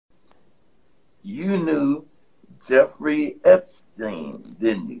you knew Jeffrey Epstein,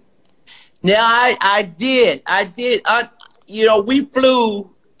 didn't you? Yeah, I did. We flew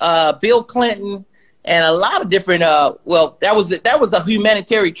Bill Clinton and a lot of different. That was a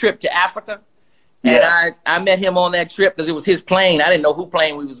humanitarian trip to Africa, and I met him on that trip because it was his plane. I didn't know who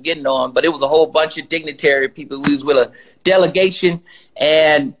plane we was getting on, but it was a whole bunch of dignitary people. We was with a delegation,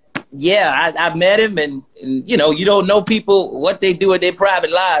 and yeah, I met him, and you don't know people what they do in their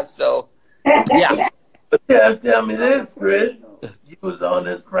private lives, so yeah. But tell me this, Chris. You was on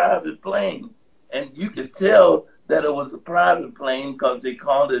this private plane, and you could tell that it was a private plane because they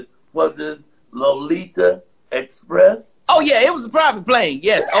called it, what is Lolita Express? Oh, yeah, it was a private plane.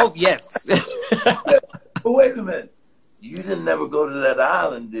 Yes. Oh, yes. But wait a minute. You didn't never go to that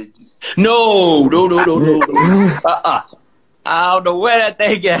island, did you? No. I don't know where that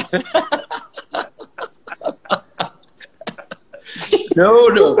thing at.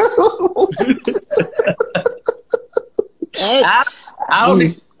 No. I only.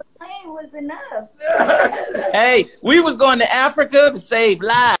 Plane was enough. Hey, we was going to Africa to save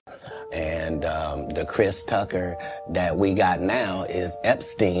lives. And the Chris Tucker that we got now is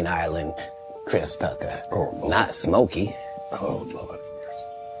Epstein Island Chris Tucker. Oh, Lord. Not Smokey. Oh, Lord.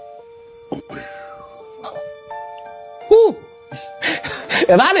 Whew.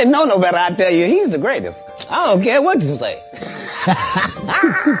 If I didn't know no better, I'd tell you he's the greatest. I don't care what you say.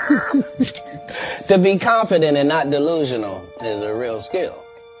 To be confident and not delusional is a real skill.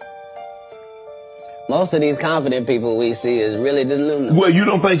 Most of these confident people we see is really delusional. Well, you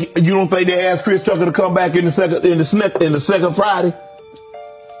don't think they asked Chris Tucker to come back in the second Friday?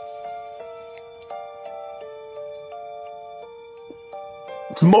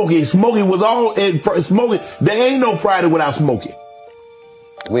 Smokey was all in Smokey. There ain't no Friday without Smokey.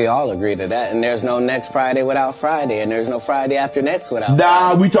 We all agree to that, and there's no next Friday without Friday, and there's no Friday after next without Friday.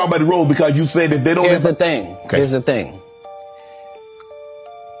 Nah, we talk about the road because you said that they don't. Here's the thing.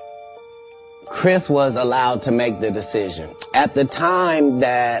 Chris was allowed to make the decision. At the time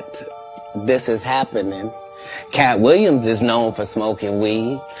that this is happening, Cat Williams is known for smoking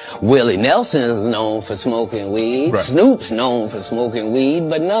weed. Willie Nelson is known for smoking weed. Right. Snoop's known for smoking weed,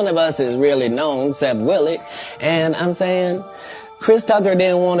 but none of us is really known except Willie. And I'm saying, Chris Tucker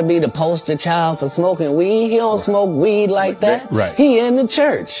didn't want to be the poster child for smoking weed. He don't smoke weed like that. Right. He in the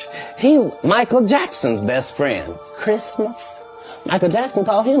church. He Michael Jackson's best friend. Christmas. Michael Jackson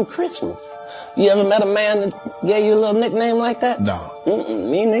called him Christmas. You ever met a man that gave you a little nickname like that? No.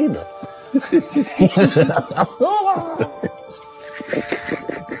 Me neither.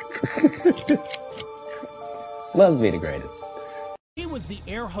 Must be the greatest. He was the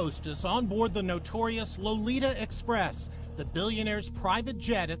air hostess on board the notorious Lolita Express, the billionaire's private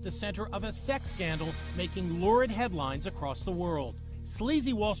jet at the center of a sex scandal making lurid headlines across the world.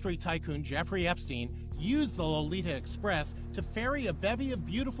 Sleazy Wall Street tycoon Jeffrey Epstein used the Lolita Express to ferry a bevy of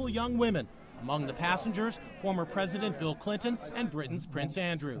beautiful young women. Among the passengers, former President Bill Clinton and Britain's Prince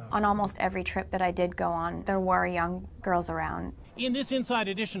Andrew. On almost every trip that I did go on, there were young girls around. In this Inside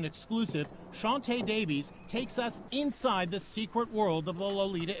Edition exclusive, Shantae Davies takes us inside the secret world of the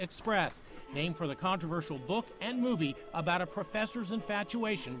Lolita Express, named for the controversial book and movie about a professor's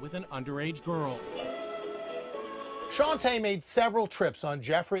infatuation with an underage girl. Shantae made several trips on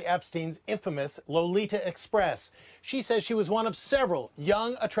Jeffrey Epstein's infamous Lolita Express. She says she was one of several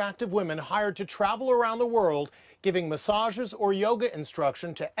young, attractive women hired to travel around the world, giving massages or yoga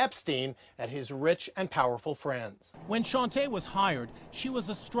instruction to Epstein and his rich and powerful friends. When Shantae was hired, she was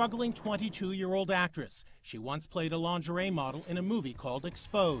a struggling 22-year-old actress. She once played a lingerie model in a movie called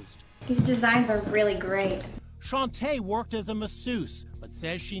Exposed. These designs are really great. Shantae worked as a masseuse, but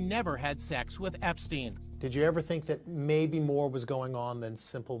says she never had sex with Epstein. Did you ever think that maybe more was going on than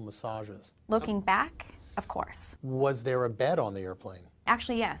simple massages? Looking back, of course. Was there a bed on the airplane?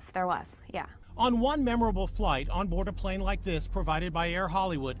 Actually, yes, there was, yeah. On one memorable flight on board a plane like this provided by Air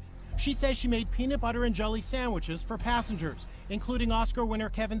Hollywood, she says she made peanut butter and jelly sandwiches for passengers, including Oscar winner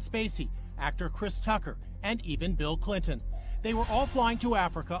Kevin Spacey, actor Chris Tucker, and even Bill Clinton. They were all flying to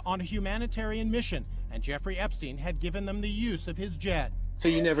Africa on a humanitarian mission, and Jeffrey Epstein had given them the use of his jet. So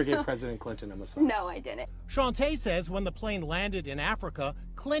you never gave President Clinton a massage? No, I didn't. Shantae says when the plane landed in Africa,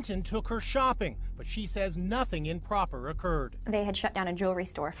 Clinton took her shopping, but she says nothing improper occurred. They had shut down a jewelry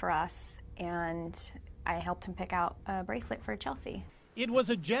store for us, and I helped him pick out a bracelet for Chelsea. It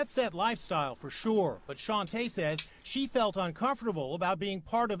was a jet-set lifestyle for sure, but Shantae says she felt uncomfortable about being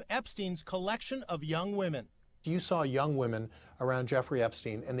part of Epstein's collection of young women. You saw young women around Jeffrey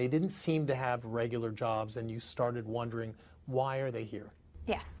Epstein, and they didn't seem to have regular jobs, and you started wondering, why are they here?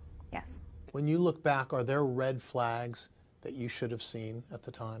 Yes, yes. When you look back, are there red flags that you should have seen at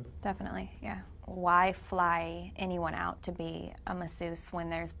the time? Definitely, yeah. Why fly anyone out to be a masseuse when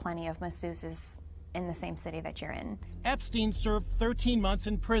there's plenty of masseuses in the same city that you're in? Epstein served 13 months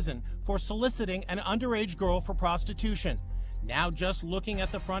in prison for soliciting an underage girl for prostitution. Now, just looking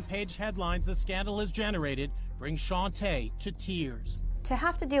at the front page headlines the scandal has generated brings Shantae to tears. To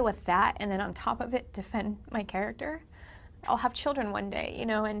have to deal with that and then on top of it defend my character, I'll have children one day,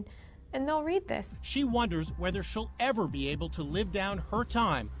 and they'll read this. She wonders whether she'll ever be able to live down her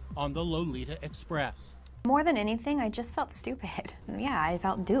time on the Lolita Express. More than anything, I just felt stupid. Yeah, I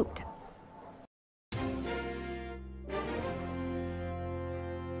felt duped.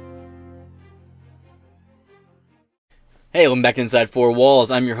 Hey, welcome back to Inside Four Walls.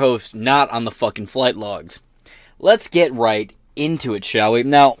 I'm your host, not on the fucking flight logs. Let's get right into it, shall we?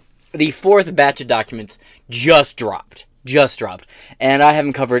 Now, the fourth batch of documents just dropped, and I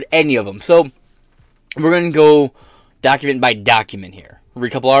haven't covered any of them. So, we're going to go document by document here.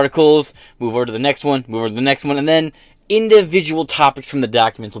 Read a couple articles, move over to the next one, and then individual topics from the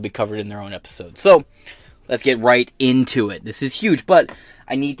documents will be covered in their own episodes. So, let's get right into it. This is huge, but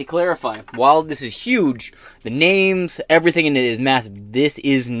I need to clarify. While this is huge, the names, everything in it is massive. This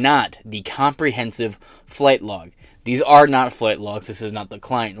is not the comprehensive flight log. These are not flight logs. This is not the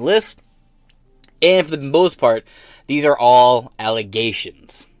client list. And for the most part, these are all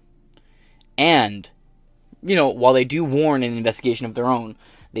allegations. And, while they do warrant an investigation of their own,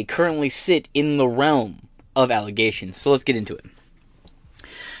 they currently sit in the realm of allegations. So let's get into it.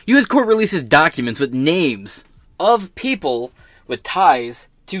 U.S. court releases documents with names of people with ties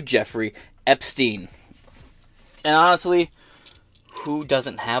to Jeffrey Epstein. And honestly, who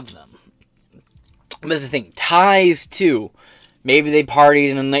doesn't have them? But that's the thing, ties to. Maybe they partied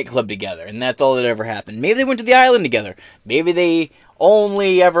in a nightclub together, and that's all that ever happened. Maybe they went to the island together. Maybe they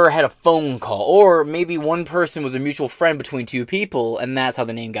only ever had a phone call. Or maybe one person was a mutual friend between two people, and that's how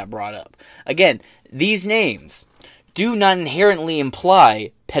the name got brought up. Again, these names do not inherently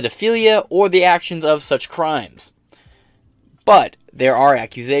imply pedophilia or the actions of such crimes. But there are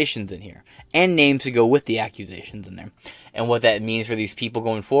accusations in here, and names to go with the accusations in there. And what that means for these people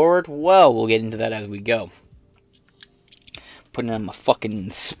going forward, well, we'll get into that as we go. Putting on my fucking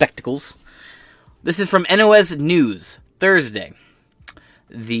spectacles. This is from NOS News, Thursday.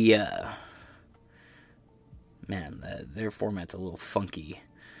 Their format's a little funky.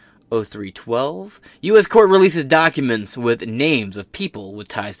 0312. U.S. court releases documents with names of people with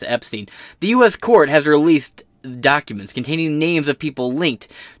ties to Epstein. The U.S. court has released documents containing names of people linked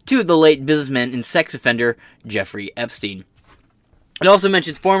to the late businessman and sex offender Jeffrey Epstein. It also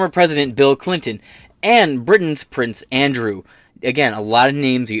mentions former President Bill Clinton and Britain's Prince Andrew. Again, a lot of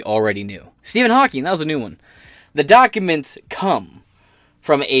names we already knew. Stephen Hawking, that was a new one. The documents come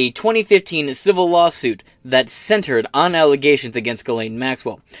from a 2015 civil lawsuit that centered on allegations against Ghislaine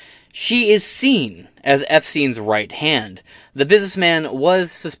Maxwell. She is seen as Epstein's right hand. The businessman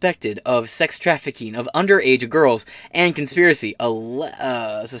was suspected of sex trafficking of underage girls and conspiracy. He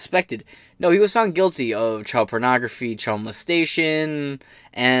was found guilty of child pornography, child molestation,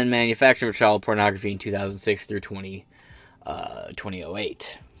 and manufacture of child pornography in 2006 through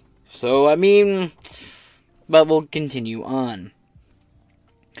 2008. But we'll continue on.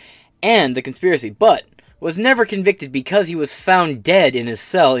 And the conspiracy, but was never convicted because he was found dead in his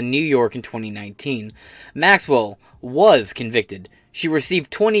cell in New York in 2019. Maxwell was convicted. She received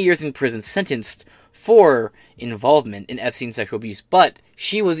 20 years in prison, sentenced for involvement in Epstein's sexual abuse, but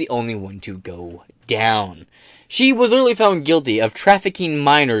she was the only one to go down. She was literally found guilty of trafficking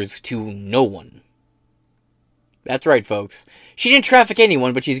minors to no one. That's right, folks. She didn't traffic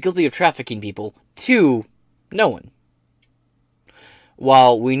anyone, but she's guilty of trafficking people to no one.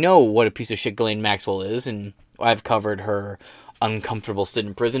 While we know what a piece of shit Ghislaine Maxwell is, and I've covered her uncomfortable stint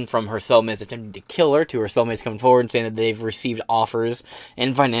in prison from her cellmates attempting to kill her to her cellmates coming forward and saying that they've received offers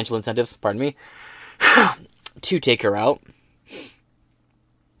and financial incentives, to take her out.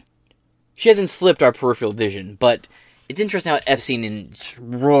 She hasn't slipped our peripheral vision, but it's interesting how Epstein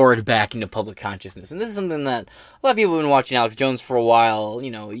roared back into public consciousness. And this is something that a lot of people have been watching Alex Jones for a while,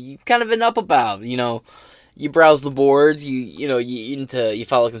 you've kind of been up about, You browse the boards, you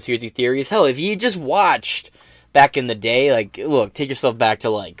follow conspiracy theories. Hell, if you just watched back in the day, take yourself back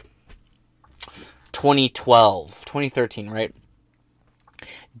to 2012, 2013, right?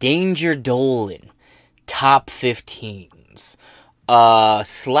 Danger Dolan, top 15s,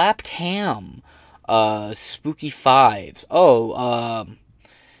 Slapped Ham, Spooky Fives,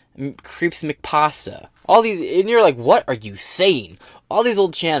 Creeps McPasta, all these, and you're like, what are you saying? All these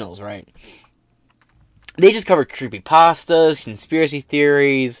old channels, right? They just cover creepypastas, conspiracy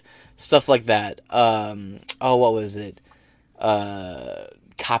theories, stuff like that. What was it?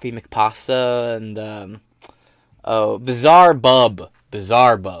 Copy McPasta, and Bizarre Bub.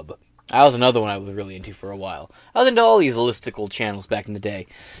 Bizarre Bub. That was another one I was really into for a while. I was into all these listicle channels back in the day.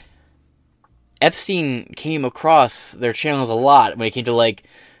 Epstein came across their channels a lot when it came to, like,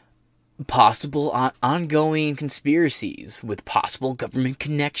 possible ongoing conspiracies with possible government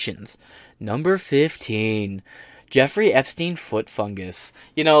connections. Number 15. Jeffrey Epstein foot fungus.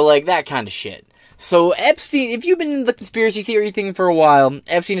 You know, like, that kind of shit. So, Epstein, if you've been in the conspiracy theory thing for a while,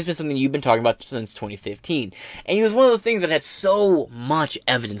 Epstein has been something you've been talking about since 2015. And he was one of the things that had so much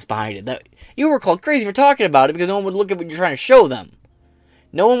evidence behind it that you were called crazy for talking about it because no one would look at what you're trying to show them.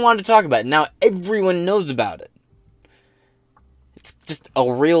 No one wanted to talk about it. Now everyone knows about it. It's just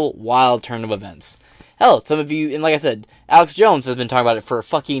a real wild turn of events. Hell, some of you, and like I said, Alex Jones has been talking about it for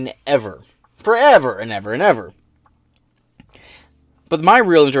fucking ever. Forever and ever and ever. But my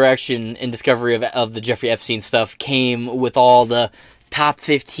real interaction and discovery of the Jeffrey Epstein stuff came with all the top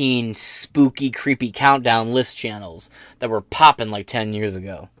 15 spooky, creepy countdown list channels that were popping like 10 years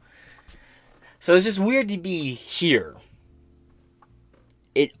ago. So it's just weird to be here.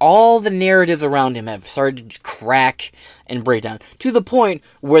 All the narratives around him have started to crack and break down, to the point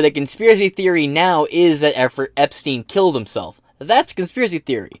where the conspiracy theory now is that Epstein killed himself. That's conspiracy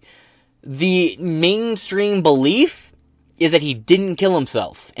theory. The mainstream belief is that he didn't kill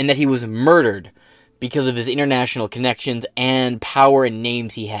himself, and that he was murdered because of his international connections and power and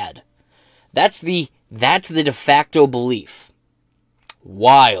names he had. That's the de facto belief.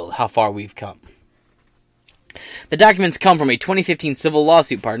 Wild how far we've come. The documents come from a 2015 civil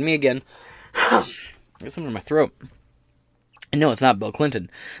lawsuit, pardon me again. I got something in my throat. No, it's not Bill Clinton.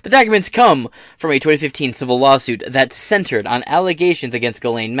 The documents come from a 2015 civil lawsuit that centered on allegations against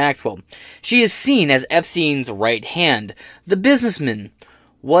Ghislaine Maxwell. She is seen as Epstein's right hand. The businessman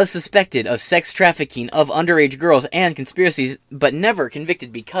was suspected of sex trafficking of underage girls and conspiracies, but never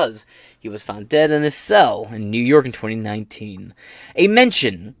convicted because he was found dead in his cell in New York in 2019. A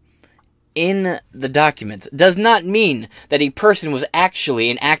mention in the documents does not mean that a person was actually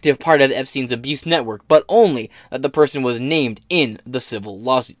an active part of Epstein's abuse network, but only that the person was named in the civil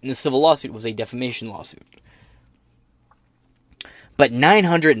lawsuit. And the civil lawsuit was a defamation lawsuit. But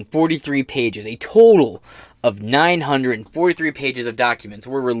 943 pages, a total of 943 pages of documents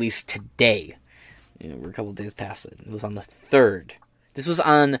were released today. We're a couple of days past it. It was on the 3rd. This was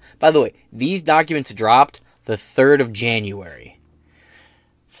on, by the way, these documents dropped the 3rd of January.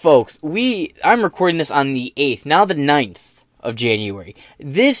 Folks, I'm recording this on the 8th, now the 9th of January.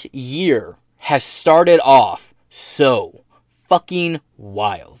 This year has started off so fucking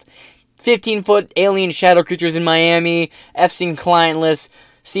wild. 15-foot alien shadow creatures in Miami, Epstein client list,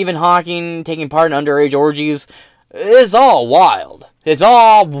 Stephen Hawking taking part in underage orgies. It's all wild. It's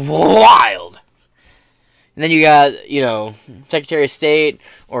all wild. And then you got, Secretary of State,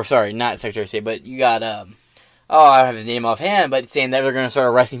 or sorry, not Secretary of State, but you got, I don't have his name offhand, but saying that they're going to start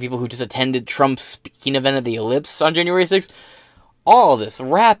arresting people who just attended Trump's speaking event at the Ellipse on January 6th. All this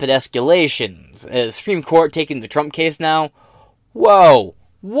rapid escalations. Supreme Court taking the Trump case now. Whoa.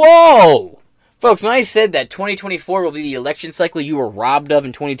 Folks, when I said that 2024 will be the election cycle you were robbed of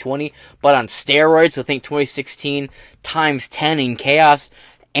in 2020, but on steroids, so think 2016 times 10 in chaos,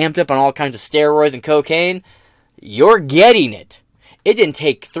 amped up on all kinds of steroids and cocaine, you're getting it. It didn't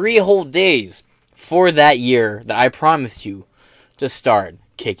take 3 whole days for that year that I promised you to start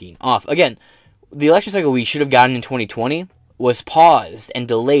kicking off. Again, the election cycle we should have gotten in 2020 was paused and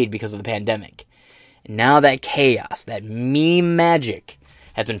delayed because of the pandemic. And now that chaos, that meme magic,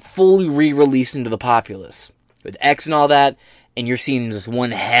 has been fully re-released into the populace. With X and all that, and you're seeing just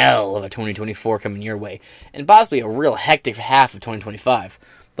one hell of a 2024 coming your way. And possibly a real hectic half of 2025.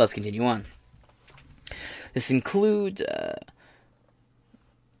 Let's continue on. This includes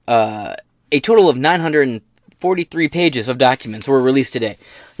a total of 943 pages of documents were released today.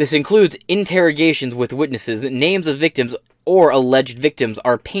 This includes interrogations with witnesses. Names of victims or alleged victims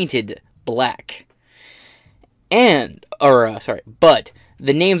are painted black. But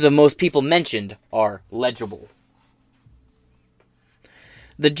the names of most people mentioned are legible.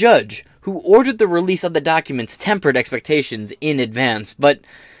 The judge who ordered the release of the documents tempered expectations in advance, but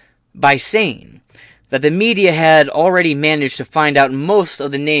by saying that the media had already managed to find out most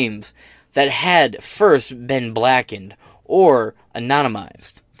of the names that had first been blackened or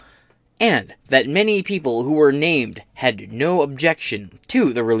anonymized, and that many people who were named had no objection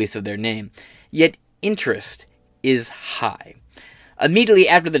to the release of their name, yet interest is high. Immediately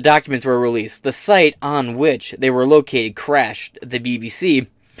after the documents were released, the site on which they were located crashed. The BBC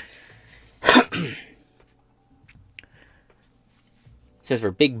says for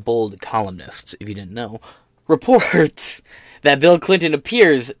big, bold columnists, if you didn't know, reports that Bill Clinton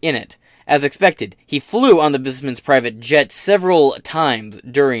appears in it. As expected, he flew on the businessman's private jet several times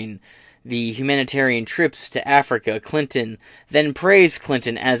during the humanitarian trips to Africa. Clinton then praised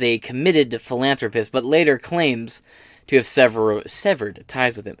Clinton as a committed philanthropist, but later claims to have severed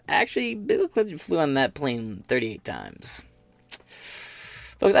ties with him. Actually, Bill Clinton flew on that plane 38 times.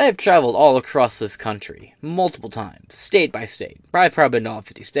 Folks, I have traveled all across this country, multiple times, state by state. Probably been to all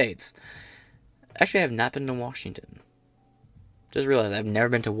 50 states. Actually, I have not been to Washington. Just realized I've never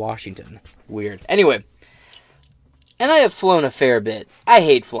been to Washington. Weird. Anyway, and I have flown a fair bit. I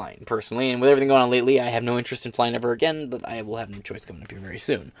hate flying, personally, and with everything going on lately, I have no interest in flying ever again, but I will have no choice coming up here very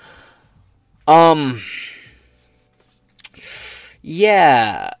soon.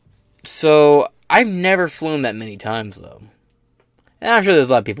 Yeah. So, I've never flown that many times, though. And I'm sure there's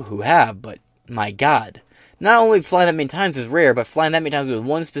a lot of people who have, but my God. Not only flying that many times is rare, but flying that many times with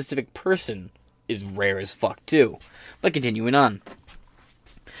one specific person is rare as fuck, too. But continuing on.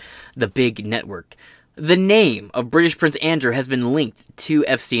 The big network. The name of British Prince Andrew has been linked to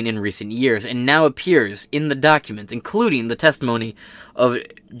Epstein in recent years, and now appears in the documents, including the testimony of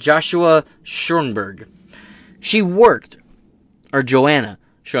Joshua Schoenberg. Joanna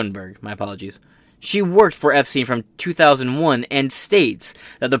Schoenberg, my apologies. She worked for Epstein from 2001 and states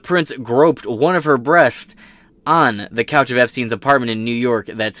that the prince groped one of her breasts on the couch of Epstein's apartment in New York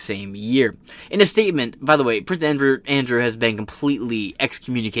that same year. In a statement, by the way, Prince Andrew has been completely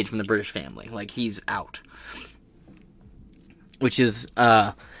excommunicated from the British family. Like, he's out. Which is,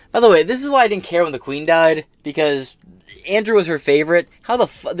 by the way, this is why I didn't care when the Queen died, because Andrew was her favorite.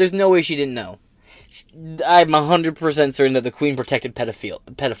 There's no way she didn't know. I'm 100% certain that the Queen protected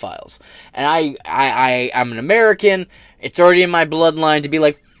pedophiles. And I'm an American. It's already in my bloodline to be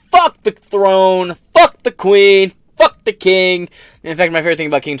like, fuck the throne, fuck the Queen, fuck the King. In fact, my favorite thing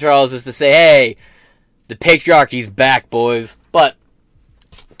about King Charles is to say, hey, the patriarchy's back, boys. But,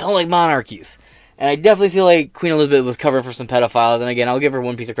 don't like monarchies. And I definitely feel like Queen Elizabeth was covering for some pedophiles. And again, I'll give her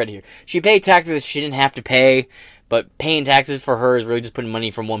one piece of credit here. She paid taxes she didn't have to pay. But paying taxes for her is really just putting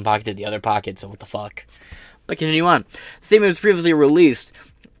money from one pocket to the other pocket, so what the fuck. But continue on. The statement was previously released,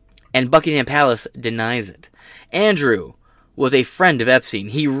 and Buckingham Palace denies it. Andrew was a friend of Epstein.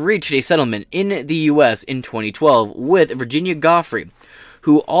 He reached a settlement in the U.S. in 2012 with Virginia Goffrey,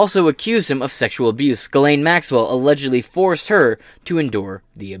 who also accused him of sexual abuse. Ghislaine Maxwell allegedly forced her to endure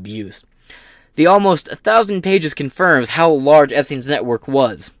the abuse. The almost 1,000 pages confirms how large Epstein's network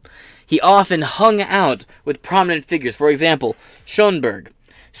was. He often hung out with prominent figures. For example, Schoenberg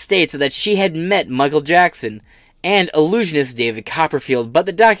states that she had met Michael Jackson and illusionist David Copperfield, but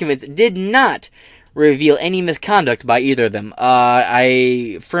the documents did not reveal any misconduct by either of them.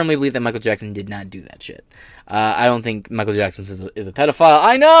 I firmly believe that Michael Jackson did not do that shit. I don't think Michael Jackson is a pedophile.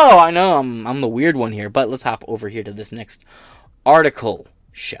 I know, I'm the weird one here, but let's hop over here to this next article,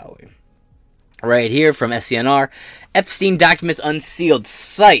 shall we? Right here from SCNR, Epstein documents unsealed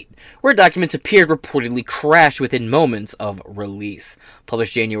site, where documents appeared reportedly crashed within moments of release.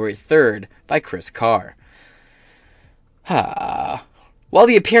 Published January 3rd by Chris Carr. While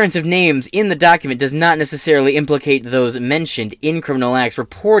the appearance of names in the document does not necessarily implicate those mentioned in criminal acts,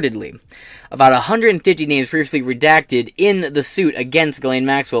 reportedly, about 150 names previously redacted in the suit against Ghislaine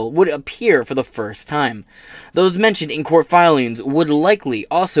Maxwell would appear for the first time. Those mentioned in court filings would likely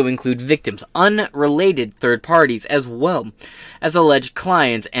also include victims, unrelated third parties, as well as alleged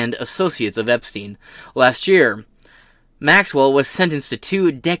clients and associates of Epstein. Last year, Maxwell was sentenced to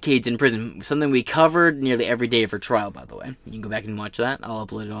 2 decades in prison, something we covered nearly every day of her trial, by the way. You can go back and watch that. I'll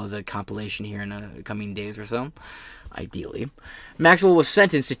upload it all as a compilation here in the coming days or so, ideally. Maxwell was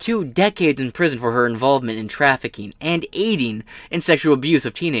sentenced to 2 decades in prison for her involvement in trafficking and aiding in sexual abuse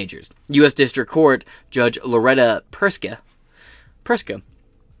of teenagers. U.S. District Court Judge Loretta Perska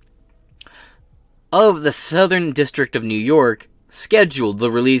of the Southern District of New York scheduled the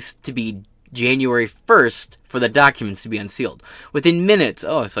release to be January 1st for the documents to be unsealed. Within minutes,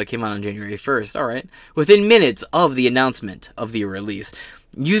 so it came out on January 1st, alright. Within minutes of the announcement of the release,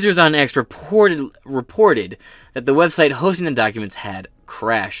 users on X reported that the website hosting the documents had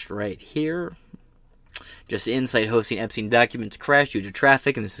crashed right here. Just inside hosting Epstein documents crashed due to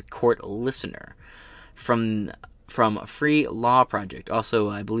traffic, and this is Court Listener from Free Law Project. Also,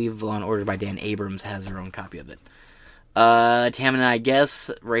 I believe Law and Order by Dan Abrams has their own copy of it. Tam and I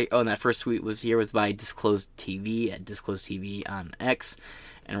guess, right, and that first tweet was by Disclosed TV, at Disclosed TV on X,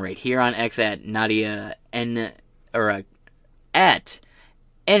 and right here on X at Nadia at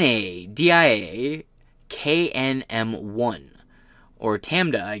NADIAKNM1, or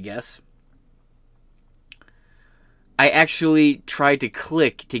Tamda, I guess. I actually tried to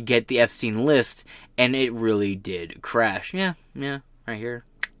click to get the Epstein list, and it really did crash. Yeah, right here.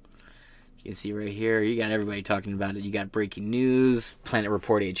 You can see right here, you got everybody talking about it. You got Breaking News, Planet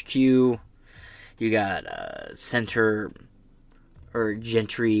Report HQ. You got Center or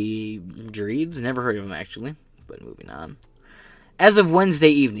Gentry Dreebs. Never heard of them, actually. But moving on. As of Wednesday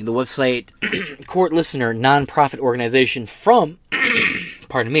evening, the website Court Listener nonprofit organization from,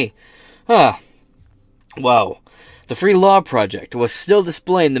 pardon me, wow, the Free Law Project was still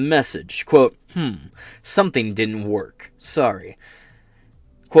displaying the message, quote, something didn't work, sorry.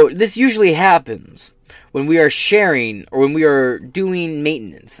 Quote, this usually happens when we are sharing or when we are doing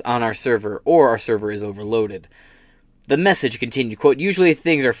maintenance on our server or our server is overloaded. The message continued, quote, usually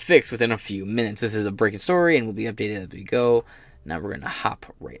things are fixed within a few minutes. This is a breaking story and will be updated as we go. Now we're going to hop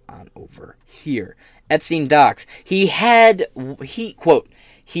right on over here. Epstein docs. He said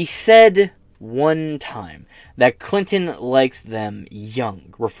one time that Clinton likes them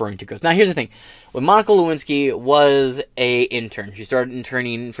young, referring to girls. Now here's the thing. When Monica Lewinsky was a intern, she started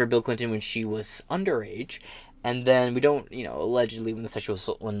interning for Bill Clinton when she was underage. And then we don't, allegedly when they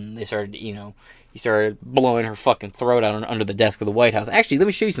started, he started blowing her fucking throat out under the desk of the White House. Actually, let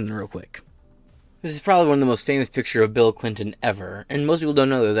me show you something real quick. This is probably one of the most famous pictures of Bill Clinton ever, and most people don't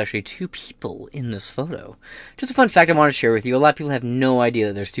know there's actually two people in this photo. Just a fun fact I want to share with you. A lot of people have no idea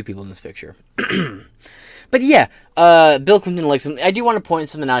that there's two people in this picture. But yeah, Bill Clinton likes him. I do want to point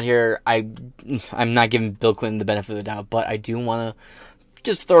something out here. I'm not giving Bill Clinton the benefit of the doubt, but I do want to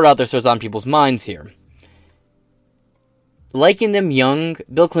just throw it out there so it's on people's minds here. Liking them young,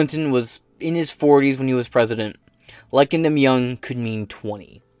 Bill Clinton was in his 40s when he was president. Liking them young could mean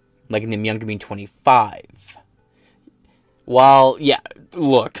 20. Liking them young could mean 25. While, yeah,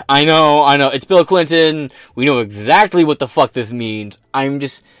 look, I know, it's Bill Clinton. We know exactly what the fuck this means. I'm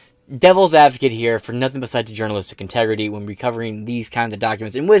just devil's advocate here for nothing besides journalistic integrity when recovering these kinds of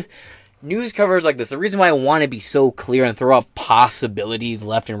documents. And with news covers like this, the reason why I want to be so clear and throw out possibilities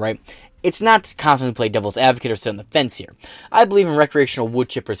left and right, it's not to constantly play devil's advocate or sit on the fence here. I believe in recreational wood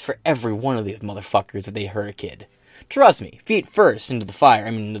chippers for every one of these motherfuckers if they hurt a kid. Trust me, feet first into the fire,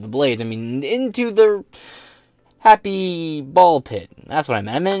 into the blaze, into the happy ball pit. That's what I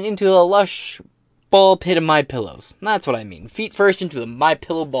meant. I meant into a lush ball pit of My Pillows. That's what I mean. Feet first into the My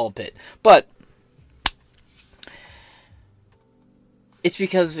Pillow ball pit. But it's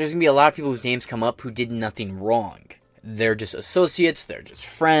because there's going to be a lot of people whose names come up who did nothing wrong. They're just associates, they're just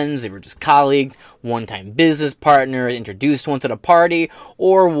friends, they were just colleagues, one-time business partner, introduced once at a party,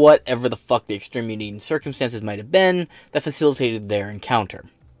 or whatever the fuck the extenuating circumstances might have been that facilitated their encounter.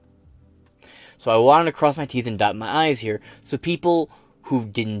 So I wanted to cross my T's and dot my I's here, so people who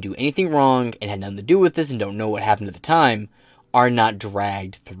didn't do anything wrong and had nothing to do with this and don't know what happened at the time are not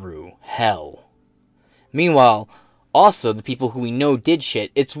dragged through hell. Meanwhile, also, the people who we know did shit,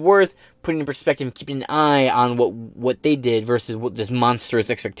 it's worth putting in perspective and keeping an eye on what they did versus what this monstrous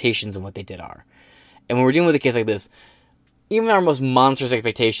expectations of what they did are. And when we're dealing with a case like this, even our most monstrous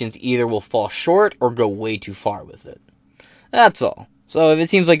expectations either will fall short or go way too far with it. That's all. So if it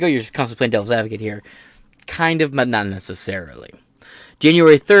seems like, you're just constantly playing devil's advocate here, kind of, but not necessarily.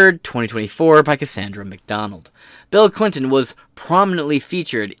 January 3rd, 2024, by Cassandra McDonald. Bill Clinton was prominently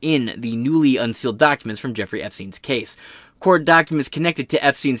featured in the newly unsealed documents from Jeffrey Epstein's case. Court documents connected to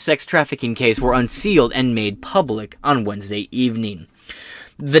Epstein's sex trafficking case were unsealed and made public on Wednesday evening.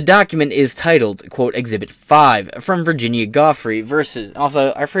 The document is titled, quote, Exhibit 5, from Virginia Goffrey versus,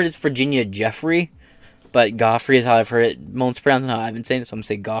 also, I've heard it's Virginia Jeffrey, but Goffrey is how I've heard it most pronounced, and how I've been saying it, so I'm going to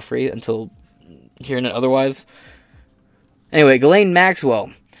say Goffrey until hearing it otherwise. Anyway, Ghislaine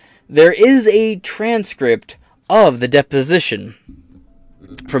Maxwell. There is a transcript of the deposition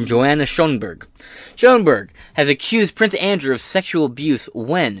from Joanna Schoenberg. Schoenberg has accused Prince Andrew of sexual abuse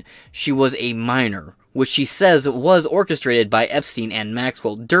when she was a minor, which she says was orchestrated by Epstein and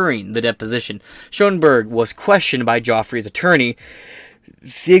Maxwell during the deposition. Schoenberg was questioned by Joffrey's attorney,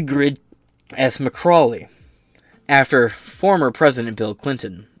 Sigrid S. McCrawley, about former President Bill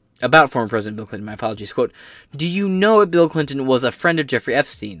Clinton, my apologies, quote, do you know that Bill Clinton was a friend of Jeffrey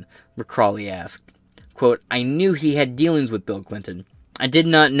Epstein? McCrawley asked. Quote, I knew he had dealings with Bill Clinton. I did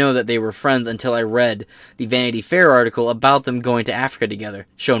not know that they were friends until I read the Vanity Fair article about them going to Africa together,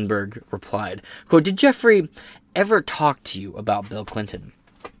 Schoenberg replied. Quote, did Jeffrey ever talk to you about Bill Clinton?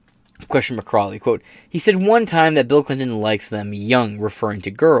 Question McCrawley, quote, he said one time that Bill Clinton likes them young, referring to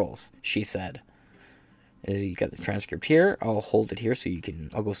girls, she said. You got the transcript here. I'll hold it here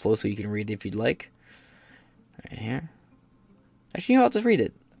I'll go slow so you can read it if you'd like. Right here. Actually, I'll just read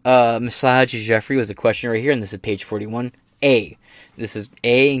it. Massage Jeffrey was a question right here, and this is page 41. A. This is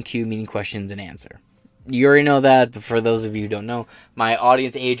A and Q, meaning questions and answer. You already know that, but for those of you who don't know, my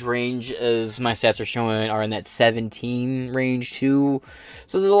audience age range, as my stats are showing, are in that 17 range too.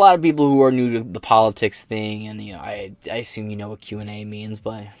 So there's a lot of people who are new to the politics thing, and I assume you know what Q&A means,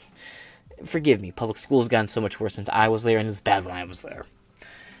 but forgive me, public school's gotten so much worse since I was there, and it was bad when I was there.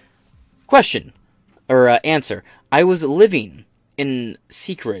 Question, or answer. I was living in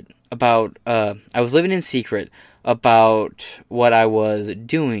secret about what I was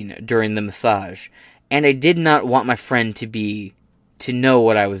doing during the massage, and I did not want my friend to know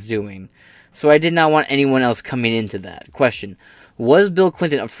what I was doing, so I did not want anyone else coming into that. Question, was Bill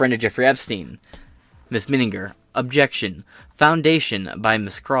Clinton a friend of Jeffrey Epstein? Miss Minninger, objection. Foundation by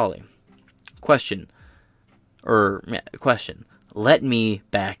Miss Crawley. Question, let me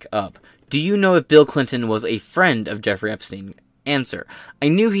back up. Do you know if Bill Clinton was a friend of Jeffrey Epstein? Answer, I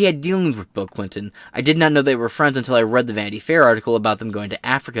knew he had dealings with Bill Clinton. I did not know they were friends until I read the Vanity Fair article about them going to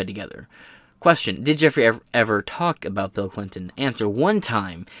Africa together. Question, did Jeffrey ever talk about Bill Clinton? Answer, one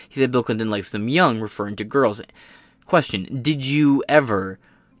time he said Bill Clinton likes them young, referring to girls. Question, do you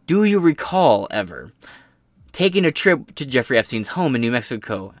recall ever taking a trip to Jeffrey Epstein's home in New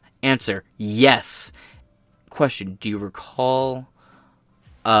Mexico? Answer, yes. Question, do you recall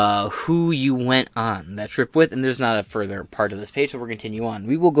who you went on that trip with? And there's not a further part of this page, so we'll continue on.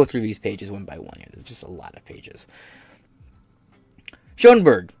 We will go through these pages one by one here. There's just a lot of pages.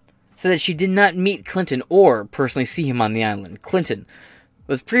 Schoenberg said that she did not meet Clinton or personally see him on the island. Clinton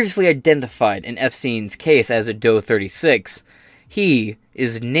was previously identified in Epstein's case as a Doe 36. He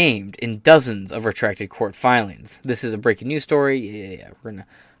is named in dozens of retracted court filings. This is a breaking news story. Yeah, we're going to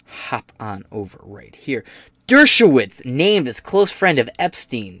hop on over right here. Dershowitz named as close friend of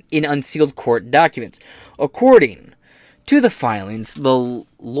Epstein in unsealed court documents. According to the filings, the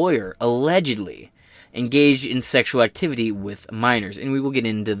lawyer allegedly engaged in sexual activity with minors, and we will get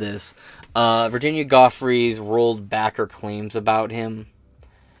into this. Virginia Goffreys rolled back her claims about him,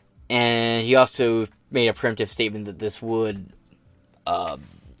 and he also made a preemptive statement that this would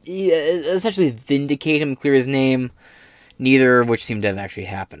essentially vindicate him, clear his name, neither of which seemed to have actually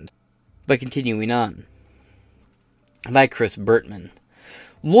happened. But continuing on. By Chris Bertman.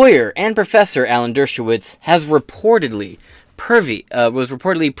 Lawyer and professor Alan Dershowitz was reportedly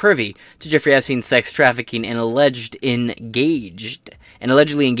privy to Jeffrey Epstein's sex trafficking and allegedly engaged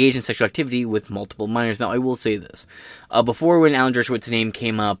in sexual activity with multiple minors. Now, I will say this. Before, when Alan Dershowitz's name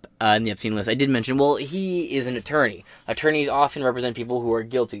came up in the Epstein list, I did mention, well, he is an attorney. Attorneys often represent people who are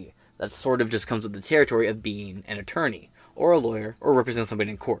guilty. That sort of just comes with the territory of being an attorney, or a lawyer, or represent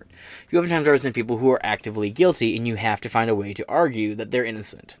somebody in court. You oftentimes represent people who are actively guilty, and you have to find a way to argue that they're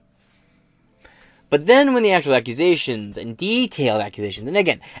innocent. But then when the actual accusations, and detailed accusations, and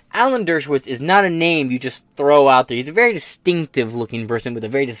again, Alan Dershowitz is not a name you just throw out there. He's a very distinctive looking person with a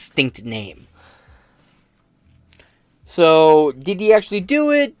very distinct name. So, did he actually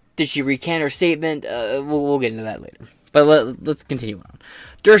do it? Did she recant her statement? We'll get into that later. But let's continue on.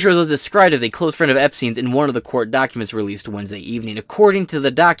 Dershowitz was described as a close friend of Epstein's in one of the court documents released Wednesday evening. According to the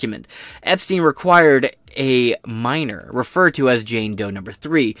document, Epstein required a minor, referred to as Jane Doe number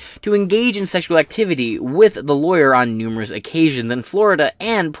 3, to engage in sexual activity with the lawyer on numerous occasions in Florida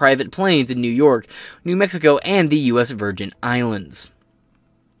and private planes in New York, New Mexico, and the U.S. Virgin Islands.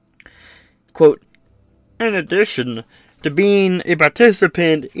 Quote, in addition to being a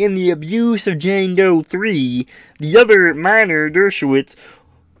participant in the abuse of Jane Doe 3, the other minor, Dershowitz,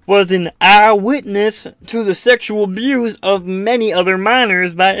 was an eyewitness to the sexual abuse of many other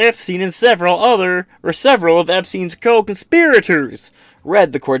minors by Epstein and several of Epstein's co-conspirators,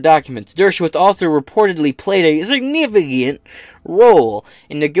 read the court documents. Dershowitz also reportedly played a significant role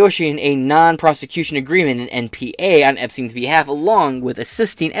in negotiating a non-prosecution agreement, an NPA, on Epstein's behalf, along with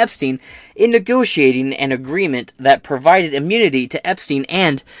assisting Epstein in negotiating an agreement that provided immunity to Epstein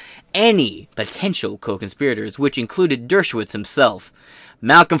and any potential co-conspirators, which included Dershowitz himself.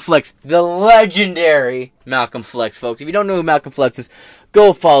 Malcolm Flex, the legendary Malcolm Flex, folks. If you don't know who Malcolm Flex is,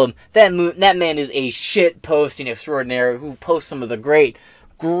 go follow him. That man is a shit posting extraordinaire who posts some of the great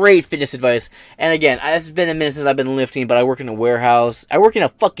fitness advice. And again, it's been a minute since I've been lifting, but I work in a warehouse. I work in a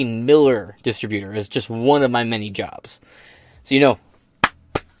fucking Miller distributor. It's just one of my many jobs. So, you know,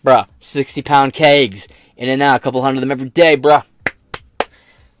 bruh, 60-pound kegs, in and out, a couple hundred of them every day, bruh.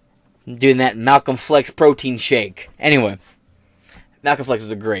 I'm doing that Malcolm Flex protein shake. Anyway. Malcolm Flex is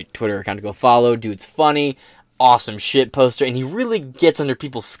a great Twitter account to go follow. Dude's funny, awesome shit poster, and he really gets under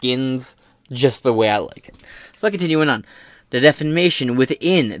people's skins just the way I like it. So continuing on. The defamation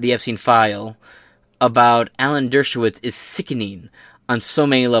within the Epstein file about Alan Dershowitz is sickening on so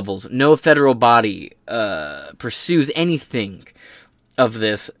many levels. No federal body pursues anything of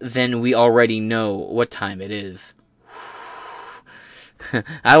this, then we already know what time it is.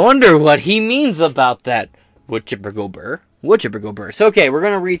 I wonder what he means about that. Would chipper go burr? Would chipper go burr? So, okay, we're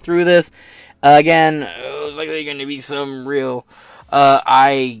going to read through this. Again, it's likely going to be some real...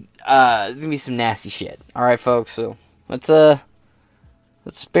 there's going to be some nasty shit. Alright, folks, so let's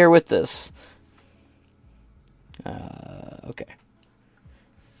bear with this. Okay.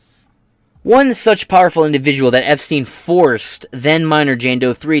 One such powerful individual that Epstein forced then-minor Jane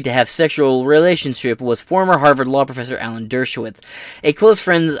Doe 3 to have sexual relationship was former Harvard law professor Alan Dershowitz, a close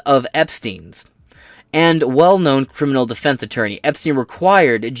friend of Epstein's, and well-known criminal defense attorney. Epstein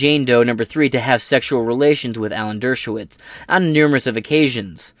required Jane Doe number 3 to have sexual relations with Alan Dershowitz on numerous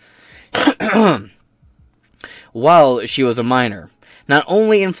occasions while she was a minor, not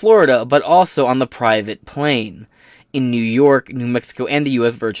only in Florida, but also on the private plane in New York, New Mexico, and the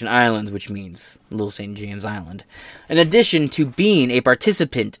U.S. Virgin Islands, which means Little St. James Island. In addition to being a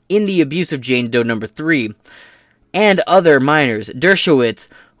participant in the abuse of Jane Doe number 3 and other minors, Dershowitz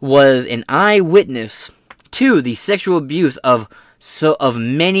was an eyewitness to the sexual abuse of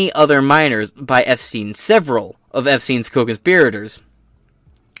many other minors by Epstein. Several of Epstein's co-conspirators.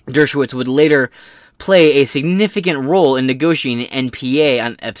 Dershowitz would later play a significant role in negotiating an NPA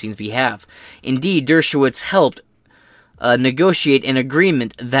on Epstein's behalf. Indeed, Dershowitz helped negotiate an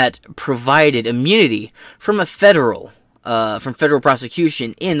agreement that provided immunity from federal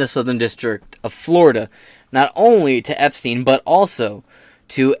prosecution in the Southern District of Florida, not only to Epstein, but also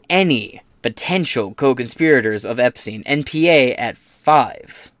to any potential co-conspirators of Epstein, NPA at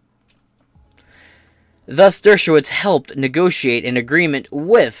 5. Thus, Dershowitz helped negotiate an agreement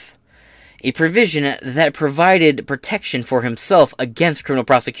with a provision that provided protection for himself against criminal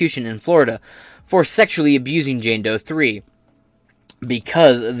prosecution in Florida for sexually abusing Jane Doe 3.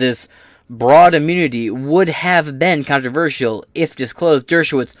 Because this broad immunity would have been controversial if disclosed,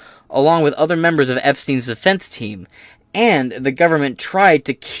 Dershowitz, along with other members of Epstein's defense team, and the government tried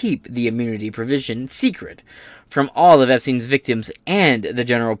to keep the immunity provision secret from all of Epstein's victims and the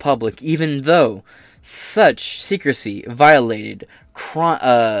general public, even though such secrecy violated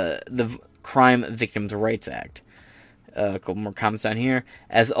the Crime Victims' Rights Act. A couple more comments down here.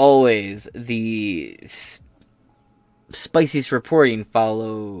 As always, the spiciest reporting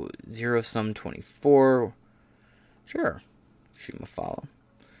follow Zero Sum 24. Sure. Shoot him a follow.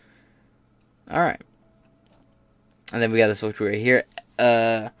 Alright. And then we got this picture right here.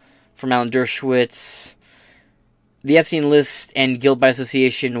 From Alan Dershowitz. The Epstein list and guilt by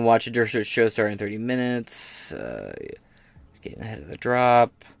association. Watch a Dershowitz show starting in 30 minutes. Getting ahead of the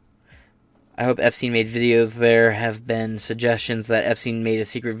drop. I hope Epstein made videos. There have been suggestions that Epstein made a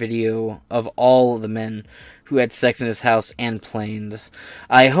secret video of all the men who had sex in his house and planes.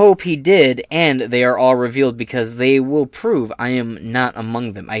 I hope he did, and they are all revealed because they will prove I am not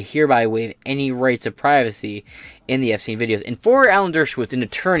among them. I hereby waive any rights of privacy in the Epstein videos. And for Alan Dershowitz, an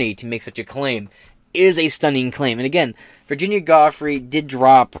attorney, to make such a claim is a stunning claim. And again, Virginia Goffrey did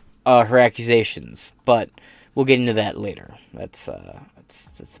drop her accusations, but we'll get into that later. That's a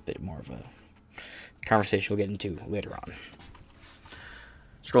bit more of a conversation we'll get into later on.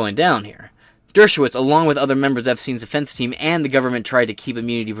 Scrolling down here. Dershowitz, along with other members of Epstein's defense team and the government, tried to keep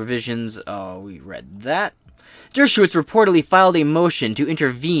immunity provisions. Oh, we read that. Dershowitz reportedly filed a motion to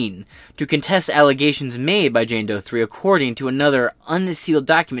intervene to contest allegations made by Jane Doe 3. According to another unsealed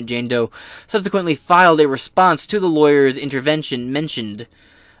document, Jane Doe subsequently filed a response to the lawyer's intervention motion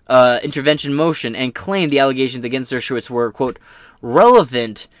and claimed the allegations against Dershowitz were, quote,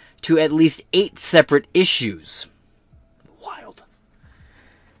 relevant to at least 8 separate issues. Wild.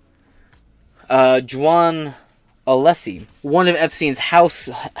 Juan Alessi, one of Epstein's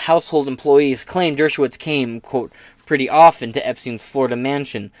household employees, claimed Dershowitz came, quote, pretty often to Epstein's Florida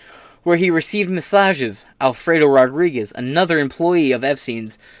mansion, where he received massages. Alfredo Rodriguez, another employee of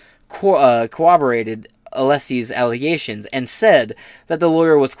Epstein's, corroborated Alessi's allegations and said that the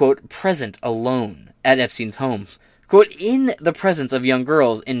lawyer was, quote, present alone at Epstein's home. Quote, in the presence of young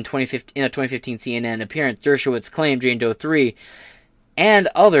girls in a 2015 CNN appearance, Dershowitz claimed Jane Doe 3 and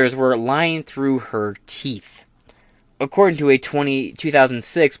others were lying through her teeth. According to a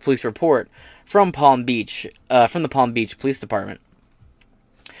 2006 police report from the Palm Beach Police Department,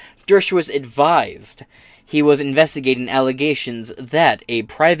 Dershowitz advised he was investigating allegations that a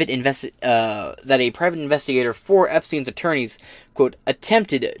private investigator for Epstein's attorneys, quote,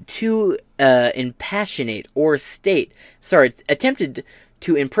 attempted to impersonate or state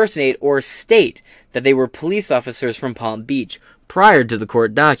that they were police officers from Palm Beach prior to the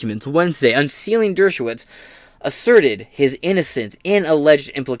court documents. Wednesday, unsealing Dershowitz asserted his innocence in alleged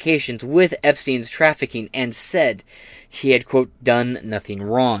implications with Epstein's trafficking and said he had, quote, done nothing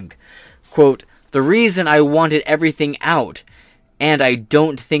wrong. Quote, the reason I wanted everything out, and I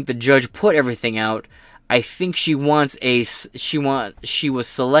don't think the judge put everything out, I think she was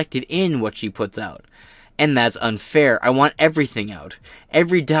selected in what she puts out. And that's unfair. I want everything out.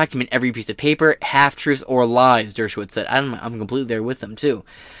 Every document, every piece of paper, half-truths or lies, Dershowitz said. I'm completely there with them, too.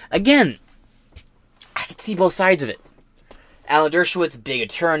 Again, I can see both sides of it. Alan Dershowitz, big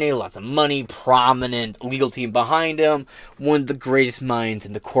attorney, lots of money, prominent legal team behind him, one of the greatest minds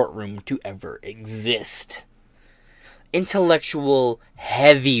in the courtroom to ever exist. Intellectual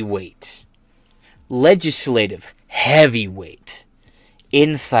heavyweight. Legislative heavyweight.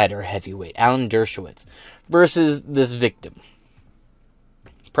 Insider heavyweight. Alan Dershowitz. Versus this victim.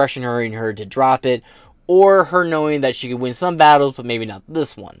 Pressuring her to drop it, or her knowing that she could win some battles, but maybe not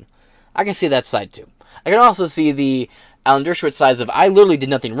this one. I can see that side too. I can also see the Alan Dershowitz side of, I literally did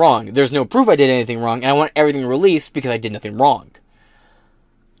nothing wrong. There's no proof I did anything wrong, and I want everything released because I did nothing wrong.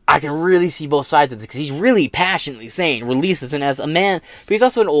 I can really see both sides of this, because he's really passionately saying, release this, and as a man, but he's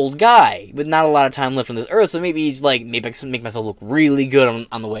also an old guy, with not a lot of time left on this earth, so maybe he's like, maybe I can make myself look really good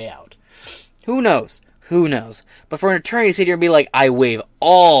on the way out. Who knows? Who knows? But for an attorney to sit here and be like, I waive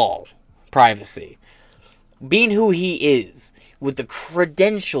all privacy, being who he is, with the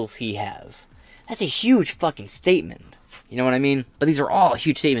credentials he has, that's a huge fucking statement. You know what I mean? But these are all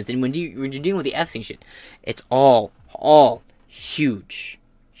huge statements, and when you're dealing with the Epstein shit, it's all huge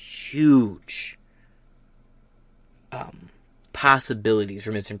possibilities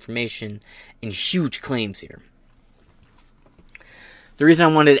for misinformation and huge claims here. The reason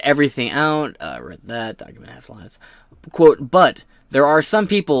I wanted everything out, read that, document half-lives, quote, but there are some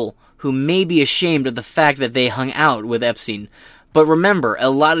people who may be ashamed of the fact that they hung out with Epstein. But remember, a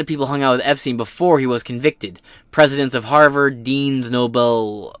lot of people hung out with Epstein before he was convicted. Presidents of Harvard, deans,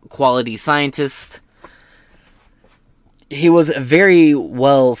 Nobel quality scientists. He was very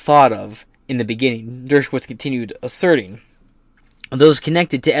well thought of in the beginning. Dershowitz continued asserting those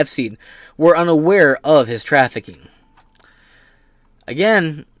connected to Epstein were unaware of his trafficking.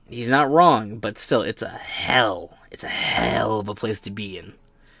 Again, he's not wrong, but still, it's a hell of a place to be in.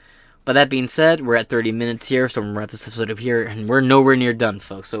 But that being said, we're at 30 minutes here, so I'm going to wrap this episode up here, and we're nowhere near done,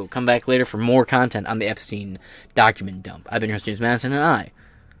 folks. So come back later for more content on the Epstein document dump. I've been your host, James Madison, and I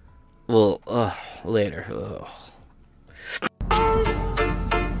will, later.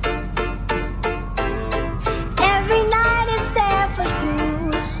 Every night it's there for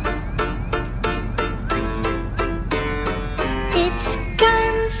you. It's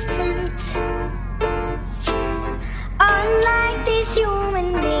constant. Unlike these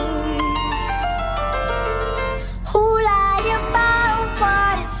human beings who lie about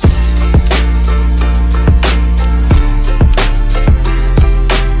what it's.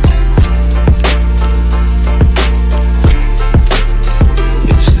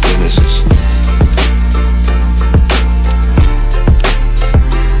 It's the Genesis.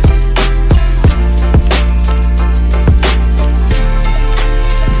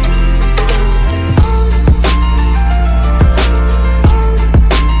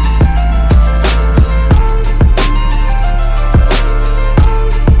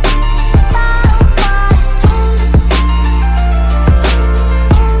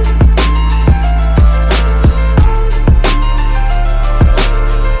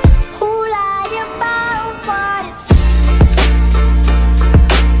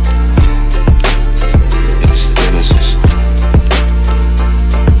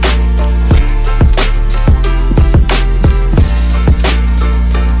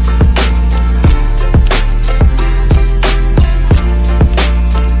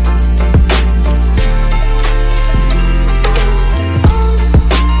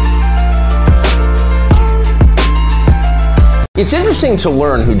 It's interesting to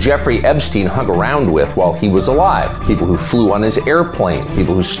learn who Jeffrey Epstein hung around with while he was alive. People who flew on his airplane,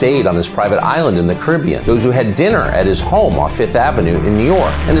 people who stayed on his private island in the Caribbean, those who had dinner at his home off Fifth Avenue in New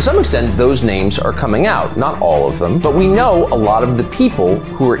York. And to some extent, those names are coming out. Not all of them, but we know a lot of the people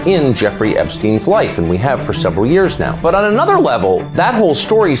who are in Jeffrey Epstein's life, and we have for several years now. But on another level, that whole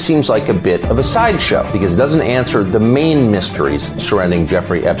story seems like a bit of a sideshow, because it doesn't answer the main mysteries surrounding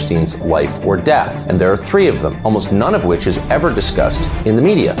Jeffrey Epstein's life or death. And there are three of them, almost none of which is ever discussed in the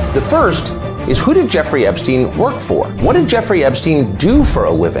media. The first is, who did Jeffrey Epstein work for? What did Jeffrey Epstein do for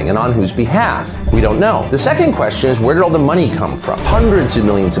a living, and on whose behalf? We don't know. The second question is, where did all the money come from? Hundreds of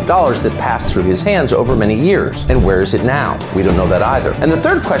millions of dollars that passed through his hands over many years. And where is it now? We don't know that either. And the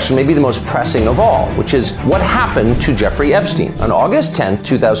third question may be the most pressing of all, which is, what happened to Jeffrey Epstein? On August 10th,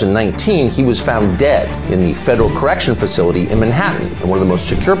 2019, he was found dead in the Federal Correction Facility in Manhattan, in one of the most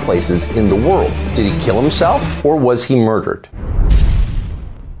secure places in the world. Did he kill himself, or was he murdered?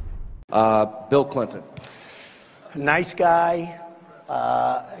 Bill Clinton. Nice guy.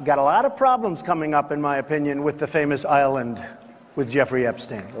 Got a lot of problems coming up, in my opinion, with the famous island with Jeffrey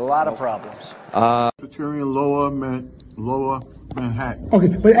Epstein. A lot of problems. Lower Manhattan. Okay,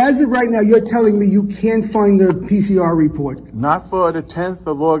 but as of right now, you're telling me you can't find the PCR report? Not for the 10th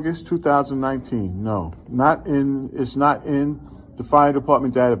of August, 2019. No, it's not in the fire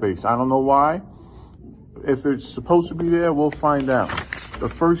department database. I don't know why. If it's supposed to be there, we'll find out.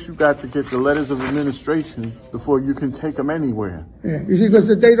 But first, you got to get the letters of administration before you can take them anywhere. Yeah, you see, because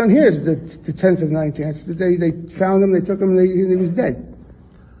the date on here is the 10th of 19. That's the day they found him, they took him, and he was dead.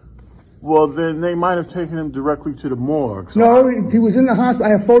 Well, then they might have taken him directly to the morgue. So no, he was in the hospital. I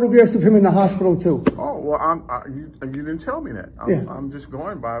have photographs of him in the hospital, too. Oh, well, you didn't tell me that. I'm just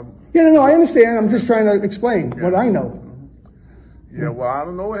going by... Yeah, no, I understand. I'm just trying to explain what I know. Yeah, well, I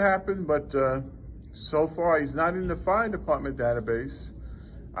don't know what happened, but so far he's not in the fire department database.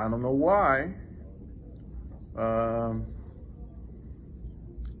 I don't know why. But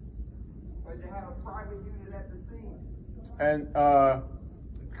you had a private unit at the scene. And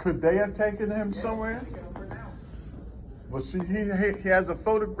could they have taken him somewhere? Well, see, he has a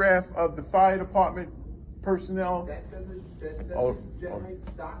photograph of the fire department personnel. That doesn't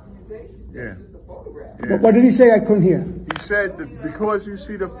generate documentation. Yeah. That's just a photograph. Yeah. What did he say? I couldn't hear. He said that because you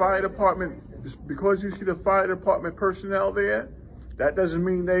see the fire department personnel there, that doesn't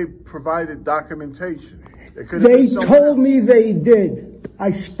mean they provided documentation. They told me they did.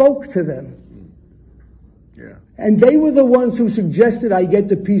 I spoke to them. Yeah. And they were the ones who suggested I get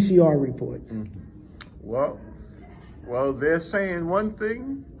the PCR report. Mm-hmm. Well, they're saying one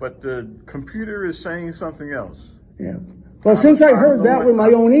thing, but the computer is saying something else. Yeah. Well, since I heard that with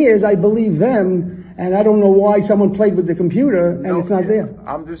my own ears, I believe them, and I don't know why someone played with the computer and it's not there.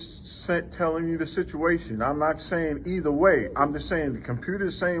 I'm just telling you the situation. I'm not saying either way. I'm just saying the computer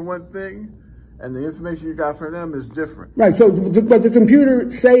is saying one thing, and the information you got from them is different. Right. So, what the computer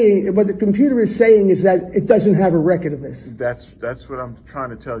is saying is that it doesn't have a record of this. That's what I'm trying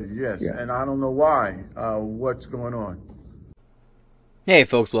to tell you. Yes, yeah. And I don't know why. What's going on? Hey,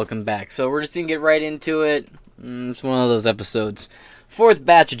 folks, welcome back. So we're just gonna get right into it. It's one of those episodes. Fourth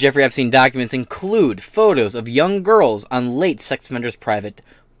batch of Jeffrey Epstein documents include photos of young girls on late sex offender's private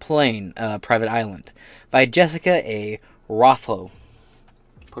island by Jessica A. Rothlo.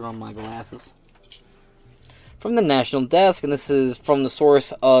 Put on my glasses. From the National Desk, and this is from the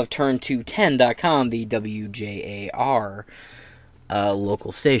source of turn210.com, the WJAR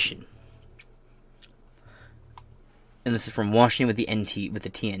local station. And this is from Washington with the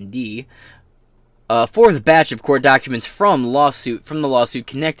TND. Fourth batch of court documents from the lawsuit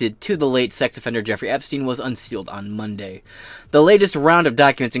connected to the late sex offender Jeffrey Epstein was unsealed on Monday. The latest round of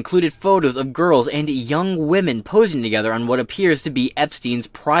documents included photos of girls and young women posing together on what appears to be Epstein's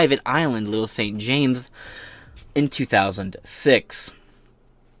private island, Little St. James, in 2006.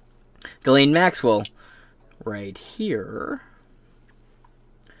 Ghislaine Maxwell, right here,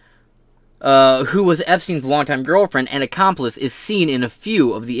 who was Epstein's longtime girlfriend and accomplice, is seen in a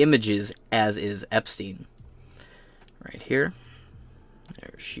few of the images, as is Epstein. Right here.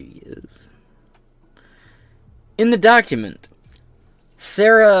 There she is. In the document,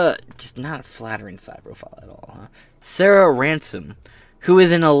 Sarah, just not a flattering side profile at all, huh? Sarah Ransom, who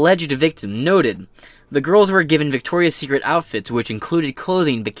is an alleged victim, noted the girls were given Victoria's Secret outfits, which included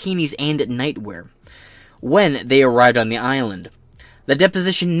clothing, bikinis, and nightwear, when they arrived on the island. The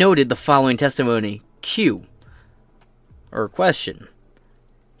deposition noted the following testimony. Question.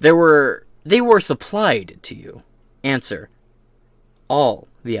 They were supplied to you. Answer. All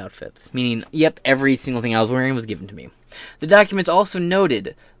the outfits. Meaning, yep, every single thing I was wearing was given to me. The documents also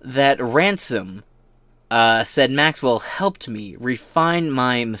noted that Ransom said Maxwell helped me refine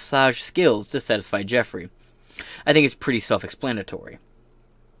my massage skills to satisfy Jeffrey. I think it's pretty self-explanatory.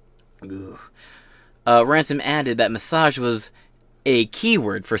 Ransom added that massage was a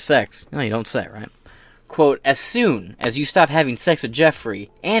keyword for sex. No, you don't say, right? Quote, as soon as you stop having sex with Jeffrey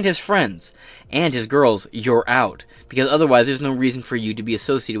and his friends and his girls, you're out. Because otherwise there's no reason for you to be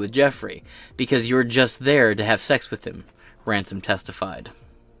associated with Jeffrey. Because you're just there to have sex with him, Ransom testified.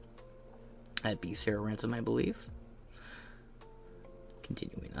 That'd be Sarah Ransom, I believe.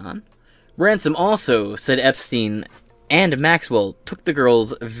 Continuing on. Ransom also said Epstein and Maxwell took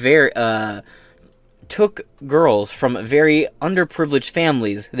girls from very underprivileged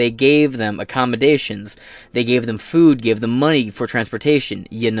families. They gave them accommodations. They gave them food, gave them money for transportation,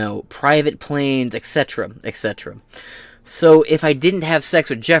 private planes, etc., etc. So if I didn't have sex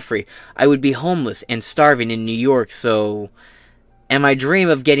with Jeffrey, I would be homeless and starving in New York, and my dream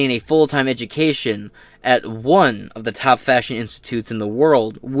of getting a full-time education at one of the top fashion institutes in the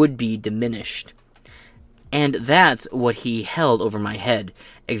world would be diminished. And that's what he held over my head,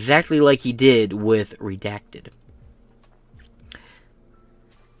 exactly like he did with Redacted.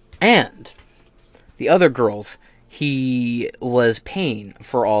 And the other girls, he was paying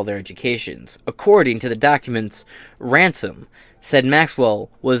for all their educations. According to the documents, Ransom said Maxwell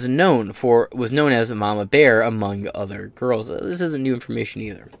was known as Mama Bear among other girls. This isn't new information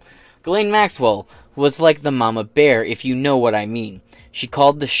either. Ghislaine Maxwell was like the Mama Bear, if you know what I mean. She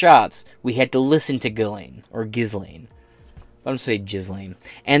called the shots. We had to listen to Ghislaine, or Ghislaine. I'm going to say Ghislaine.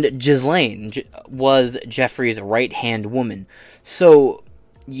 And Ghislaine was Jeffrey's right-hand woman. So,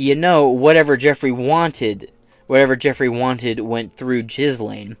 whatever Jeffrey wanted went through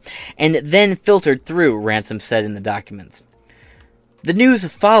Ghislaine, and then filtered through, Ransom said in the documents. The news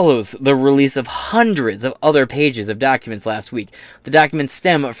follows the release of hundreds of other pages of documents last week. The documents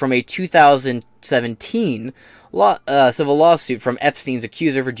stem from a 2017 civil lawsuit from Epstein's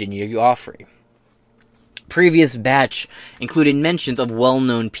accuser, Virginia Giuffre. Previous batch included mentions of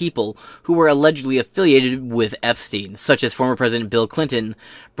well-known people who were allegedly affiliated with Epstein, such as former President Bill Clinton,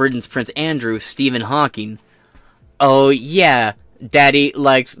 Britain's Prince Andrew, Stephen Hawking. Oh yeah, Daddy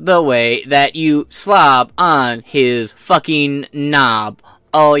likes the way that you slob on his fucking knob.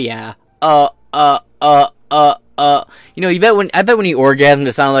 Oh yeah. I bet when he orgasmed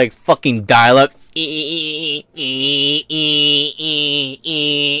it sounded like fucking dial-up. That's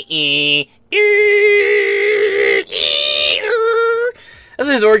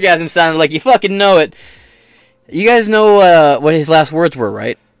what his orgasm sounded like. You fucking know it. You guys know what his last words were,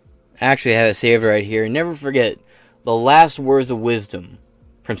 right? Actually, I have it saved right here. Never forget the last words of wisdom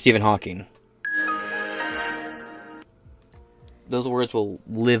from Stephen Hawking. Those words will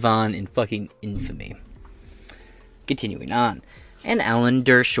live on in fucking infamy. Continuing on. And Alan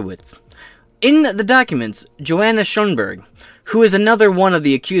Dershowitz. In the documents, Joanna Schoenberg, who is another one of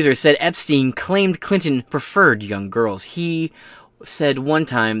the accusers, said Epstein claimed Clinton preferred young girls. He said one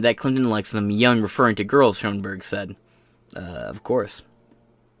time that Clinton likes them young, referring to girls, Schoenberg said. Of course.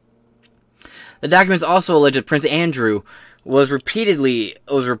 The documents also allege that Prince Andrew was repeatedly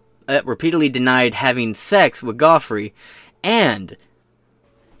denied having sex with Giuffre, and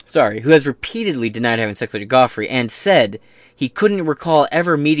said he couldn't recall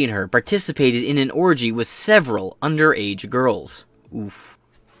ever meeting her, participated in an orgy with several underage girls. Oof.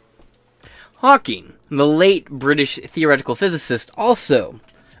 Hawking, the late British theoretical physicist, also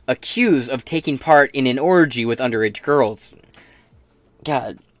accused of taking part in an orgy with underage girls.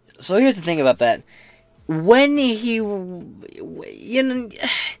 God. So here's the thing about that. When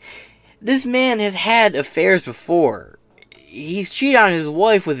this man has had affairs before. He's cheated on his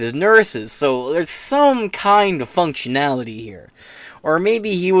wife with his nurses, so there's some kind of functionality here. Or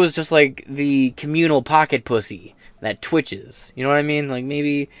maybe he was just like the communal pocket pussy that twitches. You know what I mean? Like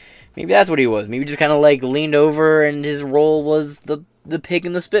maybe that's what he was. Maybe just kind of like leaned over and his role was the pig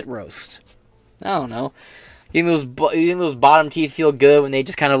in the spit roast. I don't know. You think those bottom teeth feel good when they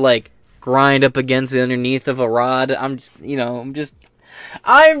just kind of like grind up against the underneath of a rod? I'm just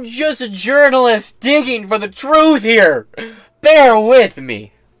a journalist digging for the truth here. Bear with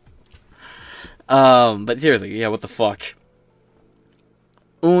me. But seriously, yeah, what the fuck?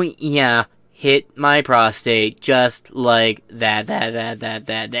 Oh yeah, hit my prostate just like that.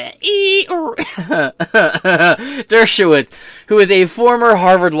 Dershowitz, who is a former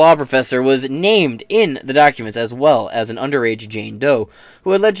Harvard law professor, was named in the documents as well as an underage Jane Doe,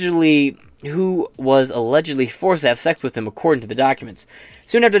 who was allegedly forced to have sex with him, according to the documents.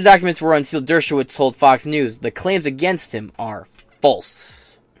 Soon after the documents were unsealed, Dershowitz told Fox News the claims against him are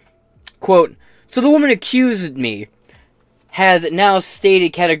false. Quote, "So the woman accused me has now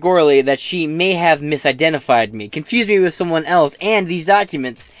stated categorically that she may have misidentified me, confused me with someone else, and these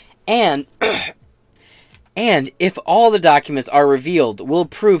documents, and if all the documents are revealed, will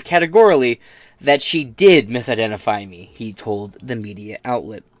prove categorically that she did misidentify me," he told the media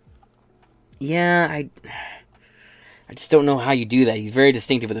outlet. Yeah, I just don't know how you do that. He's very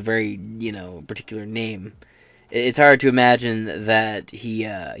distinctive with a very, particular name. It's hard to imagine that he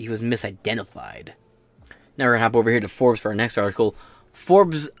was misidentified. Now we're going to hop over here to Forbes for our next article.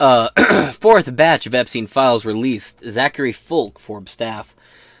 Forbes' fourth batch of Epstein files released. Zachary Folk, Forbes staff,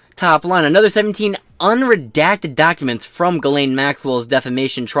 Top line, another 17 unredacted documents from Ghislaine Maxwell's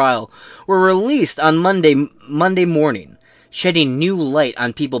defamation trial were released on Monday morning, shedding new light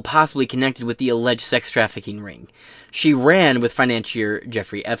on people possibly connected with the alleged sex trafficking ring she ran with financier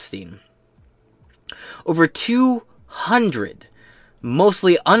Jeffrey Epstein. Over 200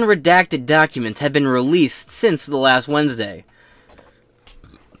 mostly unredacted documents have been released since the last Wednesday.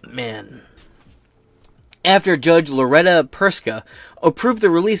 Man. After Judge Loretta Perska approved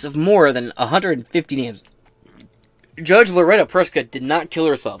the release of more than 150 names. Judge Loretta Perska did not kill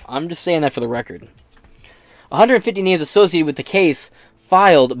herself. I'm just saying that for the record. 150 names associated with the case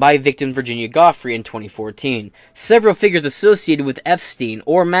filed by victim Virginia Goffrey in 2014. Several figures associated with Epstein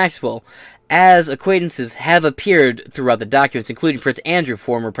or Maxwell as acquaintances have appeared throughout the documents, including Prince Andrew,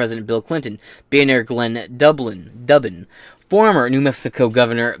 former President Bill Clinton, billionaire Glenn Dubbin, former New Mexico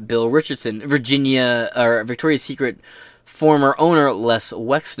Governor Bill Richardson, Victoria's Secret former owner Les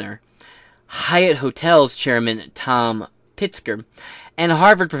Wexner, Hyatt Hotels chairman Tom Pritzker, and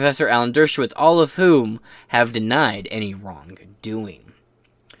Harvard professor Alan Dershowitz, all of whom have denied any wrongdoing.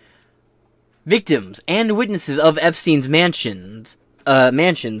 Victims and witnesses of Epstein's mansions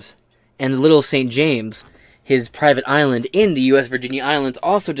and Little St. James, his private island in the U.S. Virginia Islands,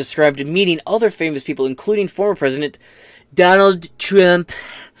 also described meeting other famous people, including former President Donald Trump,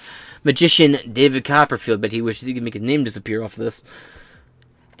 magician David Copperfield, but he wished he could make his name disappear off this,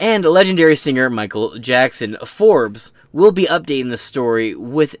 and legendary singer Michael Jackson. Forbes will be updating the story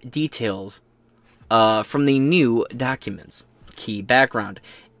with details from the new documents. Key background.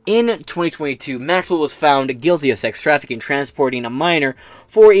 In 2022, Maxwell was found guilty of sex trafficking, transporting a minor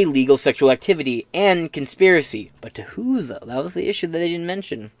for illegal sexual activity, and conspiracy. But to who, though? That was the issue that they didn't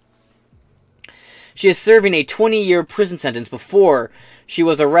mention. She is serving a 20-year prison sentence before she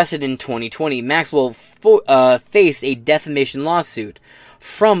was arrested in 2020. Maxwell faced a defamation lawsuit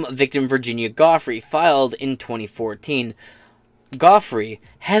from victim Virginia Goffrey, filed in 2014. Goffrey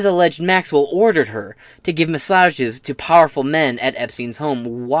has alleged Maxwell ordered her to give massages to powerful men at Epstein's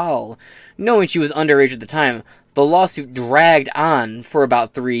home while knowing she was underage at the time. The lawsuit dragged on for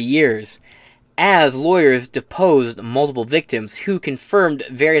about 3 years, as lawyers deposed multiple victims who confirmed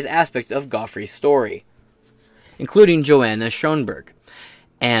various aspects of Goffrey's story, including Joanna Schoenberg,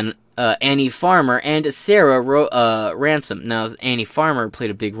 and Annie Farmer, and Sarah Ransom. Now, Annie Farmer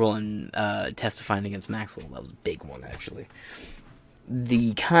played a big role in testifying against Maxwell. That was a big one, actually.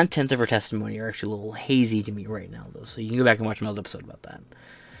 The contents of her testimony are actually a little hazy to me right now, though, so you can go back and watch my old episode about that.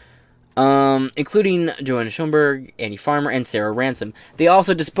 Including Joanna Schoenberg, Annie Farmer, and Sarah Ransom. They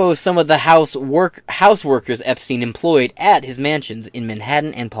also deposed some of the house workers Epstein employed at his mansions in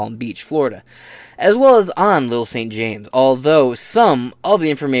Manhattan and Palm Beach, Florida, as well as on Little St. James, although some of the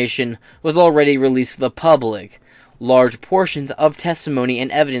information was already released to the public. Large portions of testimony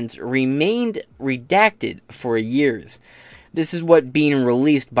and evidence remained redacted for years. This is what being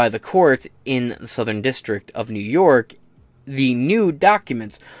released by the courts in the Southern District of New York. The new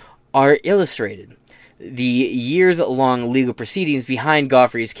documents are illustrated the years-long legal proceedings behind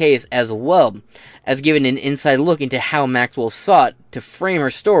Goffrey's case, as well as giving an inside look into how Maxwell sought to frame her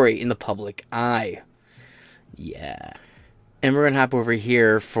story in the public eye. Yeah. And we're going to hop over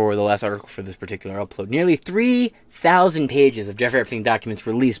here for the last article for this particular upload. Nearly 3,000 pages of Jeffrey Epstein documents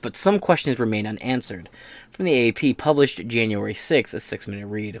released, but some questions remain unanswered. From the AP, published January 6, a 6-minute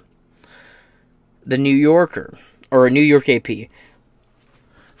read. The New Yorker, or New York AP.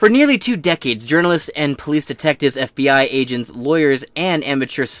 For nearly 2 decades, journalists and police detectives, FBI agents, lawyers, and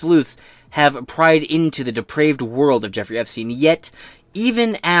amateur sleuths have pried into the depraved world of Jeffrey Epstein. Yet,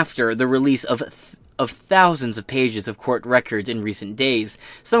 even after the release of thousands of pages of court records in recent days,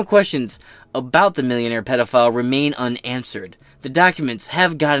 some questions about the millionaire pedophile remain unanswered. The documents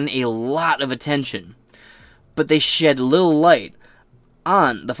have gotten a lot of attention, but they shed little light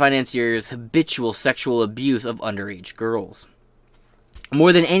on the financier's habitual sexual abuse of underage girls.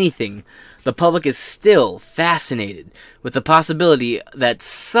 More than anything, the public is still fascinated with the possibility that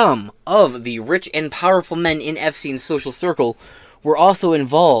some of the rich and powerful men in Epstein's social circle were also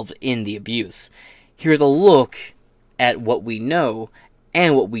involved in the abuse. Here's a look at what we know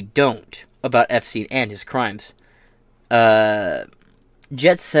and what we don't about Epstein and his crimes. Jet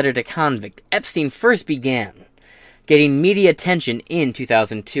setter to convict. Epstein first began getting media attention in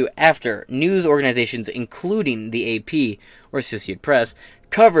 2002 after news organizations, including the AP, or Associated Press,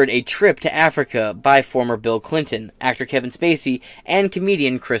 covered a trip to Africa by former Bill Clinton, actor Kevin Spacey, and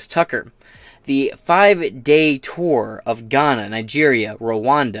comedian Chris Tucker. The 5-day tour of Ghana, Nigeria,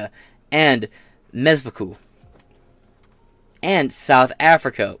 Rwanda, and Mozambique and South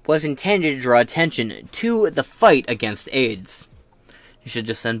Africa was intended to draw attention to the fight against AIDS. You should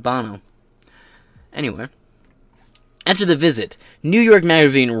just send Bono. Anyway. After the visit, New York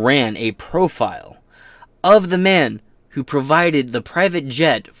Magazine ran a profile of the man who provided the private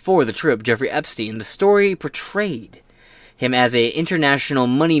jet for the trip, Jeffrey Epstein. The story portrayed him as an international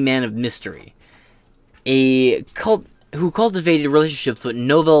money man of mystery, who cultivated relationships with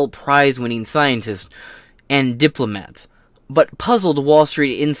Nobel Prize-winning scientists and diplomats, but puzzled Wall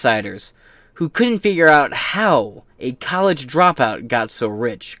Street insiders who couldn't figure out how a college dropout got so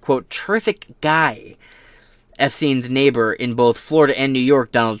rich. Quote, terrific guy, Epstein's neighbor in both Florida and New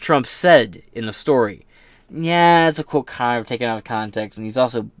York, Donald Trump, said in a story. Yeah, it's a quote kind of taken out of context, and he's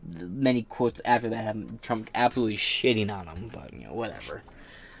also, many quotes after that have Trump absolutely shitting on him, but, whatever.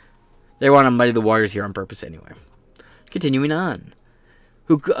 They want to muddy the waters here on purpose anyway. Continuing on.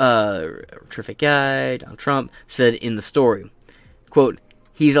 Terrific guy, Donald Trump, said in the story, quote,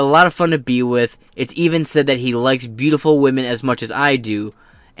 he's a lot of fun to be with. It's even said that he likes beautiful women as much as I do,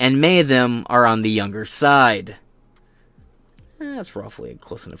 and many of them are on the younger side. That's roughly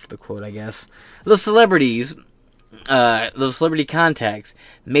close enough to the quote, I guess. Those celebrity contacts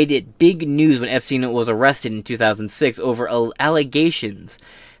made it big news when Epstein was arrested in 2006 over allegations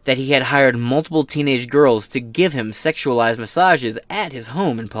that he had hired multiple teenage girls to give him sexualized massages at his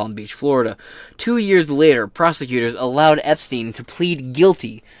home in Palm Beach, Florida. 2 years later, prosecutors allowed Epstein to plead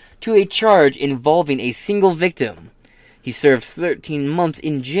guilty to a charge involving a single victim. He served 13 months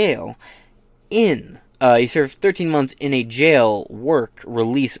in jail in a jail work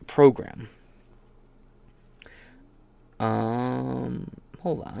release program. Hold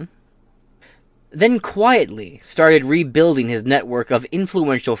on. Then quietly started rebuilding his network of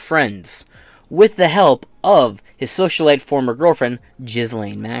influential friends with the help of his socialite former girlfriend,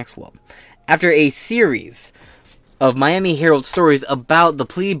 Ghislaine Maxwell. After a series of Miami Herald stories about the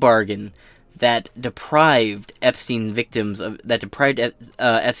plea bargain that deprived Epstein's victims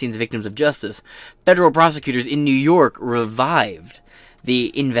of justice, federal prosecutors in New York revived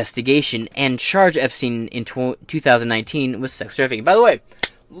the investigation and charged Epstein in 2019 with sex trafficking. By the way,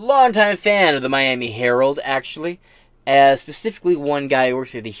 longtime fan of the Miami Herald, actually. Specifically one guy who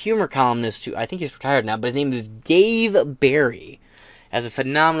works here, the humor columnist, who I think he's retired now, but his name is Dave Barry. Has a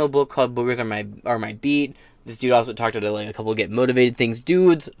phenomenal book called Boogers Are My Beat. This dude also talked about a couple of Get Motivated things.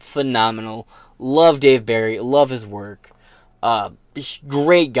 Dude's phenomenal. Love Dave Barry. Love his work.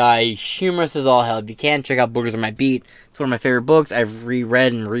 Great guy. Humorous as all hell. If you can, check out Boogers Are My Beat. It's one of my favorite books. I've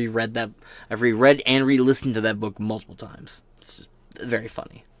reread and re-listened to that book multiple times. It's just very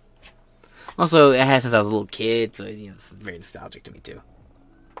funny. Also, it has since I was a little kid, so it's very nostalgic to me too.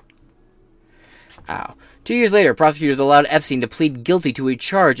 2 years later, prosecutors allowed Epstein to plead guilty to a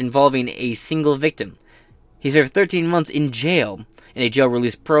charge involving a single victim. He served 13 months in jail in a jail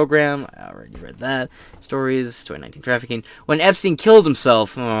release program. I already read that. Stories, 2019 trafficking. When Epstein killed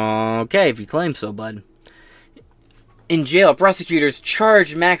himself, okay, if you claim so, bud. In jail, prosecutors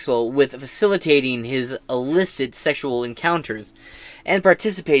charged Maxwell with facilitating his illicit sexual encounters and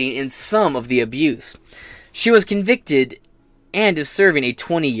participating in some of the abuse. She was convicted and is serving a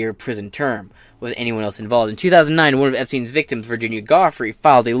 20-year prison term. Was anyone else involved? In 2009, one of Epstein's victims, Virginia Goffrey,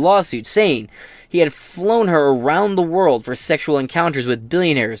 filed a lawsuit saying he had flown her around the world for sexual encounters with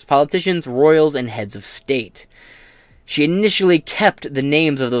billionaires, politicians, royals, and heads of state. She initially kept the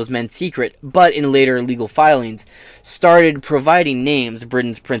names of those men secret, but in later legal filings, started providing names: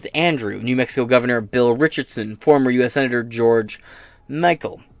 Britain's Prince Andrew, New Mexico Governor Bill Richardson, former U.S. Senator George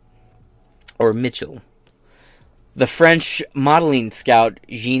Mitchell, the French modeling scout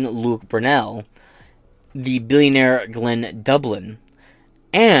Jean-Luc Brunel, the billionaire Glenn Dublin,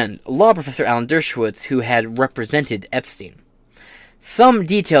 and law professor Alan Dershowitz, who had represented Epstein. Some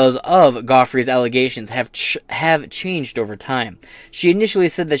details of Goffrey's allegations have changed over time. She initially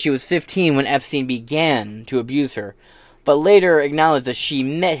said that she was 15 when Epstein began to abuse her, but later acknowledged that she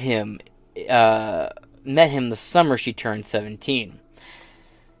met him the summer she turned 17.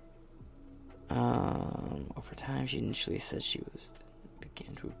 Over time, she initially said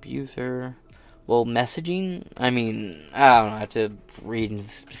began to abuse her. Well, messaging? I mean, I don't know, I have to read in the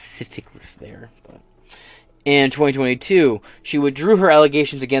specifics there, but in 2022, she withdrew her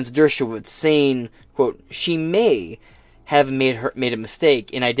allegations against Dershowitz, saying, quote, she may have made a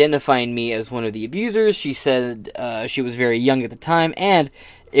mistake in identifying me as one of the abusers. She said she was very young at the time, and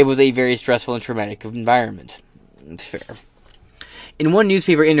it was a very stressful and traumatic environment. Fair. In one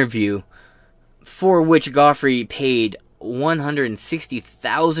newspaper interview, for which Goffrey paid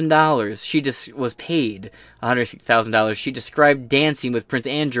 $160,000. She just was paid $160,000. She described dancing with Prince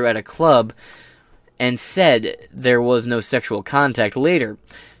Andrew at a club and said there was no sexual contact. Later,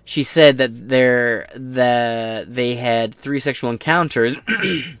 She said that they had 3 sexual encounters.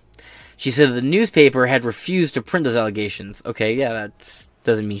 She said the newspaper had refused to print those allegations. Okay, yeah, that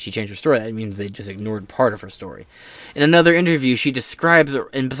doesn't mean she changed her story. That means they just ignored part of her story. In another interview, she describes,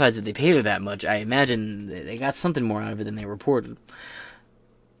 and besides that they paid her that much, I imagine they got something more out of it than they reported.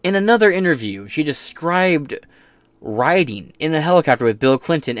 In another interview, she described riding in a helicopter with Bill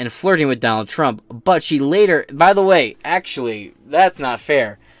Clinton and flirting with Donald Trump, but she later, by the way, actually, that's not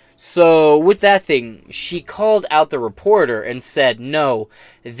fair. So, with that thing, she called out the reporter and said, no,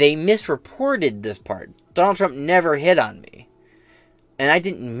 they misreported this part. Donald Trump never hit on me. And I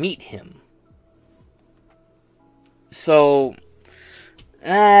didn't meet him. So,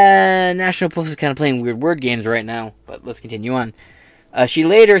 National Post is kind of playing weird word games right now, but let's continue on. She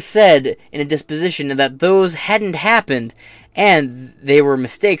later said in a disposition that those hadn't happened and they were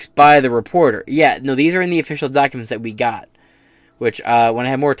mistakes by the reporter. Yeah, no, these are in the official documents that we got. Which, when I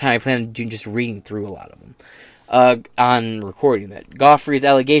have more time, I plan on just reading through a lot of them. On recording that. Goffrey's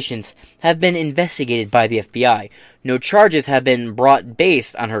allegations have been investigated by the FBI. No charges have been brought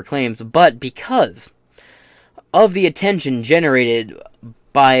based on her claims, but because of the attention generated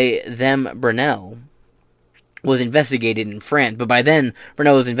by them, Brunel was investigated in France. But by then,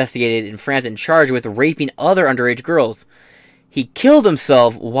 Brunel was investigated in France and charged with raping other underage girls. He killed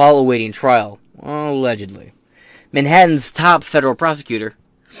himself while awaiting trial. Allegedly. Manhattan's top federal prosecutor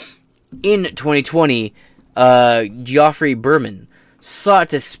in 2020, Geoffrey Berman, sought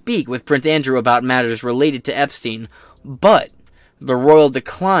to speak with Prince Andrew about matters related to Epstein, but the royal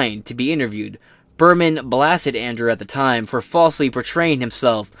declined to be interviewed. Berman blasted Andrew at the time for falsely portraying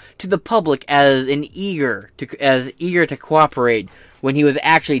himself to the public as eager to cooperate when he was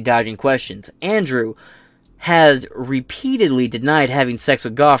actually dodging questions. Andrew has repeatedly denied having sex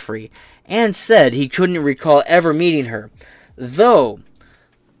with Goffrey and said he couldn't recall ever meeting her, though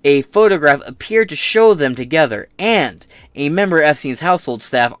a photograph appeared to show them together, and a member of Epstein's household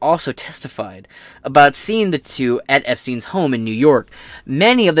staff also testified about seeing the two at Epstein's home in New York.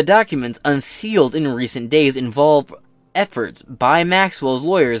 Many of the documents unsealed in recent days involve efforts by Maxwell's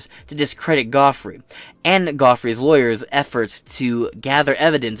lawyers to discredit Goffrey, and Goffrey's lawyers' efforts to gather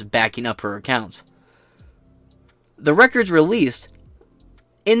evidence backing up her accounts. The records released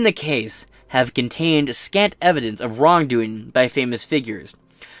in the case have contained scant evidence of wrongdoing by famous figures,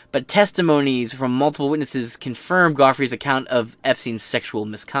 but testimonies from multiple witnesses confirm Goffrey's account of Epstein's sexual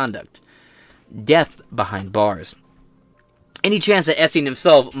misconduct. Death behind bars. Any chance that Epstein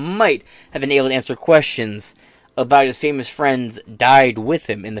himself might have been able to answer questions about his famous friends died with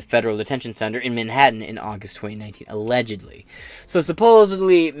him in the federal detention center in Manhattan in August 2019, allegedly. So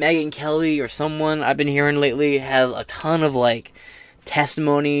supposedly Megyn Kelly or someone I've been hearing lately has a ton of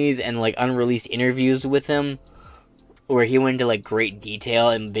testimonies and unreleased interviews with him where he went into great detail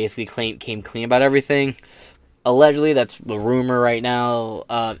and basically came clean about everything. Allegedly, that's the rumor right now.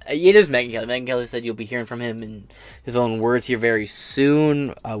 It is Megyn Kelly. Megyn Kelly said you'll be hearing from him in his own words here very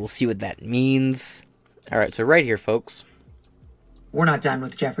soon. We'll see what that means. Alright, so right here, folks. We're not done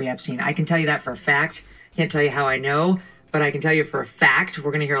with Jeffrey Epstein. I can tell you that for a fact. Can't tell you how I know, but I can tell you for a fact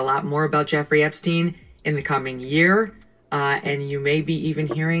we're going to hear a lot more about Jeffrey Epstein in the coming year. And you may be even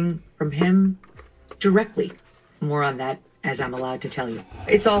hearing from him directly. More on that as I'm allowed to tell you.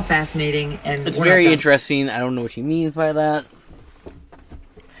 It's all fascinating, and it's very interesting. I don't know what he means by that.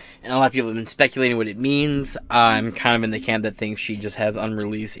 And a lot of people have been speculating what it means. I'm kind of in the camp that thinks she just has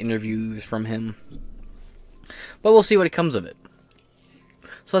unreleased interviews from him. But we'll see what comes of it.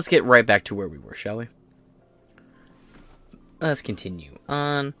 So let's get right back to where we were, shall we? Let's continue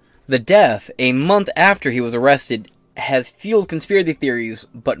on. The death, a month after he was arrested, has fueled conspiracy theories,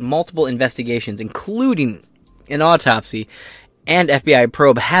 but multiple investigations, including an autopsy and FBI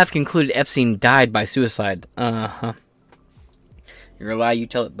probe, have concluded Epstein died by suicide. You're a lie, you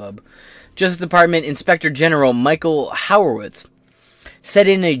tell it, bub. Justice Department Inspector General Michael Horowitz said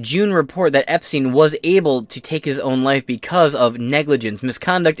in a June report that Epstein was able to take his own life because of negligence,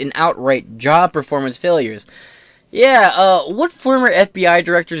 misconduct, and outright job performance failures. Yeah, what former FBI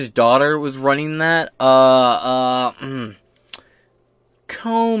director's daughter was running that?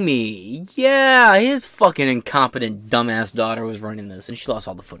 Comey. Yeah, his fucking incompetent, dumbass daughter was running this, and she lost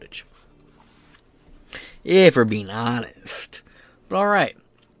all the footage. If we're being honest. But alright.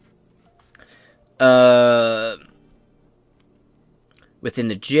 Within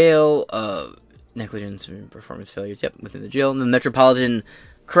the jail, negligence and performance failures, within the jail. The Metropolitan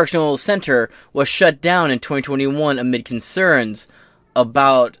Correctional Center was shut down in 2021 amid concerns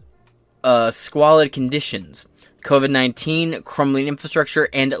about squalid conditions, COVID-19, crumbling infrastructure,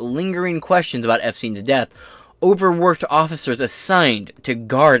 and lingering questions about Epstein's death. overworked officers assigned to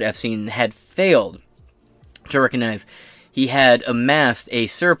guard Epstein had failed to recognize he had amassed a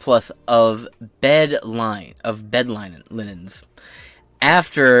surplus of bed linens.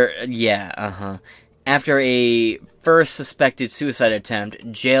 After a first suspected suicide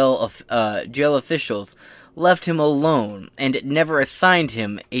attempt, jail officials left him alone and never assigned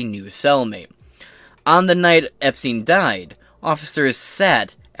him a new cellmate. On the night Epstein died, officers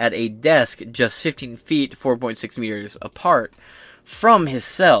sat at a desk just 15 feet, 4.6 meters apart from his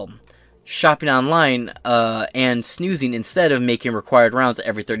cell, shopping online and snoozing instead of making required rounds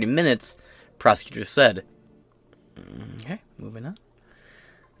every 30 minutes, prosecutors said. Okay, moving on.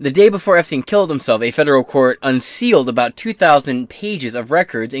 The day before Epstein killed himself, a federal court unsealed about 2,000 pages of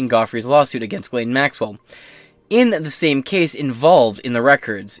records in Godfrey's lawsuit against Ghislaine Maxwell, in the same case involved in the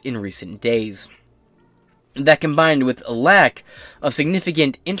records in recent days. That, combined with a lack of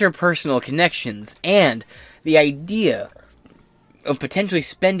significant interpersonal connections and the idea of potentially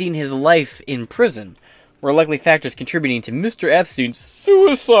spending his life in prison, were likely factors contributing to Mr. Epstein's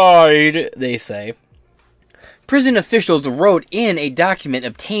suicide, they say. Prison officials wrote in a document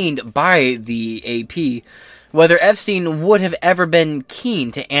obtained by the AP whether Epstein would have ever been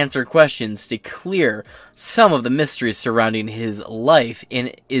keen to answer questions to clear some of the mysteries surrounding his life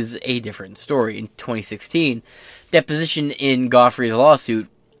is a different story. In 2016, deposition in Godfrey's lawsuit,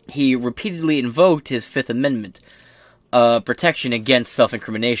 he repeatedly invoked his Fifth Amendment protection against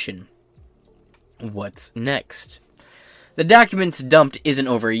self-incrimination. What's next? The documents dumped isn't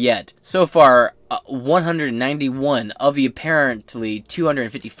over yet. So far, 191 of the apparently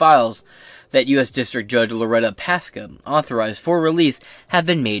 250 files that U.S. District Judge Loretta Pasca authorized for release have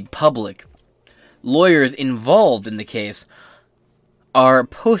been made public. Lawyers involved in the case are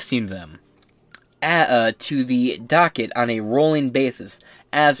posting them to the docket on a rolling basis,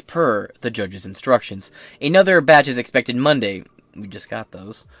 as per the judge's instructions. Another batch is expected Monday. We just got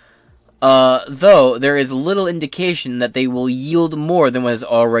those. Though there is little indication that they will yield more than what has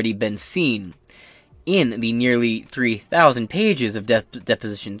already been seen in the nearly 3,000 pages of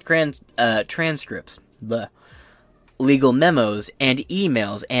deposition transcripts, legal memos, and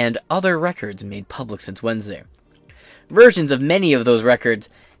emails, and other records made public since Wednesday. Versions of many of those records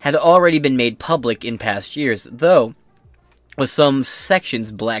had already been made public in past years, though with some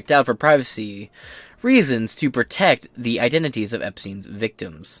sections blacked out for privacy reasons to protect the identities of Epstein's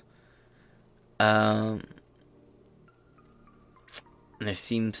victims. There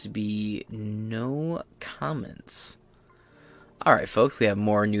seems to be no comments. Alright, folks, we have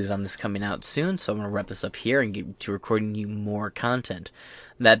more news on this coming out soon, so I'm going to wrap this up here and get to recording you more content.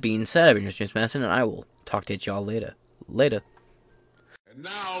 That being said, I've been James Madison, and I will talk to y'all later. Later. And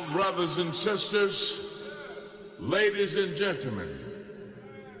now, brothers and sisters, ladies and gentlemen,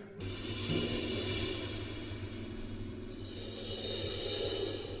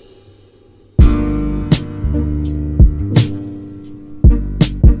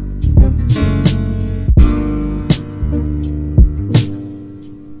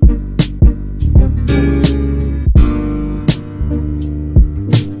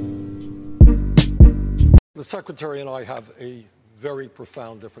 the Secretary and I have a very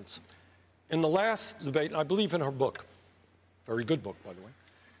profound difference. In the last debate, and I believe in her book, very good book, by the way,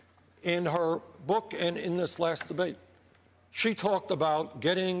 in her book and in this last debate, she talked about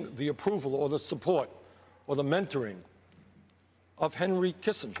getting the approval or the support or the mentoring of Henry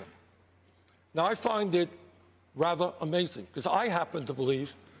Kissinger. Now, I find it rather amazing because I happen to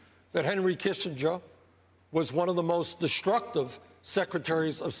believe that Henry Kissinger was one of the most destructive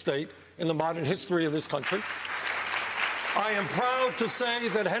secretaries of state in the modern history of this country. I am proud to say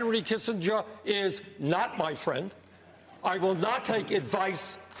that Henry Kissinger is not my friend. I will not take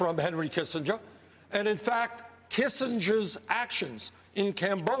advice from Henry Kissinger. And in fact, Kissinger's actions in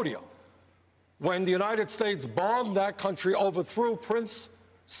Cambodia, when the United States bombed that country, overthrew Prince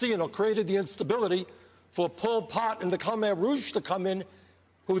Sihanouk, created the instability for Pol Pot and the Khmer Rouge to come in,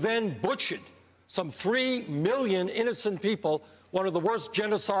 who then butchered some 3 million innocent people, one of the worst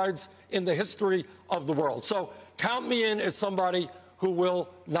genocides in the history of the world. So count me in as somebody who will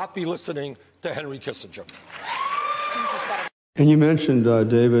not be listening to Henry Kissinger. And you mentioned,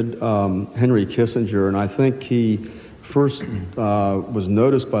 David, Henry Kissinger, and I think he first was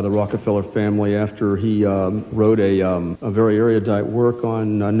noticed by the Rockefeller family after he wrote a very erudite work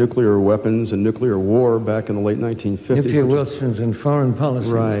on nuclear weapons and nuclear war back in the late 1950s. Nuclear weapons and foreign policy.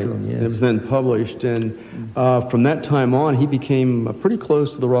 Right. Yes. It was then published, and from that time on, he became pretty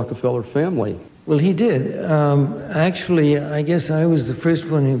close to the Rockefeller family. Well, he did. Actually, I guess I was the first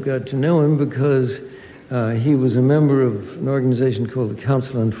one who got to know him because he was a member of an organization called the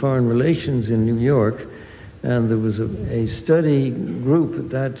Council on Foreign Relations in New York, And there was a study group at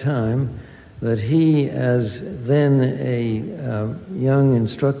that time that he, as then a young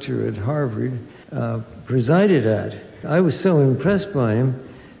instructor at Harvard, presided at. I was so impressed by him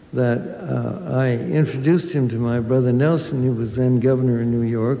that I introduced him to my brother Nelson, who was then governor in New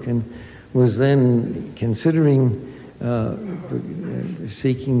York and was then considering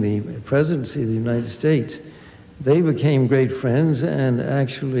seeking the presidency of the United States. They became great friends, and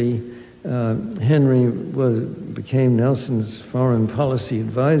actually Henry became Nelson's foreign policy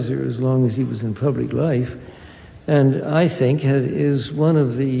advisor as long as he was in public life, and I think is one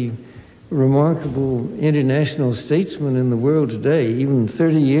of the remarkable international statesmen in the world today. Even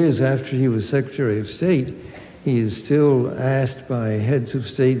 30 years after he was Secretary of State, he is still asked by heads of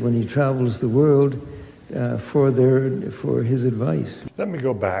state when he travels the world for his advice. Let me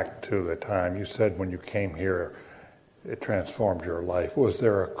go back to the time you said when you came here, it transformed your life. Was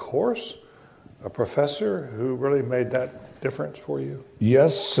there a course, a professor who really made that difference for you?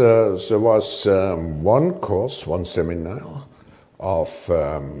 Yes, there was one course, one seminar of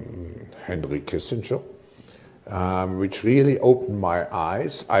Henry Kissinger, which really opened my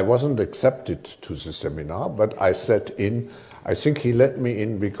eyes. I wasn't accepted to the seminar, but I sat in. I think he let me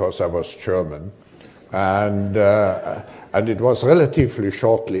in because I was German. And it was relatively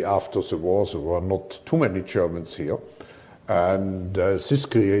shortly after the war. There were not too many Germans here. And this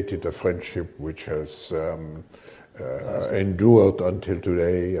created a friendship which has endured until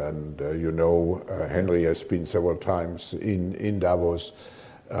today. And Henry has been several times in Davos.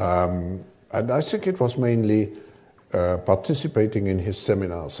 And I think it was mainly participating in his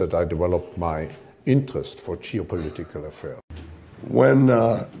seminars that I developed my interest for geopolitical affairs. When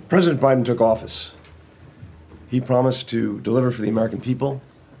President Biden took office, he promised to deliver for the American people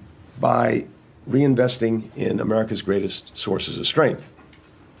by reinvesting in America's greatest sources of strength.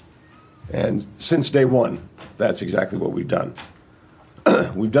 And since day one, that's exactly what we've done.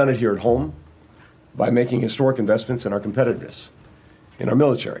 We've done it here at home by making historic investments in our competitiveness, in our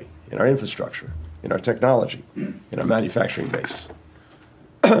military, in our infrastructure, in our technology, in our manufacturing base.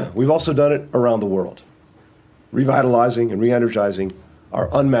 We've also done it around the world, revitalizing and re-energizing our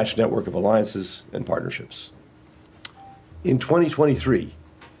unmatched network of alliances and partnerships. In 2023,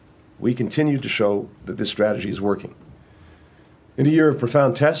 we continued to show that this strategy is working. In a year of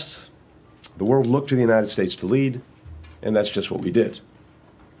profound tests, the world looked to the United States to lead, and that's just what we did.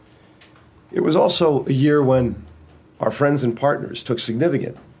 It was also a year when our friends and partners took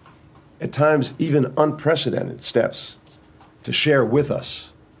significant, at times even unprecedented steps to share with us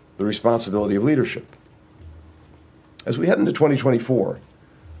the responsibility of leadership. As we head into 2024,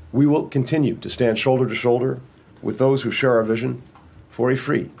 we will continue to stand shoulder to shoulder with those who share our vision for a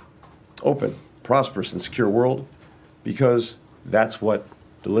free, open, prosperous, and secure world, because that's what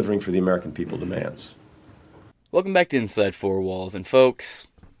delivering for the American people demands. Welcome back to Inside Four Walls, and folks,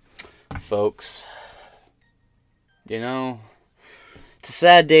 it's a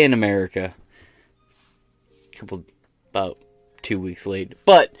sad day in America. About 2 weeks late,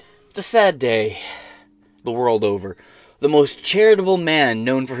 but it's a sad day the world over. The most charitable man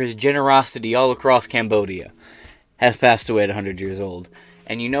known for his generosity all across Cambodia has passed away at 100 years old.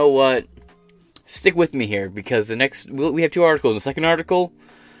 And you know what? Stick with me here, because we have two articles. The second article,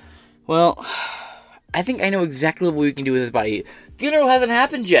 well, I think I know exactly what we can do with his body. Funeral hasn't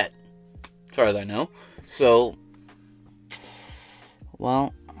happened yet, as far as I know. So,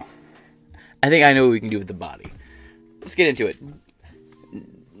 well, I think I know what we can do with the body. Let's get into it.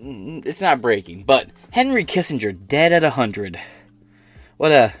 It's not breaking, but Henry Kissinger, dead at 100.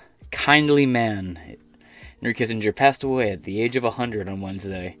 What a kindly man. Henry Kissinger passed away at the age of 100 on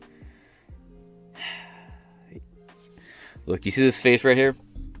Wednesday. Look, you see this face right here?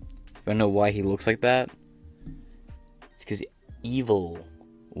 You wanna know why he looks like that? It's because evil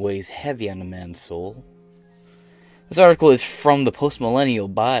weighs heavy on a man's soul. This article is from the Post-Millennial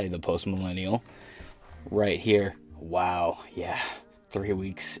by the Post-Millennial. Right here. Wow, yeah. 3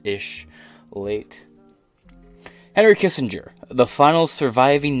 weeks-ish late. Henry Kissinger, the final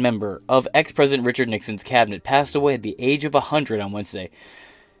surviving member of ex-President Richard Nixon's cabinet, passed away at the age of 100 on Wednesday.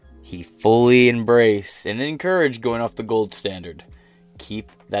 He fully embraced and encouraged going off the gold standard.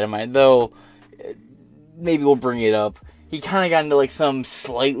 Keep that in mind, though. Maybe we'll bring it up. He kind of got into some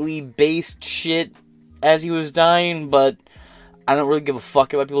slightly based shit as he was dying, but I don't really give a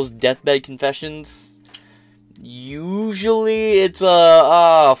fuck about people's deathbed confessions. Usually it's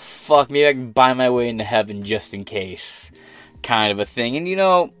fuck, maybe I can buy my way into heaven just in case kind of a thing. And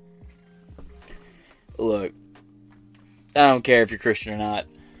look, I don't care if you're Christian or not.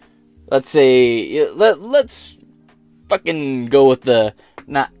 Let's fucking go with the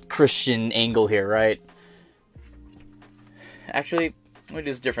not Christian angle here, right? actually, let me do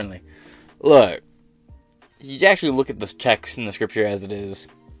this differently. Look, you actually look at this text in the scripture as it is.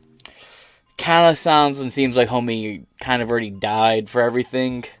 Kind of sounds and seems like homie kind of already died for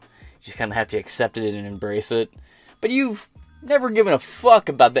everything. You just kind of have to accept it and embrace it. But you've never given a fuck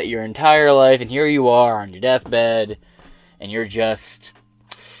about that your entire life, and here you are on your deathbed, and you're just,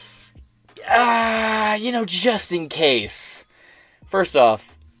 just in case. First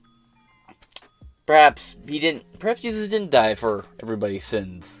off, perhaps Jesus didn't die for everybody's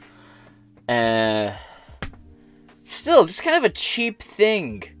sins. Still, just kind of a cheap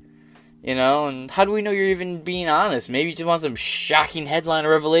thing. And how do we know you're even being honest? Maybe you just want some shocking headline or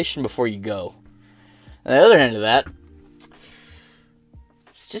revelation before you go. On the other end of that, it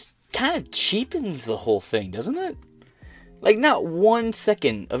just kind of cheapens the whole thing, doesn't it? Like, not 1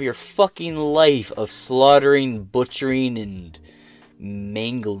 second of your fucking life of slaughtering, butchering, and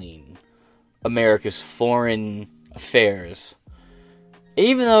mangling America's foreign affairs.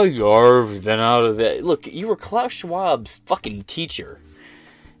 Even though you've been out of it. Look, you were Klaus Schwab's fucking teacher.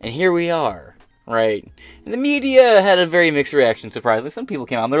 And here we are, right? And the media had a very mixed reaction, surprisingly. Some people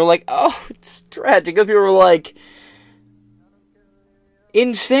came out and they were like, oh, it's tragic. Other people were like,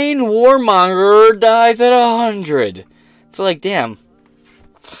 insane warmonger dies at 100. So, like, damn.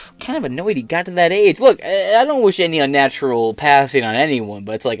 Kind of annoyed he got to that age. Look, I don't wish any unnatural passing on anyone,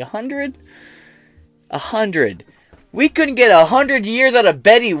 but it's like 100? 100. We couldn't get 100 years out of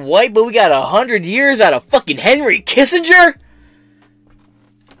Betty White, but we got 100 years out of fucking Henry Kissinger?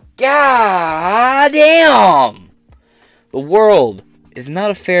 God damn! The world is not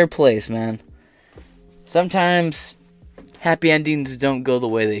a fair place, man. Sometimes happy endings don't go the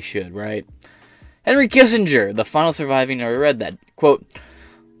way they should, right? Henry Kissinger, the final surviving, I read that, quote,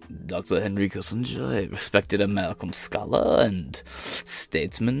 Dr. Henry Kissinger, a respected American scholar and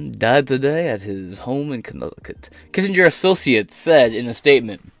statesman, died today at his home in Connecticut. Kissinger Associates said in a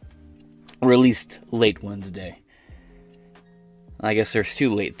statement released late Wednesday. I guess there's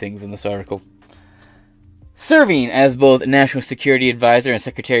two late things in this article. Serving as both National Security Advisor and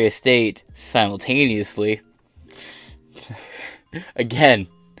Secretary of State simultaneously. Again,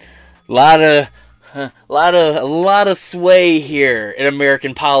 a lot of sway here in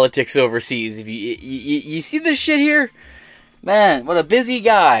American politics overseas. If you see this shit here, man, what a busy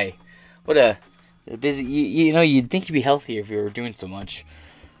guy. What a busy. You'd think you'd be healthier if you were doing so much.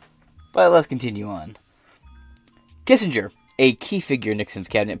 But let's continue on. Kissinger, a key figure in Nixon's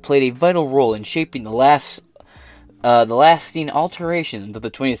cabinet, played a vital role in shaping the lasting alterations of the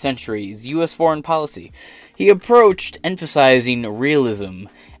 20th century's U.S. foreign policy. He approached emphasizing realism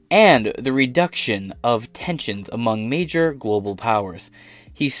and the reduction of tensions among major global powers.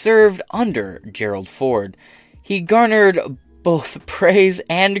 He served under Gerald Ford. He garnered both praise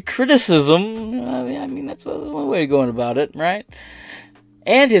and criticism. I mean, that's one way of going about it, right?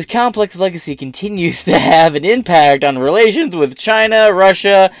 And his complex legacy continues to have an impact on relations with China,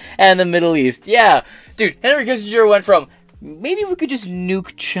 Russia, and the Middle East. Yeah, dude, Henry Kissinger went from, maybe we could just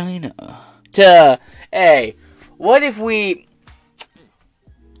nuke China, to, hey, what if we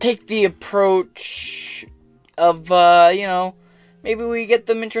take the approach of, maybe we get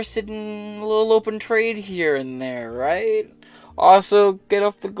them interested in a little open trade here and there, right? Also, get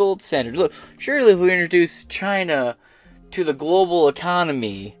off the gold standard. Look, surely if we introduce China to the global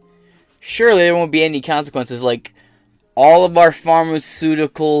economy, surely there won't be any consequences, like all of our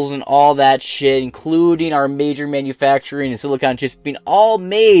pharmaceuticals and all that shit, including our major manufacturing and silicon chips, being all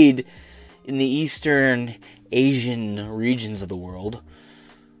made in the Eastern Asian regions of the world.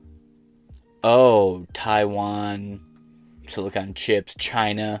 Oh, Taiwan, silicon chips,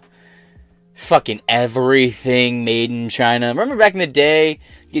 China, fucking everything made in China. Remember back in the day,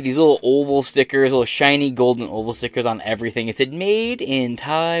 you get these little oval stickers, little shiny golden oval stickers on everything. It said made in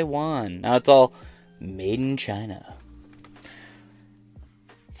Taiwan. Now it's all made in China.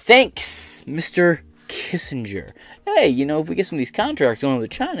 Thanks, Mr. Kissinger. Hey, if we get some of these contracts going with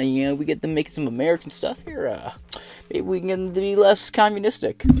China, we get them making some American stuff here. Maybe we can get them to be less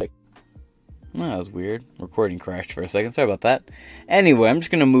communistic. Oh, that was weird. Recording crashed for a second. Sorry about that. Anyway, I'm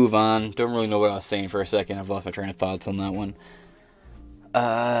just going to move on. Don't really know what I was saying for a second. I've lost my train of thoughts on that one.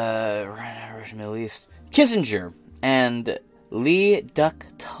 Russia, Middle East. Kissinger and Lee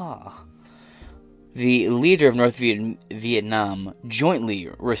Duc-Ta, the leader of North Vietnam, jointly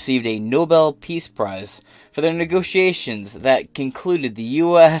received a Nobel Peace Prize for their negotiations that concluded the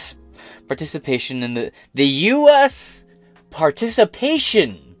U.S. participation in the U.S.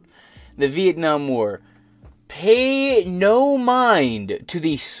 participation in the Vietnam War. Pay no mind to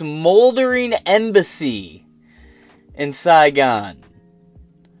the smoldering embassy in Saigon.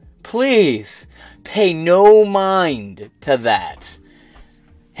 Please, pay no mind to that.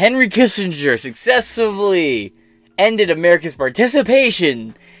 Henry Kissinger successfully ended America's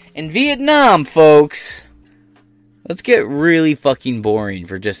participation in Vietnam, folks. Let's get really fucking boring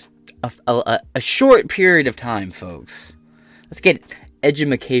for just a short period of time, folks. Let's get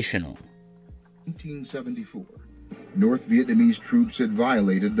educational. 1974, North Vietnamese troops had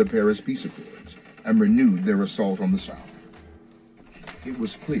violated the Paris Peace Accords and renewed their assault on the South. It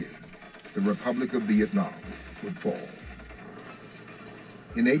was clear the Republic of Vietnam would fall.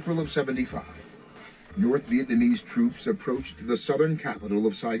 In April of '75, North Vietnamese troops approached the southern capital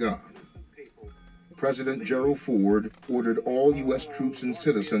of Saigon. President Gerald Ford ordered all U.S. troops and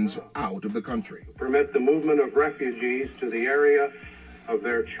citizens out of the country. Permit the movement of refugees to the area of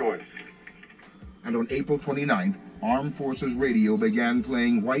their choice. And on April 29th, Armed Forces Radio began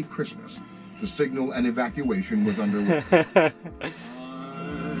playing White Christmas. The signal and evacuation was underway.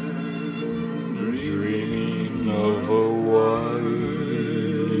 Dreaming of a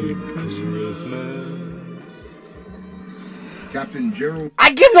white Christmas. Captain Gerald...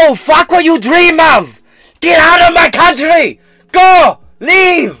 I give no fuck what you dream of! Get out of my country! Go!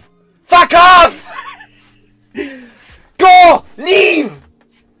 Leave! Fuck off! Go! Leave!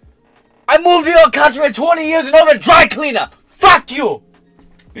 I moved to your country in 20 years and I'm a dry cleaner! Fuck you!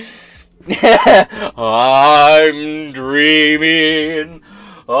 I'm dreaming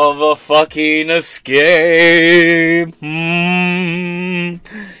of a fucking escape. You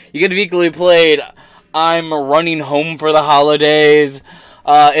could have equally played I'm running home for the holidays.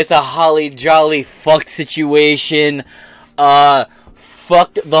 It's a holly jolly fucked situation.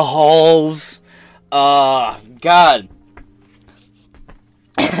 Fuck the halls. God.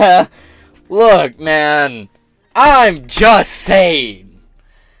 Look, man. I'm just saying.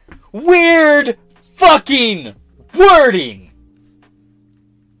 Weird fucking wording.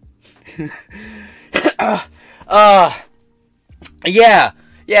 Yeah.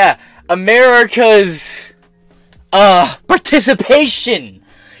 America's participation.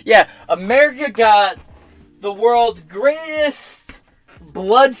 Yeah, America got the world's greatest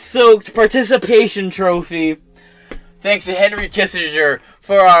blood-soaked participation trophy thanks to Henry Kissinger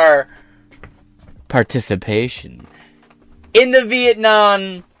for our participation in the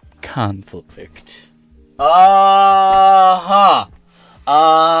Vietnam conflict.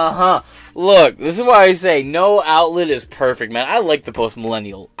 Look, this is why I say no outlet is perfect, man. I like the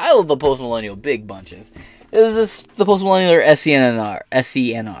post-millennial. I love the post-millennial big bunches. Is this the post-millennial or SCNR?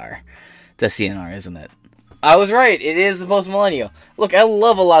 SCNR. It's SCNR, isn't it? I was right. It is the post-millennial. Look, I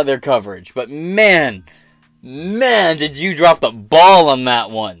love a lot of their coverage, but man, did you drop the ball on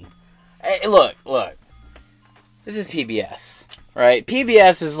that one. Hey, look. This is PBS, right?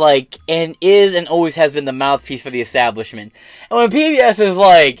 PBS is like, and is and always has been the mouthpiece for the establishment. And when PBS is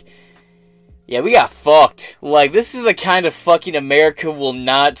like, yeah, we got fucked. Like, this is a kind of fucking America will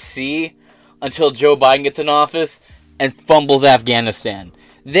not see until Joe Biden gets in office and fumbles Afghanistan.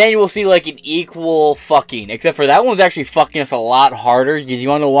 Then you will see, like, an equal fucking. Except for that one's actually fucking us a lot harder. Because you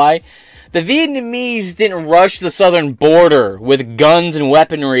want to know why? The Vietnamese didn't rush the southern border with guns and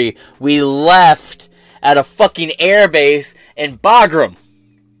weaponry. We left at a fucking airbase in Bagram.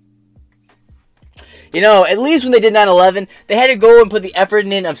 You know, at least when they did 9/11, they had to go and put the effort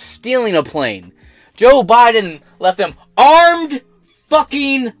in of stealing a plane. Joe Biden left them armed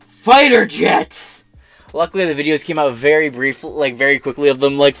fucking fighter jets. Luckily, the videos came out very briefly, like very quickly, of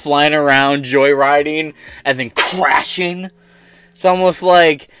them like flying around, joyriding, and then crashing. It's almost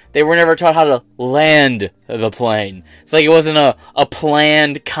like they were never taught how to land the plane. It's like it wasn't a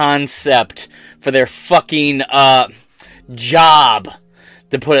planned concept for their fucking job,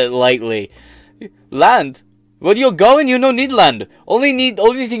 to put it lightly. Land? Where you going? You don't need land. Only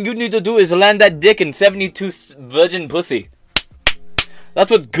thing you need to do is land that dick in 72 virgin pussy. That's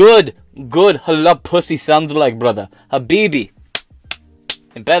what good halal pussy sounds like, brother. Habibi.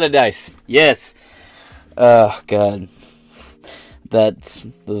 In paradise. Yes. Oh, God. That's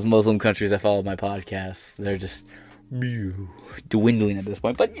those Muslim countries that follow my podcast. They're just dwindling at this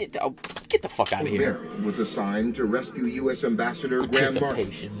point. But get the fuck out of here. Was assigned to rescue U.S. Ambassador Graham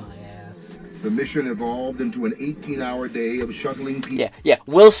Martin. The mission evolved into an 18-hour day of shuttling people. Yeah.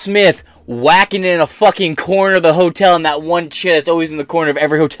 Will Smith whacking in a fucking corner of the hotel in that one chair that's always in the corner of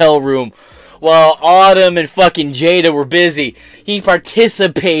every hotel room. While Autumn and fucking Jada were busy, he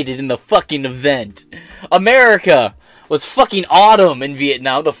participated in the fucking event. America was fucking Autumn in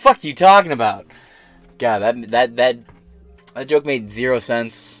Vietnam. What the fuck are you talking about? God, that joke made zero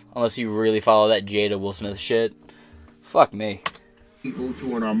sense unless you really follow that Jada Will Smith shit. Fuck me. People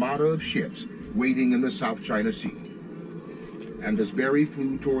to an armada of ships waiting in the South China Sea. And as Barry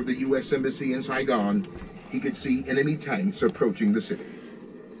flew toward the U.S. Embassy in Saigon, he could see enemy tanks approaching the city.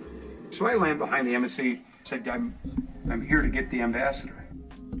 So I land behind the embassy, said, I'm here to get the ambassador.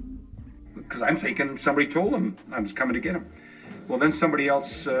 Because I'm thinking somebody told him I was coming to get him. Well, then somebody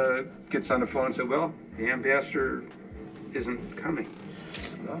else gets on the phone and said, well, the ambassador isn't coming.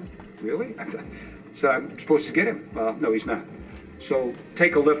 Well, really? So I'm supposed to get him? Well, no, he's not. So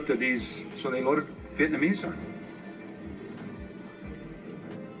take a lift of these. So they loaded Vietnamese on.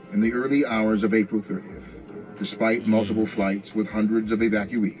 In the early hours of April 30th, despite multiple flights with hundreds of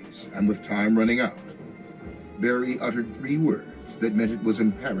evacuees and with time running out, Barry uttered 3 words that meant it was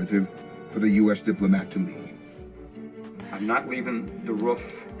imperative for the U.S. diplomat to leave. I'm not leaving the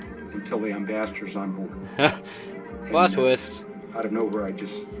roof until the ambassador's on board. Plot twist. Out of nowhere, I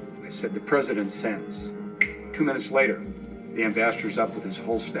said, the president sends. 2 minutes later, the ambassador's up with his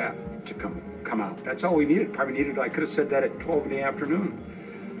whole staff to come out. That's all we needed. Probably needed, I could have said that at 12 in the afternoon.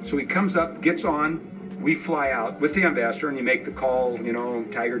 So he comes up, gets on, we fly out with the ambassador, and you make the call,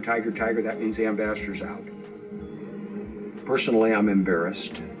 tiger, tiger, tiger. That means the ambassador's out. Personally, I'm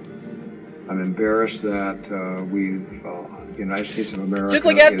embarrassed. I'm embarrassed that the United States of America just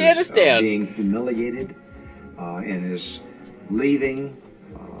like Afghanistan, is being humiliated and is leaving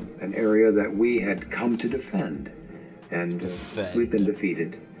an area that we had come to defend. And we've been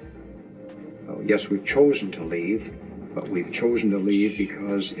defeated. Yes, we've chosen to leave, but we've chosen to leave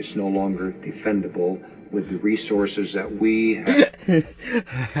because it's no longer defendable with the resources that we have.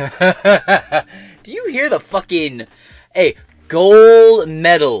 Do you hear the fucking... Hey, gold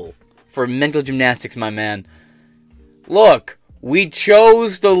medal for mental gymnastics, my man. Look, we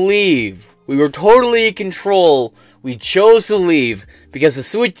chose to leave. We were totally in control. We chose to leave because the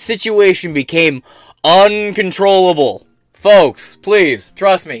situation became uncontrollable. Folks, please,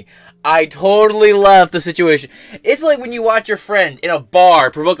 trust me. I totally left the situation. It's like when you watch your friend in a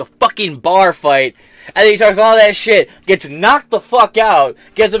bar provoke a fucking bar fight, and then he talks all that shit, gets knocked the fuck out,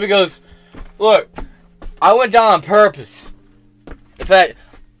 gets up and goes, look, I went down on purpose. In fact,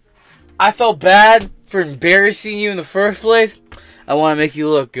 I felt bad for embarrassing you in the first place. I want to make you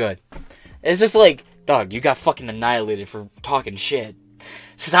look good. It's just like, dog, you got fucking annihilated for talking shit.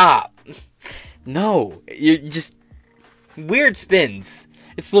 Stop. No, you're just... Weird spins.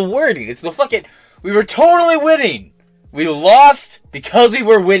 It's the wording. It's the fucking... We were totally winning. We lost because we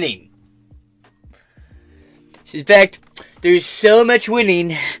were winning. In fact, there's so much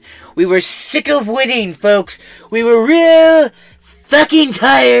winning. We were sick of winning, folks. We were real fucking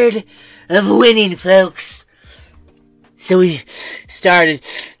tired of winning, folks. So we started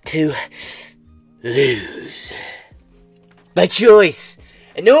to lose. By choice.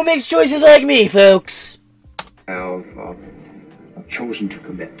 And no one makes choices like me, folks. Have chosen to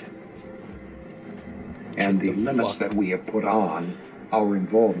commit. And the limits that we have put on our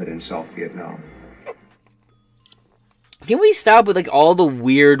involvement in South Vietnam. Can we stop with, like, all the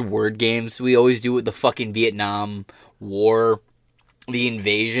weird word games we always do with the fucking Vietnam War, the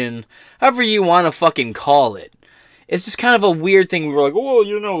invasion, however you want to fucking call it. It's just kind of a weird thing. We were like, oh,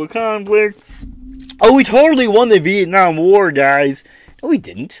 the conflict. Oh, we totally won the Vietnam War, guys. No, we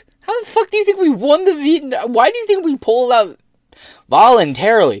didn't. How the fuck do you think we won the Vietnam? Why do you think we pulled out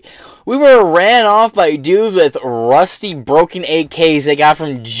voluntarily? We were ran off by dudes with rusty, broken AKs they got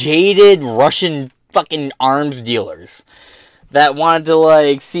from jaded Russian fucking arms dealers that wanted to,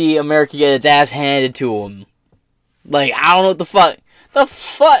 like, see America get its ass handed to them. Like, I don't know what the fuck. The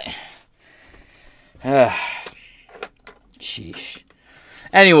fuck? Sheesh.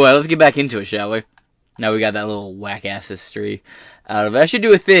 Anyway, let's get back into it, shall we? Now we got that little whack-ass history out of it. I should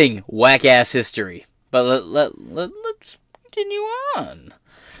do a thing, whack-ass history. But let's continue on.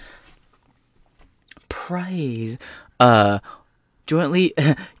 Praise. Jointly,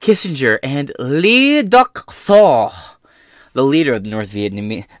 Kissinger and Lee Duc Tho, the leader of North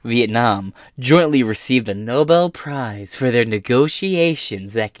Vietnam, jointly received the Nobel Prize for their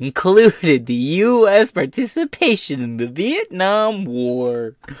negotiations that concluded the U.S. participation in the Vietnam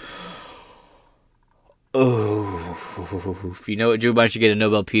War. Oh, if you know what, Joe Biden should get a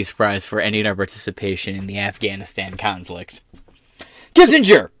Nobel Peace Prize for ending our participation in the Afghanistan conflict.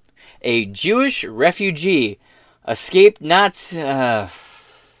 Kissinger, a Jewish refugee, escaped Nazi...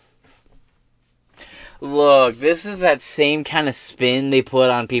 Look, this is that same kind of spin they put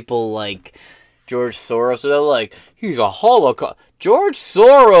on people like George Soros. They're like, he's a Holocaust. George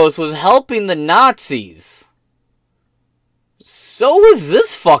Soros was helping the Nazis. So was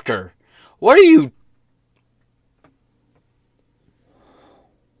this fucker. What are you...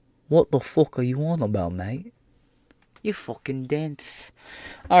 What the fuck are you on about, mate? You fucking dense.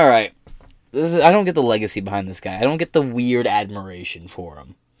 Alright. I don't get the legacy behind this guy. I don't get the weird admiration for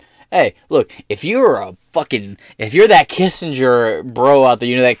him. Hey, look, if you're that Kissinger bro out there,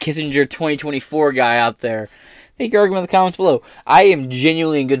 you know, that Kissinger 2024 guy out there, make your argument in the comments below. I am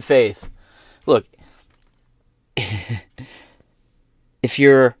genuinely in good faith. Look, if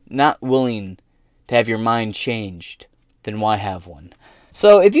you're not willing to have your mind changed, then why have one?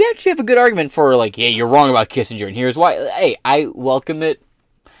 So if you actually have a good argument for, like, yeah, you're wrong about Kissinger, and here's why, hey, I welcome it.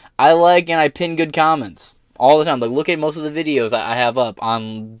 I like and I pin good comments all the time. Like, look at most of the videos I have up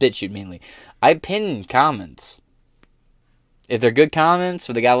on BitChute mainly. I pin comments. If they're good comments,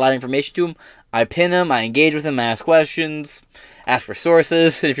 or they got a lot of information to them, I pin them, I engage with them, I ask questions, ask for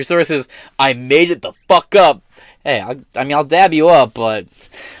sources. And if your source is, I made it the fuck up, hey, I'll dab you up, but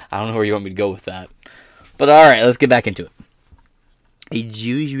I don't know where you want me to go with that. But alright, let's get back into it. A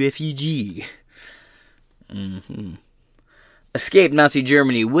Jewish refugee escaped Nazi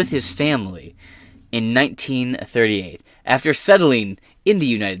Germany with his family in 1938 after settling in the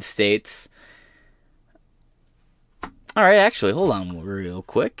United States. Alright, actually, hold on real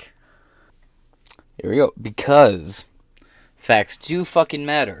quick. Here we go. Because facts do fucking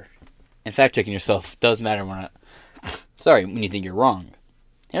matter. And fact-checking yourself does matter when when you think you're wrong.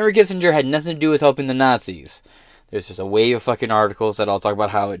 Henry Kissinger had nothing to do with helping the Nazis. There's just a wave of fucking articles that all talk about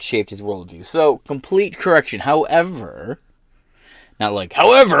how it shaped his worldview. So, complete correction. However, not like,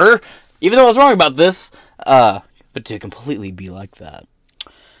 however, even though I was wrong about this, but to completely be like that.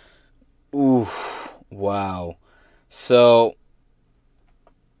 Ooh, wow. So,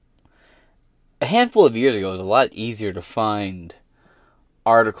 a handful of years ago, it was a lot easier to find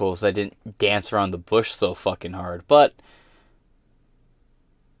articles that didn't dance around the bush so fucking hard. But,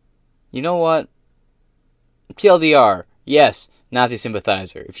 you know what? TLDR, yes, Nazi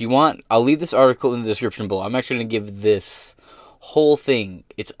sympathizer. If you want, I'll leave this article in the description below. I'm actually going to give this whole thing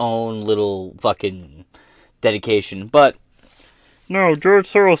its own little fucking dedication. But, no, George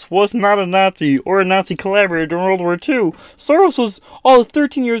Soros was not a Nazi or a Nazi collaborator during World War II. Soros was all of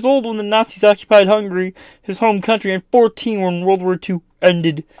 13 years old when the Nazis occupied Hungary, his home country, and 14 when World War II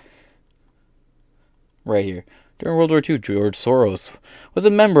ended. Right here. During World War II, George Soros was a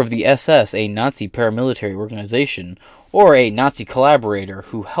member of the SS, a Nazi paramilitary organization, or a Nazi collaborator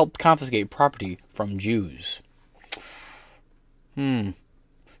who helped confiscate property from Jews.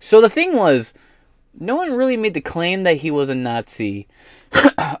 So the thing was, no one really made the claim that he was a Nazi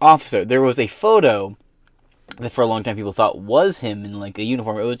officer. There was a photo that for a long time people thought was him in like a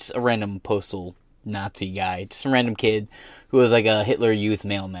uniform. It was just a random postal Nazi guy, just some random kid who was like a Hitler Youth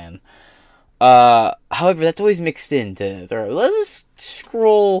mailman. However, that's always mixed into. Let's just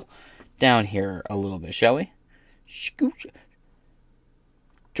scroll down here a little bit, shall we? George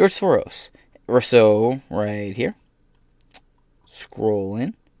Soros. So, right here. Scroll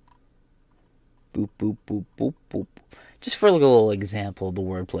in. Boop, boop, boop, boop, boop. Just for like a little example of the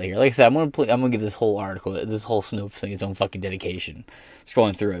wordplay here. Like I said, I'm gonna give this whole article, this whole Snopes thing, its own fucking dedication.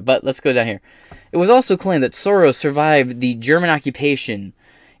 Scrolling through it. But let's go down here. It was also claimed that Soros survived the German occupation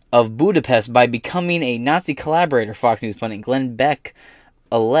of Budapest by becoming a Nazi collaborator, Fox News pundit Glenn Beck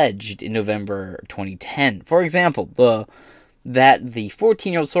alleged in November 2010. For example, that the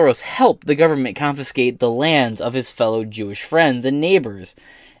 14-year-old Soros helped the government confiscate the lands of his fellow Jewish friends and neighbors,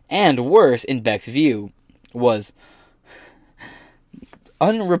 and worse, in Beck's view, was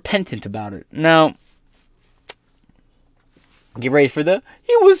unrepentant about it. Now, get ready for the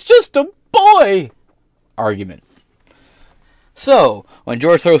 "he was just a boy" argument. So, when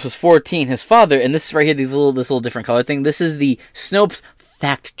George Soros was 14, his father, and this is right here, this little different color thing, this is the Snopes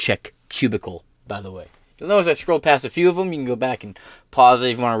fact check cubicle, by the way. You'll notice I scrolled past a few of them. You can go back and pause it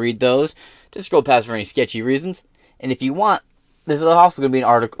if you want to read those. Just scroll past for any sketchy reasons. And if you want, there's also going to be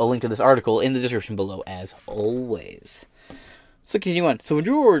a link to this article in the description below, as always. So continue on. So when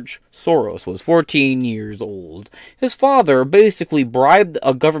George Soros was 14 years old, his father basically bribed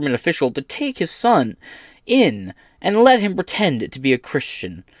a government official to take his son in and let him pretend to be a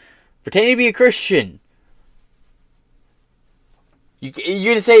Christian. Pretending to be a Christian. You're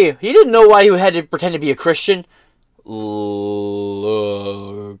going to say he didn't know why he had to pretend to be a Christian?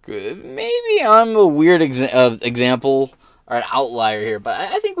 Look, maybe I'm a weird example or an outlier here, but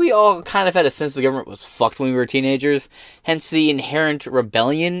I think we all kind of had a sense the government was fucked when we were teenagers, hence the inherent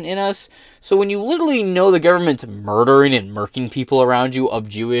rebellion in us. So when you literally know the government's murdering and murking people around you of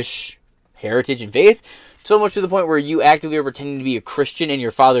Jewish heritage and faith, so much to the point where you actively are pretending to be a Christian and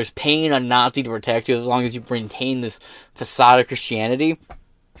your father's paying a Nazi to protect you as long as you maintain this facade of Christianity.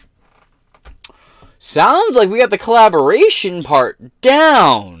 Sounds like we got the collaboration part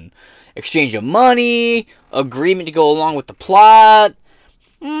down. Exchange of money, agreement to go along with the plot.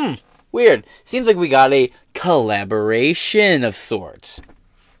 Weird. Seems like we got a collaboration of sorts.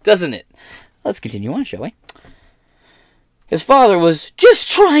 Doesn't it? Let's continue on, shall we? His father was just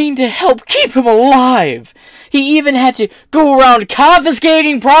trying to help keep him alive. He even had to go around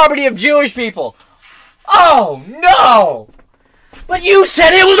confiscating property of Jewish people. Oh, no! But you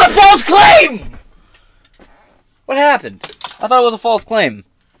said it was a false claim! What happened? I thought it was a false claim.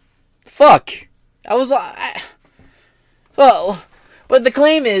 Fuck. Well, but the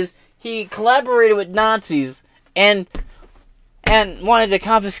claim is he collaborated with Nazis and wanted to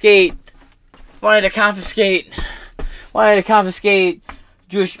confiscate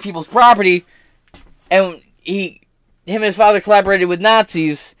Jewish people's property, and him and his father collaborated with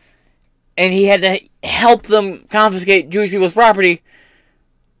Nazis, and he had to help them confiscate Jewish people's property.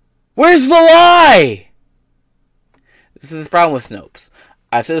 Where's the lie? This is the problem with Snopes.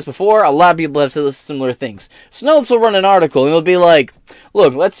 I've said this before, a lot of people have said similar things. Snopes will run an article, and it'll be like,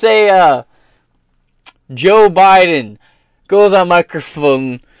 look, let's say Joe Biden goes on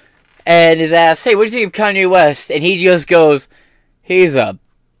microphone and is asked, hey, what do you think of Kanye West? And he just goes, he's a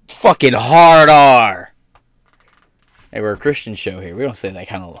fucking hard R. Hey, we're a Christian show here. We don't say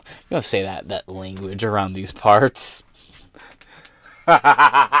that we don't say that language around these parts.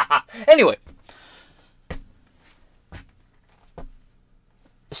 Anyway.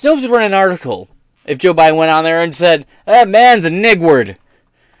 Snopes would run an article if Joe Biden went on there and said, that man's a nigward.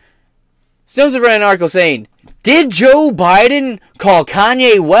 Snopes would run an article saying, did Joe Biden call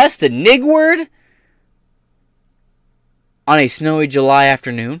Kanye West a nigward on a snowy July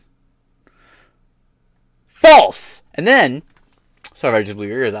afternoon? False! And then, sorry if I just blew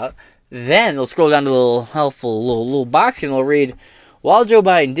your ears out, then they'll scroll down to the little helpful little box and they'll read, while Joe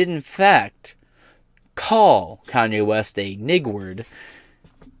Biden did in fact call Kanye West a nigward,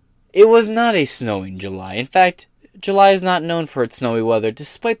 it was not a snowing July. In fact, July is not known for its snowy weather,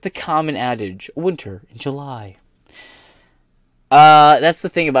 despite the common adage, winter in July. That's the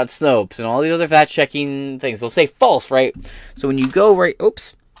thing about Snopes and all these other fact-checking things. They'll say false, right? So when you go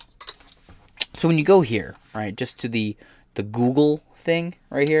So when you go here, right, just to the Google thing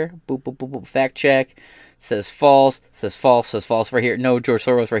right here, boop, boop, boop, boop, fact check, says false, right here. No, George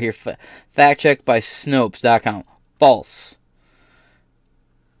Soros right here. Fact check by Snopes.com. False.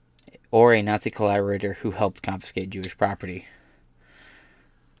 Or a Nazi collaborator who helped confiscate Jewish property.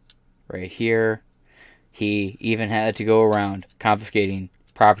 Right here. He even had to go around confiscating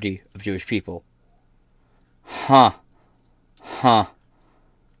property of Jewish people. Huh.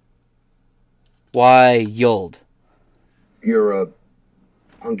 Wild. You're a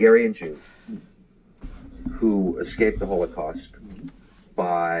Hungarian Jew who escaped the Holocaust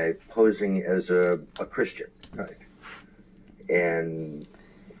by posing as a Christian. Right. And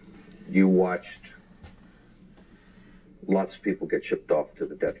you watched lots of people get shipped off to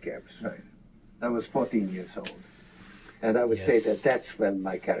the death camps. Right. I was 14 years old. And I would say that that's when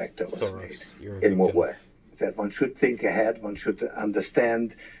my character was made. In what way? That one should think ahead, one should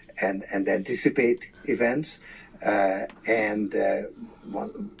understand and anticipate events, and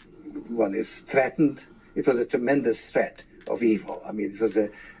one is threatened. It was a tremendous threat of evil. I mean, it was a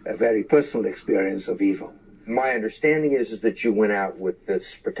very personal experience of evil. My understanding is that you went out with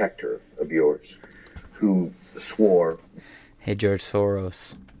this protector of yours who swore. Hey, George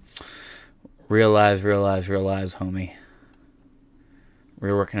Soros. Realize, homie.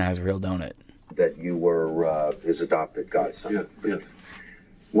 Real recognize real, don't it? That you were his adopted godson. Yes.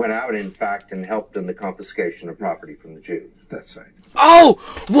 Went out, in fact, and helped in the confiscation of property from the Jews. That's right. Oh!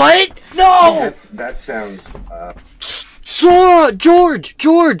 What? No! That sounds... Sora! George!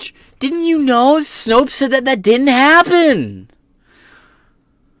 Didn't you know Snopes said that didn't happen?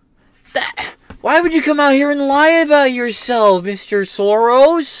 Why would you come out here and lie about yourself, Mr.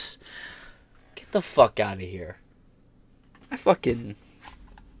 Soros? Get the fuck out of here. I fucking...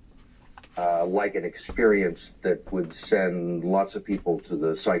 like an experience that would send lots of people to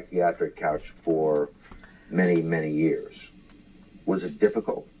the psychiatric couch for many, many years. Was it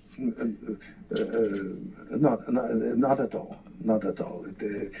difficult? Not at all. Not at all.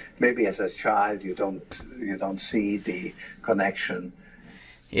 Maybe as a child you don't see the connection.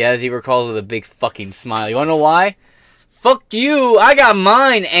 Yeah, as he recalls with a big fucking smile. You wanna know why? Fuck you! I got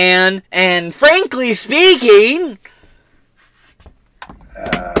mine, Anne. And frankly speaking,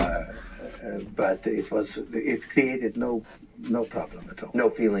 but it created no problem at all. No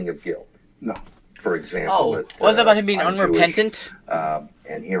feeling of guilt. No. For example, was that about him being unrepentant? Jewish,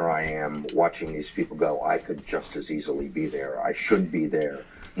 and here I am watching these people go, I could just as easily be there. I should be there.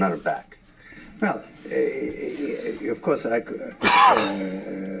 None of that. Well, of course, I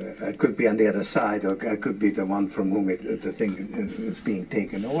It could be on the other side, or it could be the one from whom the thing is being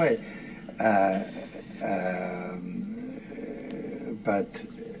taken away. But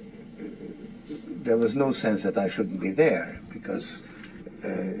there was no sense that I shouldn't be there, because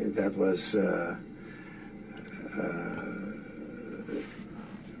that was,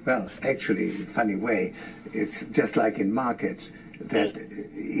 well, actually, funny way, it's just like in markets, that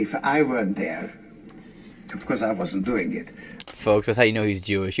if I weren't there, of course I wasn't doing it. Folks, that's how you know he's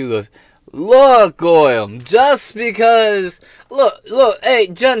Jewish. He goes, look, Goyim, just because, look, hey,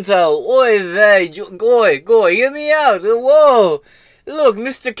 Gentile, oy vey, Goy, hear me out, whoa. Look,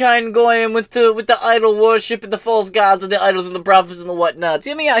 Mr. Kind Goyim with the idol worship and the false gods and the idols and the prophets and the whatnots.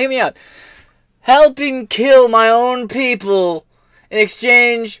 Hear me out. Helping kill my own people in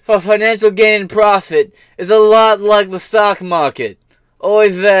exchange for financial gain and profit is a lot like the stock market.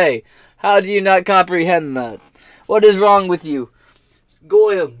 Oy vey, how do you not comprehend that? What is wrong with you?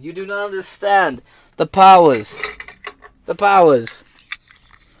 Goyim, you do not understand the powers. The powers.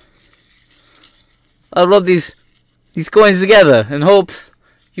 I rub these coins together in hopes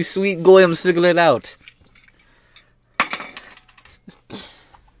you sweet Goyim figure it out.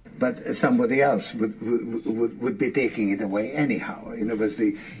 But somebody else would be taking it away anyhow. In other words,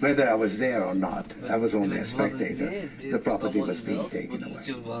 whether I was there or not, I was only a spectator. The property was being taken away.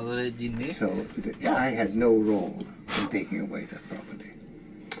 So I had no role in taking away that property.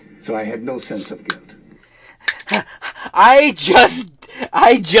 So I had no sense of guilt. I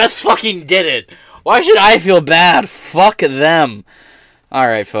just fucking did it. Why should I feel bad? Fuck them.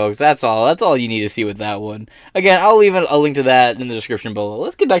 Alright, folks, that's all. That's all you need to see with that one. Again, I'll leave a link to that in the description below.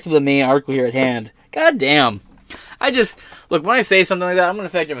 Let's get back to the main article here at hand. God damn. Look, when I say something like that, I'm going to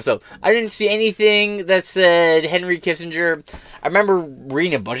fact check myself. I didn't see anything that said Henry Kissinger. I remember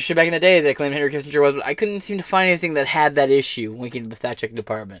reading a bunch of shit back in the day that claimed Henry Kissinger was, but I couldn't seem to find anything that had that issue when it came to the fact checking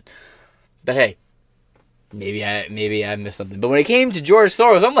department. But hey, maybe I missed something. But when it came to George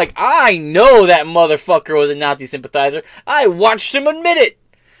Soros, I'm like, I know that motherfucker was a Nazi sympathizer. I watched him admit it.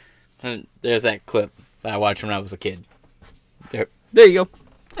 And there's that clip that I watched when I was a kid. There you go.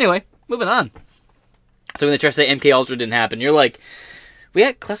 Anyway, moving on. So when they try to say MK Ultra didn't happen, you're like, we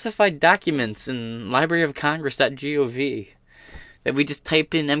had classified documents in libraryofcongress.gov that we just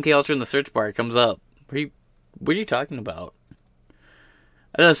type in MK Ultra in the search bar, it comes up. What are you talking about?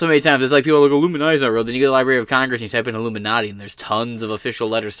 I know so many times, it's like people are like, Illuminati's not real. Then you go to the Library of Congress and you type in Illuminati, and there's tons of official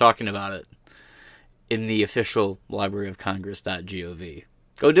letters talking about it in the official libraryofcongress.gov.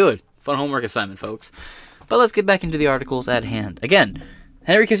 Go do it. Fun homework assignment, folks. But let's get back into the articles at hand. Again,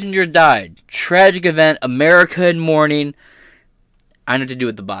 Henry Kissinger died. Tragic event. America in mourning. I know what to do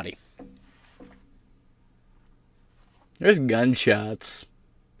with the body. There's gunshots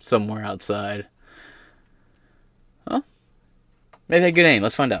somewhere outside. Huh? Maybe they had good aim.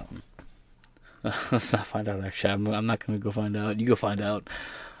 Let's find out. Let's not find out, actually. I'm not going to go find out. You go find out.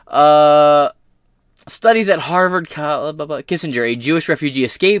 Studies at Harvard Kissinger, a Jewish refugee,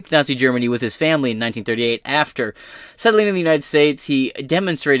 escaped Nazi Germany with his family in 1938. After settling in the United States, he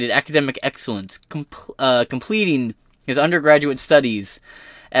demonstrated academic excellence, completing his undergraduate studies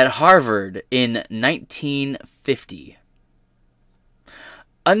at Harvard in 1950.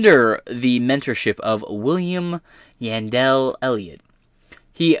 Under the mentorship of William Yandell Elliott,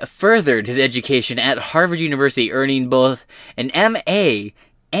 he furthered his education at Harvard University, earning both an M.A.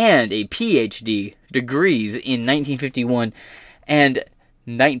 and a Ph.D. degrees in 1951 and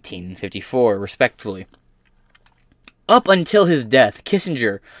 1954, respectively. Up until his death,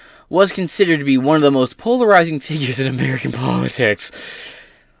 Kissinger was considered to be one of the most polarizing figures in American politics.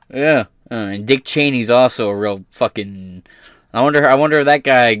 Yeah, and Dick Cheney's also a real fucking... I wonder if that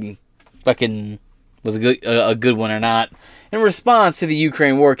guy fucking was a good one or not. In response to the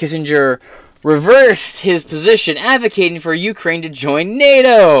Ukraine war, Kissinger reversed his position, advocating for Ukraine to join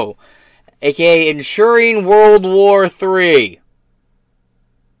NATO, aka ensuring World War III.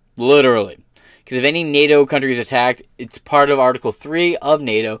 Literally. Because if any NATO country is attacked, it's part of Article 3 of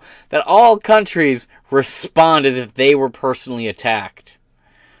NATO that all countries respond as if they were personally attacked.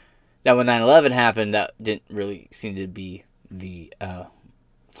 Now, when 9/11 happened, that didn't really seem to be the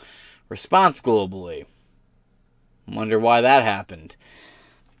response globally. Wonder why that happened.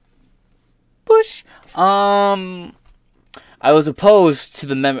 Bush. I was opposed to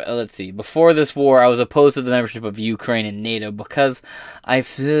the before this war, I was opposed to the membership of Ukraine in NATO because I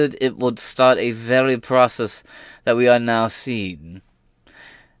feared it would start a very process that we are now seeing.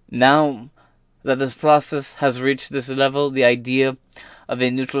 Now that this process has reached this level, the idea of a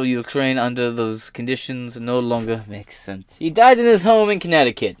neutral Ukraine under those conditions no longer makes sense. He died in his home in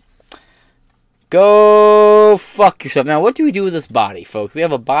Connecticut. Go fuck yourself. Now, what do we do with this body, folks? We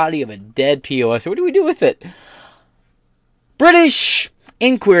have a body of a dead POS. What do we do with it? British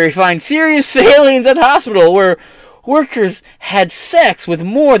inquiry finds serious failings at hospital where workers had sex with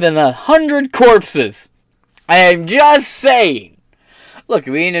more than 100 corpses. I am just saying. Look,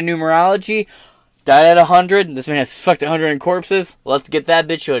 we into numerology. Died at 100. This man has fucked 100 corpses. Let's get that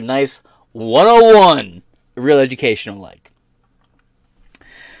bitch to a nice 101. Real educational like.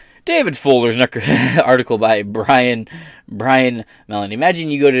 David Fuller's article by Brian Melanie. Imagine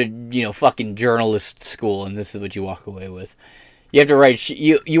you go to, fucking journalist school and this is what you walk away with. You have to write.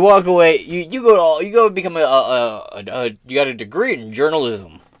 You walk away. You go become you got a degree in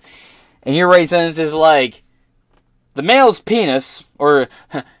journalism, and you write sentences like, the male's penis or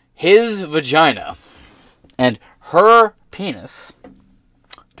his vagina, and her penis.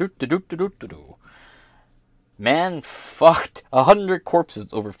 Man fucked 100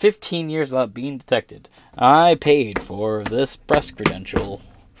 corpses over 15 years without being detected. I paid for this press credential.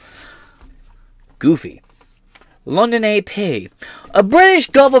 Goofy. London AP. A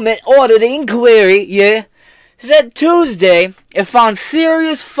British government-ordered inquiry, said Tuesday it found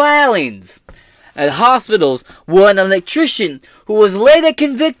serious failings at hospitals where an electrician who was later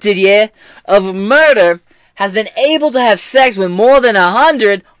convicted, of murder has been able to have sex with more than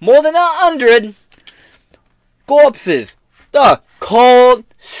 100 corpses. The cold,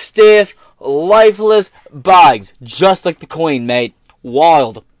 stiff, lifeless bodies. Just like the Queen, mate.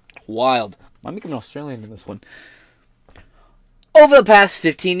 Wild. I'm becoming Australian in this one. Over the past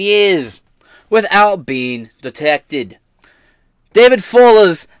 15 years, without being detected. David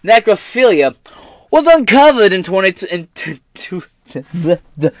Fuller's necrophilia was uncovered in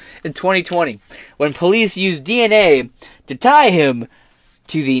 2020 when police used DNA to tie him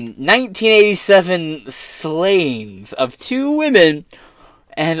to the 1987 slayings of 2 women,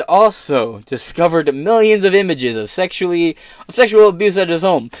 and also discovered millions of images of sexual abuse at his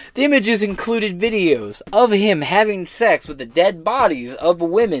home. The images included videos of him having sex with the dead bodies of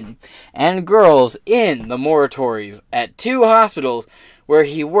women and girls in the mortuaries at 2 hospitals where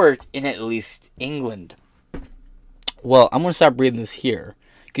he worked in at least England. Well, I'm going to stop reading this here,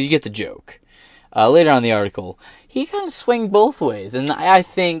 because you get the joke. Later on in the article, he kind of swung both ways, and I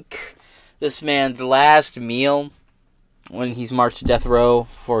think this man's last meal, when he's marched to death row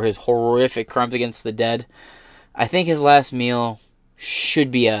for his horrific crimes against the dead, I think his last meal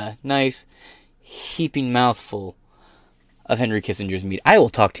should be a nice, heaping mouthful of Henry Kissinger's meat. I will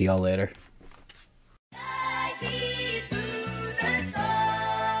talk to y'all later.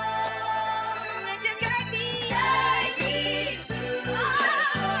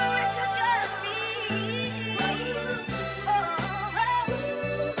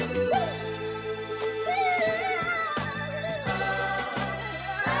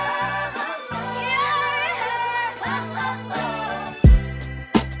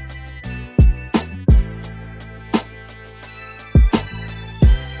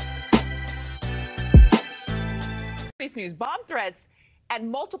 News. Bomb threats at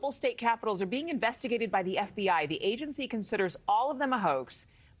multiple state capitals are being investigated by the FBI. The agency considers all of them a hoax,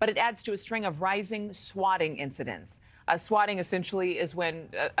 but it adds to a string of rising swatting incidents. Swatting essentially is when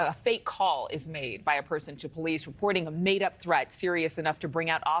a fake call is made by a person to police reporting a made-up threat serious enough to bring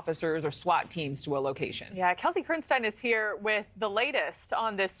out officers or SWAT teams to a location. Yeah, Kelsey Kernstein is here with the latest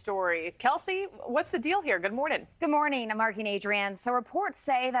on this story. Kelsey, what's the deal here? Good morning. Good morning. I'm Marky and Adrienne. So reports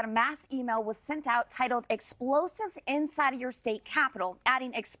say that a mass email was sent out titled "Explosives Inside of Your State Capitol,"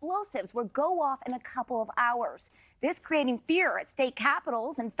 adding explosives would go off in a couple of hours. This creating fear at state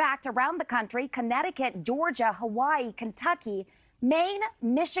capitals. In fact, around the country, Connecticut, Georgia, Hawaii, Kentucky, Maine,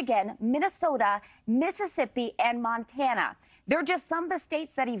 Michigan, Minnesota, Mississippi, and Montana. They're just some of the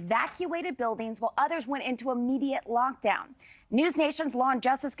states that evacuated buildings while others went into immediate lockdown. News Nation's law and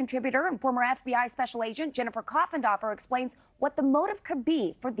justice contributor and former FBI special agent Jennifer Koffendorfer explains what the motive could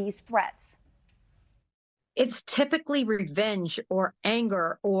be for these threats. It's typically revenge or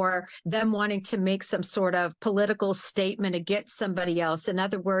anger or them wanting to make some sort of political statement against somebody else. In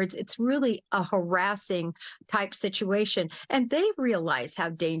other words, it's really a harassing type situation, and they realize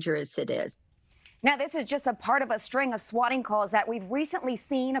how dangerous it is. Now, this is just a part of a string of swatting calls that we've recently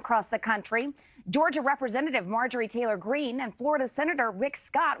seen across the country. Georgia Representative Marjorie Taylor Greene and Florida Senator Rick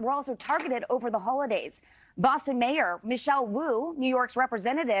Scott were also targeted over the holidays. Boston Mayor Michelle Wu, New York's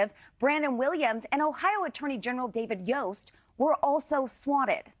Representative Brandon Williams, and Ohio Attorney General David Yost were also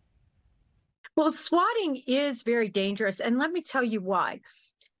swatted. Well, swatting is very dangerous, and let me tell you why.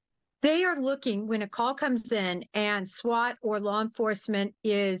 They are looking when a call comes in and SWAT or law enforcement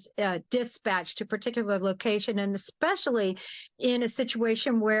is dispatched to a particular location, and especially in a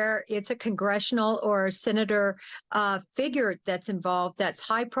situation where it's a congressional or a senator figure that's involved, that's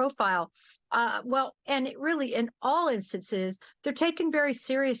high profile. And it really, in all instances, they're taken very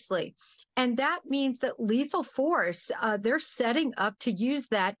seriously. And that means that lethal force, they're setting up to use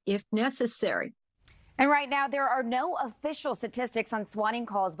that if necessary. And right now, there are no official statistics on swatting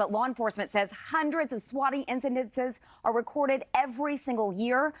calls, but law enforcement says hundreds of swatting incidences are recorded every single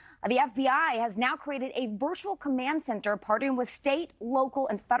year. The FBI has now created a virtual command center partnering with state, local,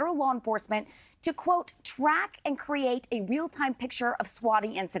 and federal law enforcement to, quote, track and create a real-time picture of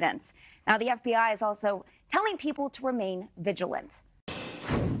swatting incidents. Now, the FBI is also telling people to remain vigilant.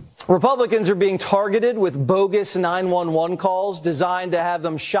 Republicans are being targeted with bogus 911 calls designed to have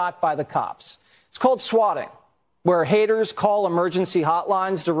them shot by the cops. It's called swatting, where haters call emergency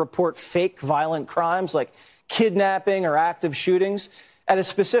hotlines to report fake violent crimes like kidnapping or active shootings at a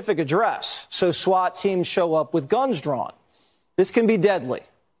specific address. So SWAT teams show up with guns drawn. This can be deadly.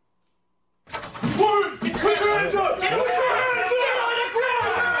 Put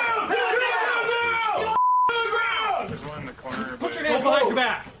your hands behind your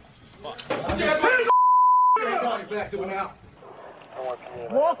back.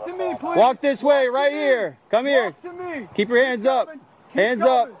 Walk to me, please. Walk this way, right here. Come here. Walk to me. Keep your hands up. Hands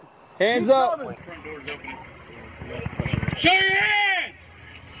up. Hands up. Show your hands.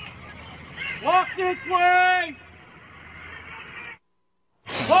 Walk this way.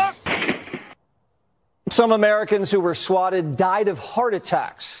 Walk. Some Americans who were swatted died of heart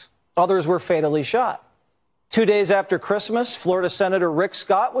attacks. Others were fatally shot. 2 days after Christmas, Florida Senator Rick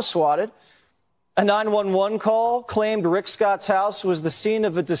Scott was swatted. A 911 call claimed Rick Scott's house was the scene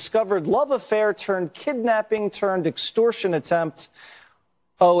of a discovered love affair turned kidnapping turned extortion attempt.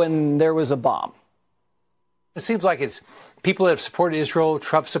 Oh, and there was a bomb. It seems like it's people that have supported Israel,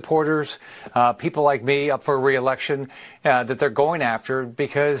 Trump supporters, people like me up for re-election that they're going after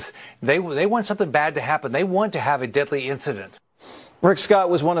because they want something bad to happen. They want to have a deadly incident. Rick Scott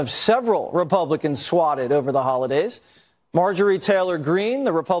was one of several Republicans swatted over the holidays. Marjorie Taylor Greene,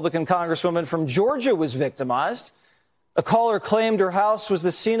 the Republican congresswoman from Georgia, was victimized. A caller claimed her house was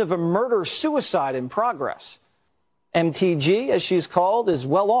the scene of a murder-suicide in progress. MTG, as she's called, is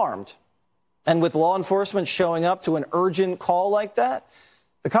well armed. And with law enforcement showing up to an urgent call like that,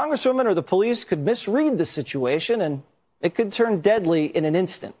 the congresswoman or the police could misread the situation and it could turn deadly in an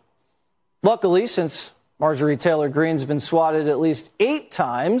instant. Luckily, since Marjorie Taylor Greene's been swatted at least 8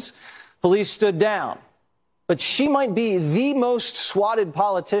 times, police stood down. But she might be the most swatted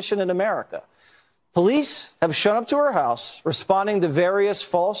politician in America. Police have shown up to her house, responding to various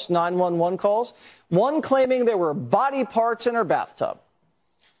false 911 calls, one claiming there were body parts in her bathtub,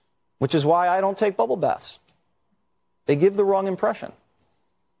 which is why I don't take bubble baths. They give the wrong impression.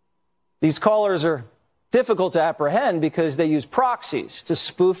 These callers are difficult to apprehend because they use proxies to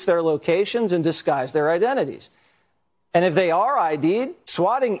spoof their locations and disguise their identities. And if they are ID'd,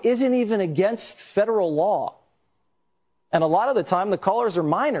 swatting isn't even against federal law. And a lot of the time, the callers are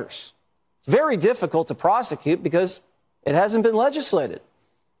minors. It's very difficult to prosecute because it hasn't been legislated.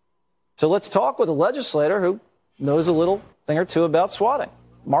 So let's talk with a legislator who knows a little thing or two about swatting.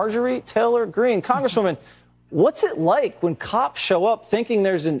 Marjorie Taylor Greene. Congresswoman, what's it like when cops show up thinking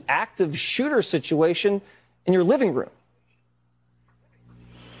there's an active shooter situation in your living room?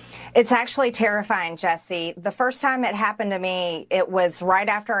 It's actually terrifying, Jesse. The first time it happened to me, it was right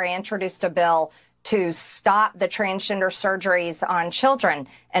after I introduced a bill to stop the transgender surgeries on children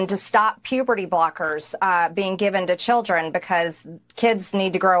and to stop puberty blockers being given to children because kids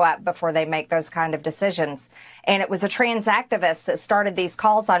need to grow up before they make those kind of decisions. And it was a trans activist that started these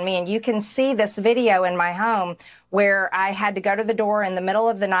calls on me. And you can see this video in my home where I had to go to the door in the middle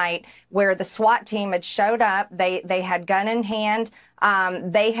of the night where the SWAT team had showed up. They had gun in hand.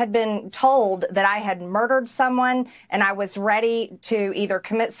 They had been told that I had murdered someone and I was ready to either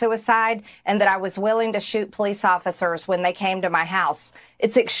commit suicide and that I was willing to shoot police officers when they came to my house.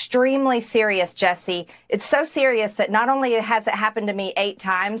 It's extremely serious, Jesse. It's so serious that not only has it happened to me 8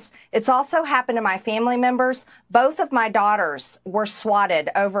 times, it's also happened to my family members. Both of my daughters were swatted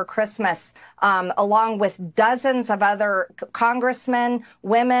over Christmas, along with dozens of other congressmen,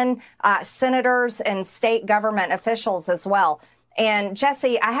 women, senators, and state government officials as well. And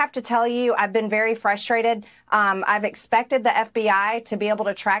Jesse, I have to tell you, I've been very frustrated. I've expected the FBI to be able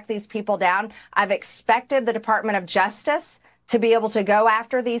to track these people down. I've expected the Department of Justice to be able to go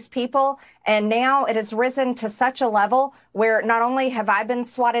after these people. And now it has risen to such a level where not only have I been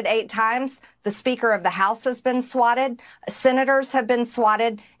swatted 8 times, the Speaker of the House has been swatted, senators have been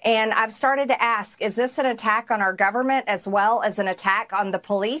swatted, and I've started to ask, is this an attack on our government as well as an attack on the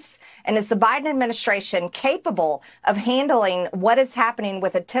police? And is the Biden administration capable of handling what is happening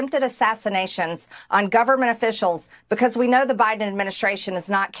with attempted assassinations on government officials? Because we know the Biden administration is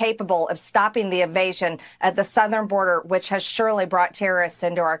not capable of stopping the invasion at the southern border, which has surely brought terrorists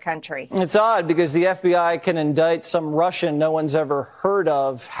into our country. It's odd because the FBI can indict some Russian no one's ever heard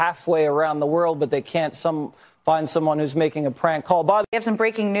of halfway around the world, but they can't find someone who's making a prank call. We have some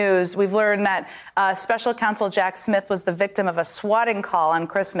breaking news. We've learned that Special Counsel Jack Smith was the victim of a swatting call on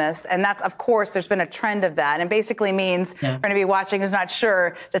Christmas. And that's, of course, there's been a trend of that. And basically means, for anyone to be watching who's not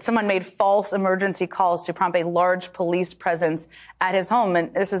sure, that someone made false emergency calls to prompt a large police presence at his home.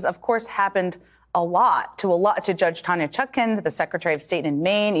 And this has, of course, happened a lot to Judge Tanya Chutkan, to the Secretary of State in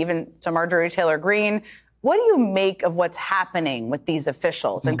Maine, even to Marjorie Taylor Greene. What do you make of what's happening with these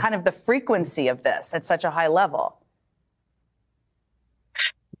officials and kind of the frequency of this at such a high level?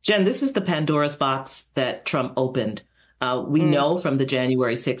 Jen, this is the Pandora's box that Trump opened. We know from the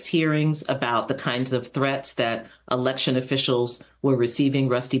January 6 hearings about the kinds of threats that election officials were receiving.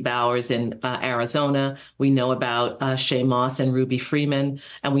 Rusty Bowers in Arizona. We know about Shay Moss and Ruby Freeman.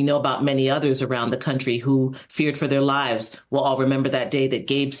 And we know about many others around the country who feared for their lives. We'll all remember that day that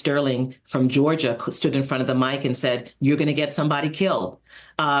Gabe Sterling from Georgia stood in front of the mic and said, "You're going to get somebody killed."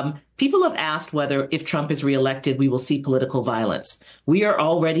 People have asked whether if Trump is reelected, we will see political violence. We are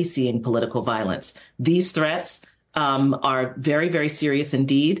already seeing political violence. These threats are very, very serious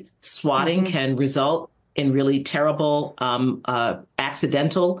indeed. Swatting can result in really terrible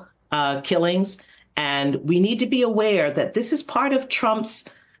accidental killings. And we need to be aware that this is part of Trump's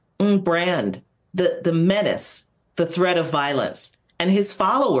brand, the menace, the threat of violence. And his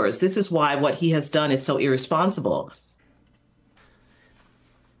followers, this is why what he has done is so irresponsible.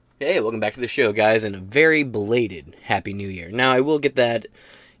 Hey, welcome back to the show, guys, and a very belated Happy New Year. Now, I will get that,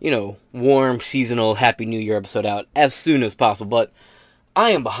 warm, seasonal Happy New Year episode out as soon as possible, but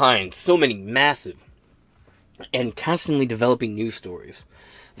I am behind so many massive and constantly developing news stories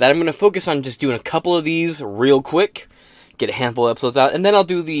that I'm going to focus on just doing a couple of these real quick, get a handful of episodes out, and then I'll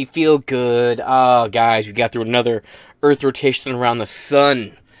do the feel-good, guys, we got through another Earth rotation around the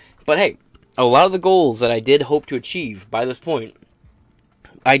sun. But hey, a lot of the goals that I did hope to achieve by this point,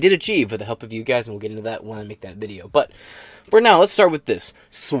 I did achieve with the help of you guys, and we'll get into that when I make that video. But for now, let's start with this.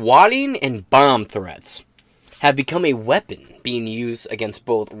 Swatting and bomb threats have become a weapon being used against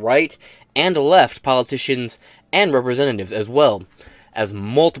both right and left politicians and representatives, as well as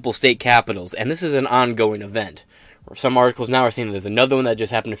multiple state capitals. And this is an ongoing event. Some articles now are saying that there's another one that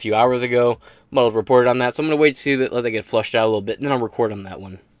just happened a few hours ago. I'll report on that, so I'm going to wait to see let that get flushed out a little bit, and then I'll record on that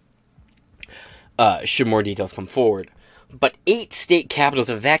one. Should more details come forward. But 8 state capitals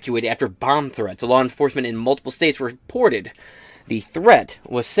evacuated after bomb threats. Law enforcement in multiple states reported the threat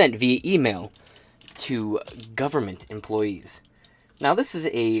was sent via email to government employees. Now, this is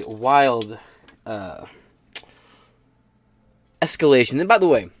a wild escalation. And by the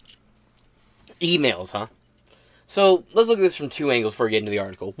way, emails, huh? So, let's look at this from 2 angles before we get into the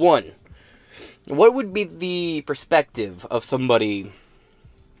article. 1, what would be the perspective of somebody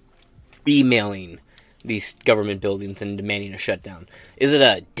emailing these government buildings and demanding a shutdown? Is it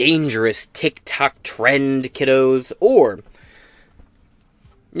a dangerous TikTok trend, kiddos? Or,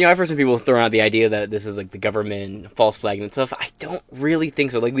 I've heard some people throwing out the idea that this is like the government false flagging and stuff. I don't really think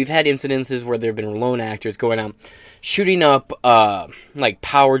so. Like, we've had incidences where there have been lone actors going out, shooting up,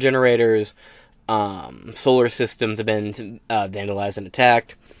 power generators, solar systems have been vandalized and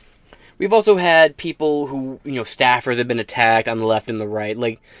attacked. We've also had people who, staffers have been attacked on the left and the right.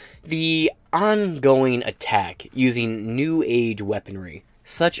 Like, the ongoing attack using new age weaponry,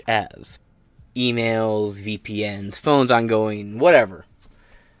 such as emails, VPNs, phones ongoing, whatever,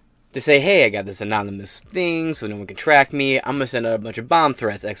 to say, hey, I got this anonymous thing so no one can track me, I'm going to send out a bunch of bomb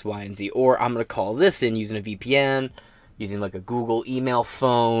threats, X, Y, and Z, or I'm going to call this in using a VPN, using like a Google email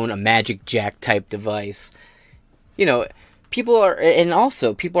phone, a Magic Jack type device. People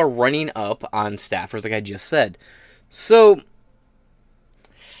are running up on staffers, like I just said. So,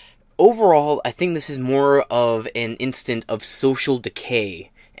 overall, I think this is more of an instant of social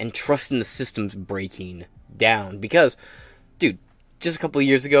decay and trust in the systems breaking down. Because, dude, just a couple of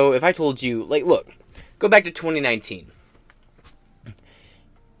years ago, if I told you, look, go back to 2019.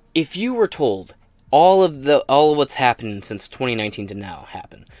 If you were told all of what's happened since 2019 to now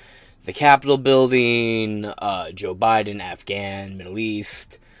happened, the Capitol building, Joe Biden, Afghan, Middle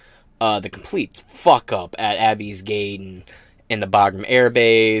East, the complete fuck up at Abbey's Gate, in the Bagram Air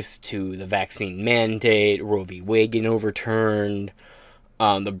Base, to the vaccine mandate, Roe v. Wade getting overturned,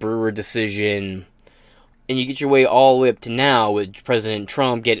 the Brewer decision, and you get your way all the way up to now with former President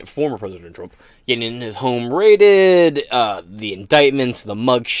Trump, getting his home raided, the indictments, the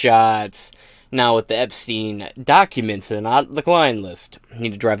mugshots. Now with the Epstein documents, they're not the client list. I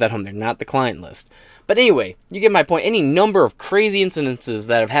need to drive that home. They're not the client list. But anyway, you get my point. Any number of crazy incidences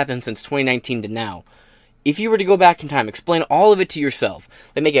that have happened since 2019 to now. If you were to go back in time, explain all of it to yourself,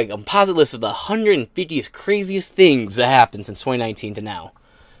 then make a composite list of the 150th craziest things that happened since 2019 to now,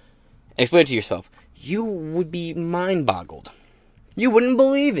 and explain it to yourself, you would be mind-boggled. You wouldn't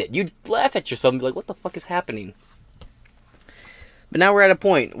believe it. You'd laugh at yourself and be like, what the fuck is happening? But now we're at a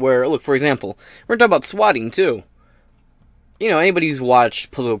point where, look, for example, we're talking about swatting, too. You know, anybody who's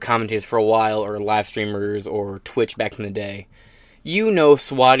watched political commentators for a while, or live streamers, or Twitch back in the day, you know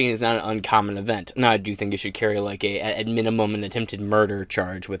swatting is not an uncommon event. Now, I do think you should carry, like, at minimum, an attempted murder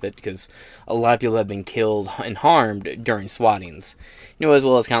charge with it, because a lot of people have been killed and harmed during swattings. You know, as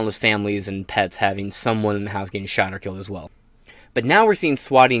well as countless families and pets having someone in the house getting shot or killed as well. But now we're seeing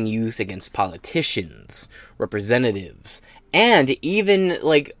swatting used against politicians, representatives, and even,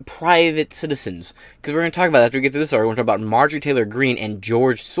 like, private citizens. Because we're going to talk about, after we get through this article, we're going to talk about Marjorie Taylor Greene and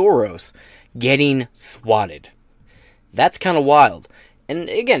George Soros getting swatted. That's kind of wild. And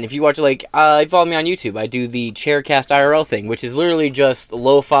again, if you watch, like, you follow me on YouTube, I do the Chaircast IRL thing, which is literally just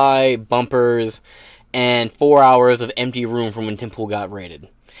lo-fi, bumpers, and 4 hours of empty room from when Tim Pool got raided.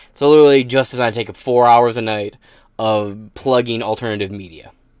 So literally just as I take up 4 hours a night of plugging alternative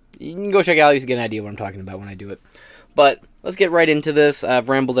media. You can go check it out, you can get an idea of what I'm talking about when I do it. But let's get right into this. I've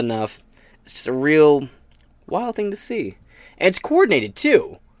rambled enough. It's just a real wild thing to see. And it's coordinated,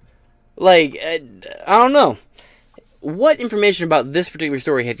 too. Like, I don't know. What information about this particular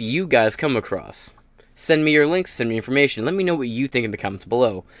story have you guys come across? Send me your links, send me information. Let me know what you think in the comments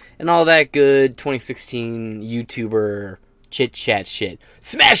below. And all that good 2016 YouTuber chit-chat shit.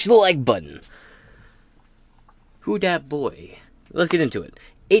 Smash the like button! Who dat boy? Let's get into it.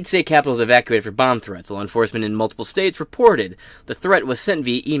 8 state capitals evacuated for bomb threats. Law enforcement in multiple states reported the threat was sent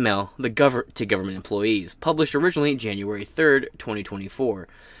via email to government employees. Published originally January 3rd, 2024.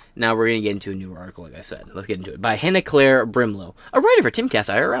 Now we're going to get into a new article, like I said. Let's get into it. By Hannah Claire Brimlow, a writer for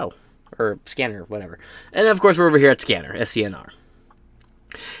Timcast IRL. Or Scanner, whatever. And of course we're over here at Scanner, SCNR.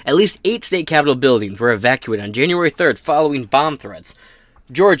 At least 8 state capitol buildings were evacuated on January 3rd following bomb threats.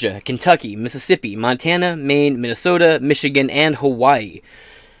 Georgia, Kentucky, Mississippi, Montana, Maine, Minnesota, Michigan, and Hawaii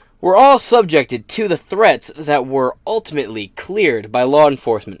were all subjected to the threats that were ultimately cleared by law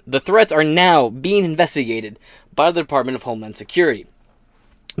enforcement. The threats are now being investigated by the Department of Homeland Security.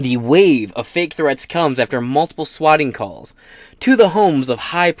 The wave of fake threats comes after multiple swatting calls to the homes of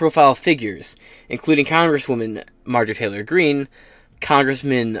high-profile figures, including Congresswoman Marjorie Taylor Greene,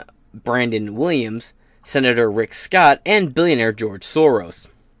 Congressman Brandon Williams, Senator Rick Scott, and billionaire George Soros.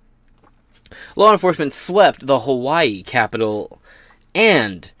 Law enforcement swept the Hawaii capital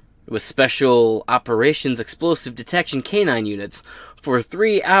and with special operations explosive detection canine units for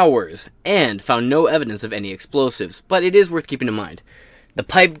 3 hours and found no evidence of any explosives. But it is worth keeping in mind. The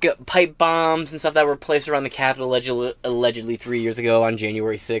pipe bombs and stuff that were placed around the Capitol allegedly 3 years ago on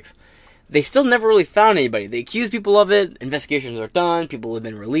January 6th, they still never really found anybody. They accused people of it, investigations are done, people have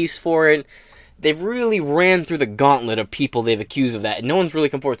been released for it. They've really ran through the gauntlet of people they've accused of that, and no one's really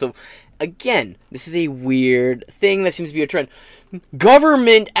come forward. So, again, this is a weird thing that seems to be a trend.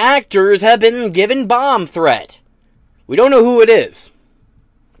 Government actors have been given bomb threat. We don't know who it is.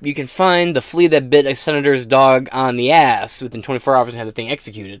 You can find the flea that bit a senator's dog on the ass within 24 hours and have the thing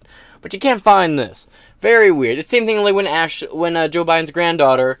executed. But you can't find this. Very weird. It's the same thing like when Joe Biden's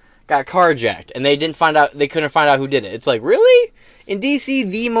granddaughter got carjacked and they couldn't find out who did it. It's like, really? In D.C.,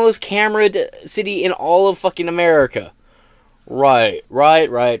 the most cameraed city in all of fucking America. Right. I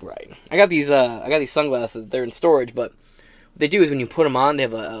got these sunglasses. They're in storage, but what they do is when you put them on, they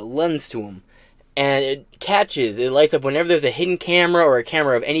have a lens to them. And it lights up whenever there's a hidden camera or a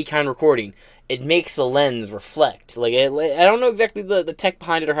camera of any kind recording. It makes the lens reflect. Like, I don't know exactly the tech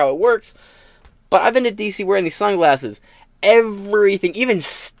behind it or how it works, but I've been to DC wearing these sunglasses. Everything, even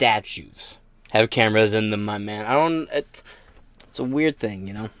statues, have cameras in them, my man. It's a weird thing,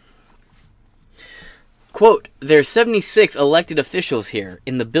 you know? Quote, there's 76 elected officials here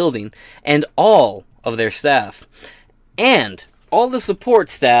in the building, and all of their staff. And all the support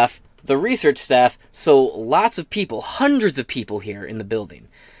staff, the research staff, so lots of people, hundreds of people here in the building,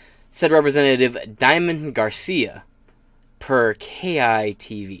 said Representative Diamond Garcia, per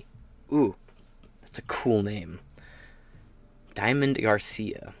KITV. Ooh, that's a cool name. Diamond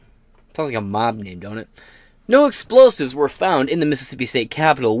Garcia. Sounds like a mob name, don't it? No explosives were found in the Mississippi State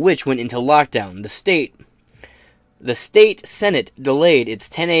Capitol, which went into lockdown. The state Senate delayed its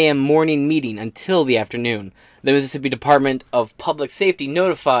 10 a.m. morning meeting until the afternoon. The Mississippi Department of Public Safety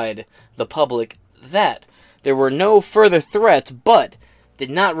notified the public that there were no further threats, but did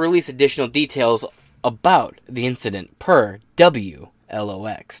not release additional details about the incident, per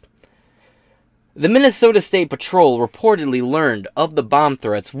WLOX. The Minnesota State Patrol reportedly learned of the bomb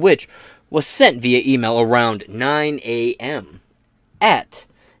threats, which was sent via email around 9 a.m. At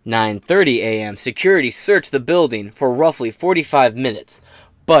 9:30 a.m., security searched the building for roughly 45 minutes,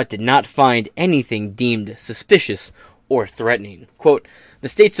 but did not find anything deemed suspicious or threatening. Quote, the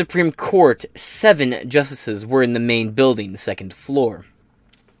state Supreme Court, 7 justices were in the main building, second floor.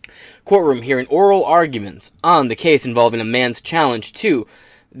 Courtroom hearing oral arguments on the case involving a man's challenge to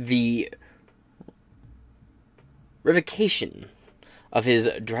the revocation of his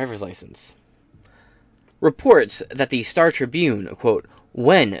driver's license. Reports that the Star Tribune, quote,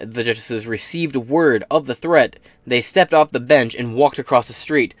 when the justices received word of the threat, they stepped off the bench and walked across the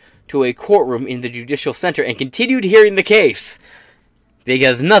street to a courtroom in the Judicial Center and continued hearing the case.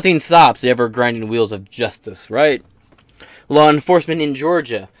 Because nothing stops the ever-grinding wheels of justice, right? Law enforcement in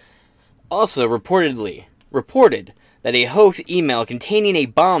Georgia also reported that a hoax email containing a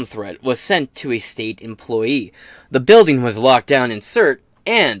bomb threat was sent to a state employee. The building was locked down and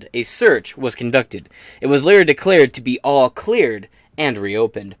a search was conducted. It was later declared to be all cleared and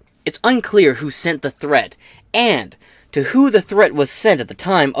reopened. It's unclear who sent the threat and to who the threat was sent at the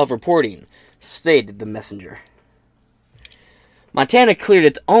time of reporting, stated the messenger. Montana cleared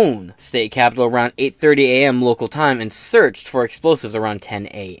its own state capitol around 8:30 a.m. local time and searched for explosives around 10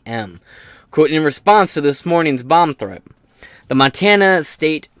 a.m. Quote, in response to this morning's bomb threat, the Montana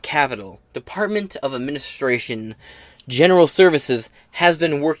State Capitol Department of Administration General Services has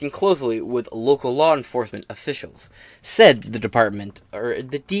been working closely with local law enforcement officials, said the department, or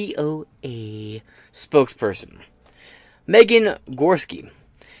the DOA spokesperson. Megan Gorski,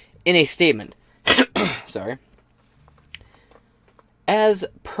 in a statement, as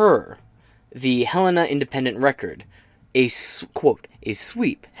per the Helena Independent Record, a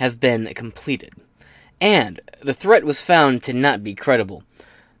sweep has been completed, and the threat was found to not be credible.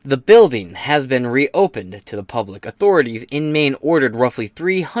 The building has been reopened to the public. Authorities in Maine ordered roughly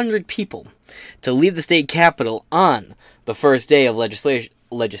 300 people to leave the state capitol on the first day of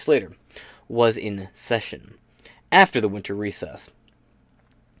legislature was in session, after the winter recess.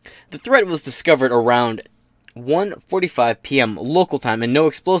 The threat was discovered around 1:45 p.m. local time, and no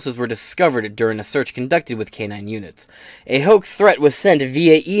explosives were discovered during a search conducted with K-9 units. A hoax threat was sent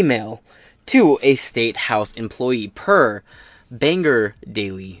via email to a state house employee, per Bangor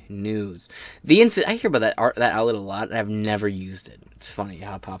Daily News. The I hear about that outlet a lot, and I've never used it. It's funny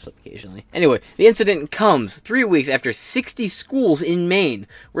how it pops up occasionally. Anyway, the incident comes 3 weeks after 60 schools in Maine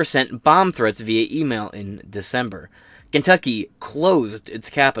were sent bomb threats via email in December. Kentucky closed its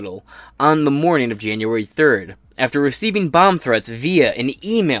capital on the morning of January 3rd after receiving bomb threats via an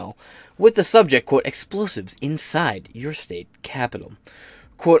email with the subject, quote, explosives inside your state capital.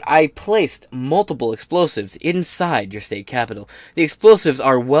 Quote, I placed multiple explosives inside your state capital. The explosives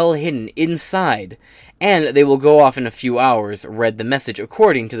are well hidden inside, and they will go off in a few hours, read the message,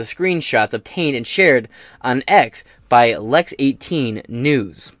 according to the screenshots obtained and shared on X by Lex 18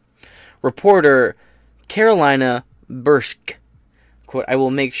 News. Reporter Carolina Burschk, quote, I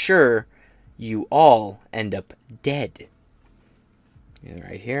will make sure you all end up dead.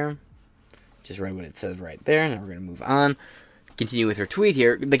 Right here. Just read what it says right there. Now we're going to move on. Continue with her tweet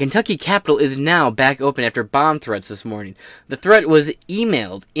here. The Kentucky Capitol is now back open after bomb threats this morning. The threat was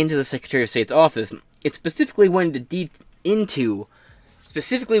emailed into the Secretary of State's office. It specifically went to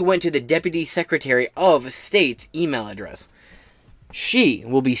the Deputy Secretary of State's email address. She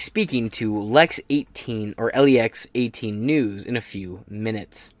will be speaking to Lex 18 or LEX 18 News in a few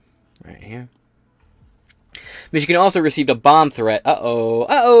minutes. Right here. Michigan also received a bomb threat. My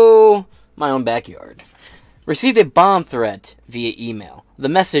own backyard. Received a bomb threat via email. The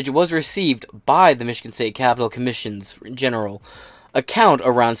message was received by the Michigan State Capitol Commission's general account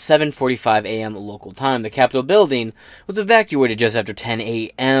around 7:45 a.m. local time. The Capitol building was evacuated just after 10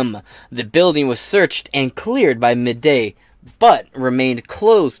 a.m. The building was searched and cleared by midday, but remained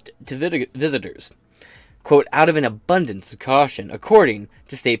closed to visitors. Quote, out of an abundance of caution, according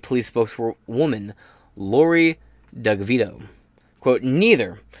to state police spokeswoman Lori Dugvito. Quote,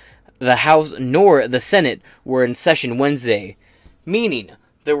 neither the House nor the Senate were in session Wednesday, meaning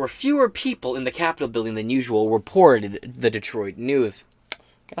there were fewer people in the Capitol building than usual, reported the Detroit News.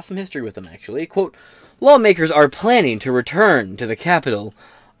 Got some history with them, actually. Quote, lawmakers are planning to return to the Capitol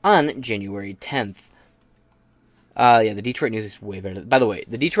on January 10th. Yeah, the Detroit News is way better. By the way,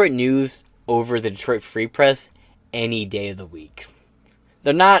 the Detroit News over the Detroit Free Press any day of the week.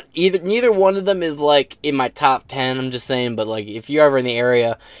 They're not neither one of them is like in my top 10, I'm just saying, but like if you're ever in the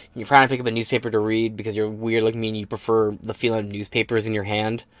area and you're trying to pick up a newspaper to read because you're weird like me and you prefer the feeling of newspapers in your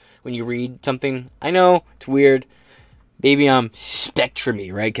hand when you read something. I know, it's weird. Maybe I'm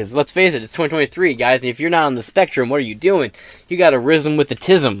spectrum-y, right? Because let's face it, it's 2023, guys, and if you're not on the spectrum, what are you doing? You got a rhythm with the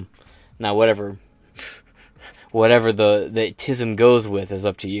tism. Now, whatever the tism goes with is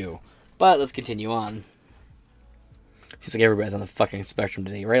up to you. But let's continue on. Seems like everybody's on the fucking spectrum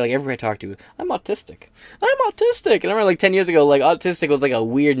today, right? Like, everybody I talk to, I'm autistic. And I remember, like, 10 years ago, like, autistic was, like, a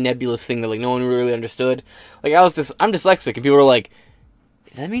weird nebulous thing that, like, no one really understood. Like, I'm dyslexic, and people were like,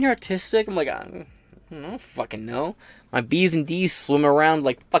 does that mean you're autistic? I'm like, I don't fucking know. My B's and D's swim around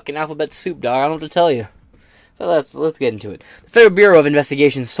like fucking alphabet soup, dog. I don't know what to tell you. So let's get into it. The Federal Bureau of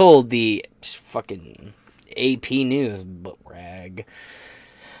Investigation told the fucking AP News, brag,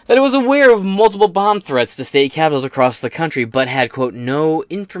 that it was aware of multiple bomb threats to state capitals across the country, but had, quote, no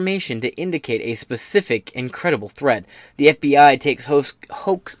information to indicate a specific and credible threat. The FBI takes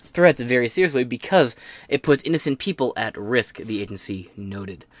hoax threats very seriously because it puts innocent people at risk, the agency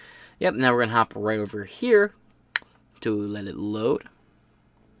noted. Yep, now we're going to hop right over here to let it load.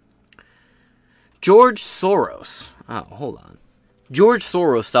 George Soros. Oh, hold on. George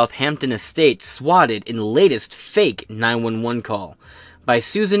Soros Southampton estate swatted in latest fake 911 call by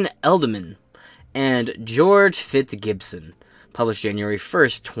Susan Elderman and George Fitzgibson. Published January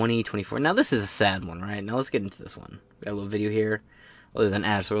 1st, 2024. Now, this is a sad one, right? Now, let's get into this one. Got a little video here. Oh, there's an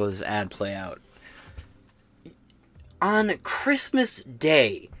ad, so we'll let this ad play out. On Christmas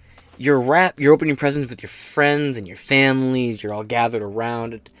Day, you're opening presents with your friends and your families, you're all gathered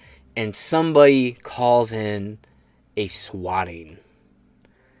around it, and somebody calls in a swatting.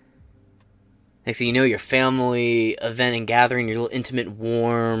 Next thing you know, your family event and gathering, your little intimate,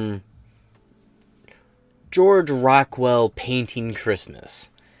 warm George Rockwell painting Christmas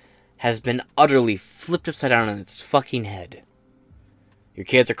has been utterly flipped upside down on its fucking head. Your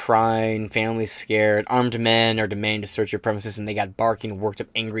kids are crying, family's scared, armed men are demanding to search your premises, and they got barking, worked up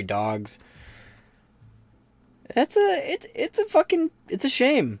angry dogs. It's a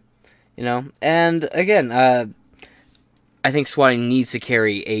shame, you know. And again, I think swatting needs to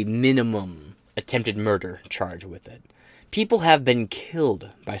carry a minimum attempted murder charge with it. People have been killed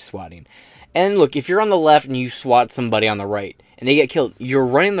by swatting. And look, if you're on the left and you swat somebody on the right and they get killed, you're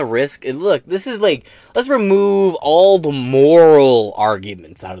running the risk. And look, this is like, let's remove all the moral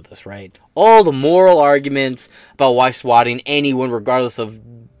arguments out of this, right? All the moral arguments about why swatting anyone, regardless of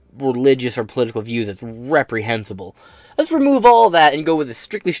religious or political views, is reprehensible. Let's remove all that and go with a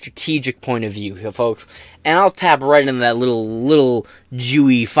strictly strategic point of view here, folks. And I'll tap right into that little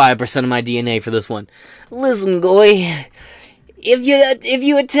Jewy 5% of my DNA for this one. Listen, goy. If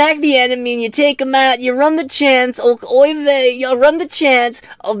you attack the enemy and you take them out, you run the chance, you run the chance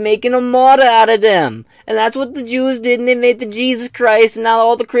of making a martyr out of them. And that's what the Jews did, and they made the Jesus Christ, and now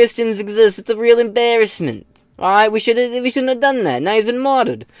all the Christians exist. It's a real embarrassment. Alright, we shouldn't have done that. Now he's been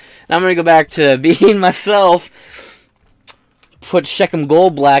martyred. And I'm gonna go back to being myself. Put Shechem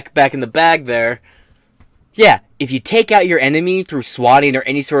Goldblack back in the bag there. Yeah, if you take out your enemy through swatting or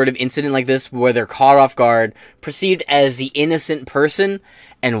any sort of incident like this where they're caught off guard, perceived as the innocent person,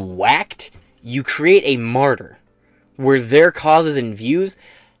 and whacked, you create a martyr where their causes and views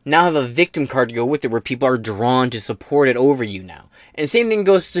now have a victim card to go with it where people are drawn to support it over you now. And same thing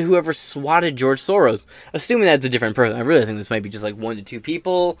goes to whoever swatted George Soros. Assuming that's a different person. I really think this might be just like 1 to 2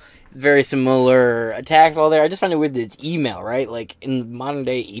 people. Very similar attacks all there. I just find it weird that it's email, right? Like in modern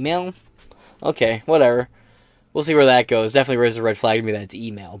day email? Okay, whatever. We'll see where that goes. Definitely raises a red flag to me that it's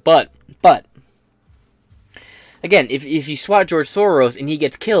email. But, again, if you swat George Soros and he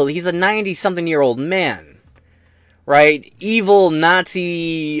gets killed, he's a 90-something-year-old man. Right? Evil,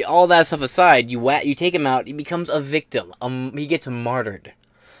 Nazi, all that stuff aside, you take him out, he becomes a victim. He gets martyred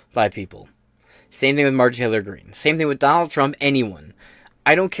by people. Same thing with Marjorie Taylor Greene. Same thing with Donald Trump, anyone.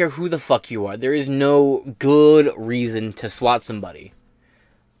 I don't care who the fuck you are. There is no good reason to swat somebody.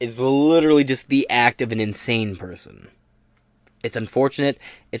 It's literally just the act of an insane person. It's unfortunate.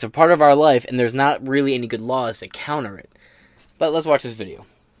 It's a part of our life, and there's not really any good laws to counter it. But let's watch this video.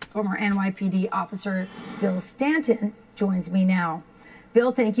 Former NYPD officer Bill Stanton joins me now.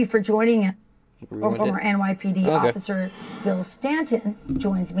 Bill, thank you for joining us. Former NYPD officer Bill Stanton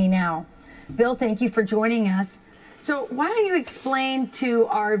joins me now. Bill, thank you for joining us. So why don't you explain to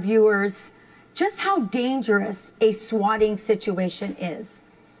our viewers just how dangerous a swatting situation is?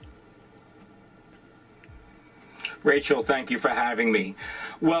 Rachel, thank you for having me.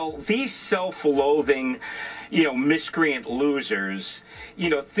 Well, these self-loathing miscreant losers,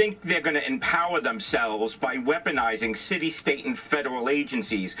 think they're going to empower themselves by weaponizing city, state, and federal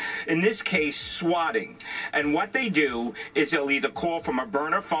agencies. In this case, swatting. And what they do is they'll either call from a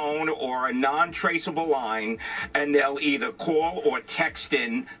burner phone or a non-traceable line, and they'll either call or text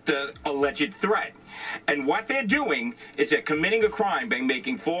in the alleged threat. And what they're doing is they're committing a crime by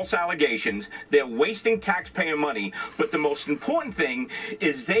making false allegations. They're wasting taxpayer money. But the most important thing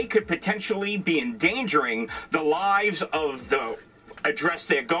is they could potentially be endangering the lives of the address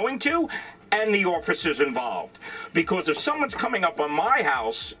they're going to and the officers involved. Because if someone's coming up on my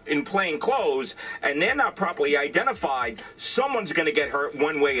house in plain clothes and they're not properly identified, someone's going to get hurt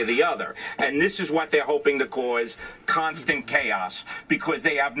one way or the other. And this is what they're hoping to cause: constant chaos, because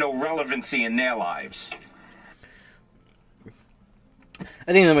they have no relevancy in their lives.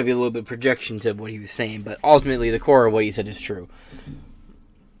 I think that might be a little bit of projection to what he was saying, but ultimately the core of what he said is true.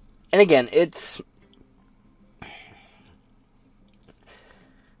 And again,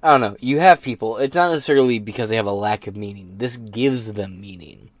 I don't know. You have people. It's not necessarily because they have a lack of meaning. This gives them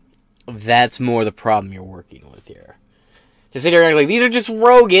meaning. That's more the problem you're working with here. To sit here and act like these are just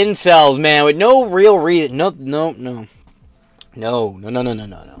rogue incels, man, with no real reason. No.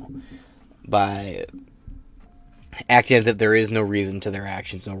 By acting as if there is no reason to their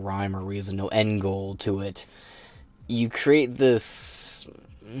actions, no rhyme or reason, no end goal to it, you create this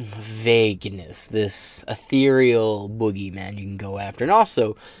vagueness, this ethereal boogeyman you can go after, and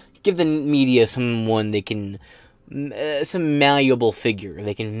also give the media someone they can, some malleable figure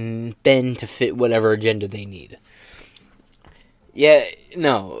they can bend to fit whatever agenda they need. Yeah,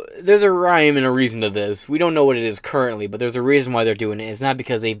 no, there's a rhyme and a reason to this. We don't know what it is currently, but there's a reason why they're doing it. It's not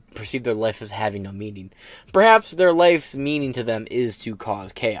because they perceive their life as having no meaning. Perhaps their life's meaning to them is to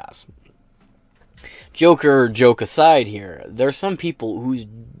cause chaos. Joke aside here, there are some people who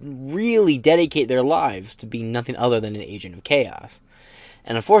really dedicate their lives to being nothing other than an agent of chaos.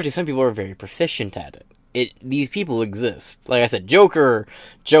 And unfortunately, some people are very proficient at it. These people exist. Like I said,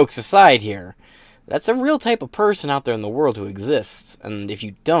 jokes aside here, that's a real type of person out there in the world who exists. And if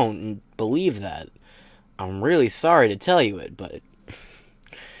you don't believe that, I'm really sorry to tell you it, but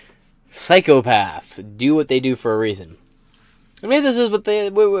psychopaths do what they do for a reason. I mean, this is what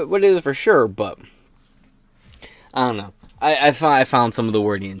it is for sure, but I don't know. I found some of the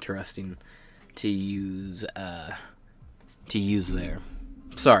wording interesting to use there.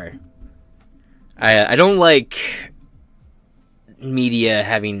 Sorry. I don't like media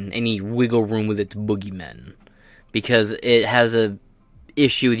having any wiggle room with its boogeymen, because it has a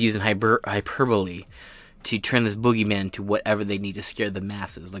issue with using hyperbole to turn this boogeyman to whatever they need to scare the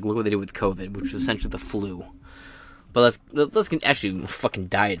masses. Like, look what they did with COVID, which was essentially the flu. But let's get, actually, fucking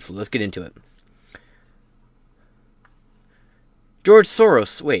diet flu. Let's get into it. George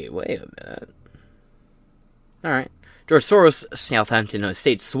Soros. Wait a minute. Alright. George Soros, Southampton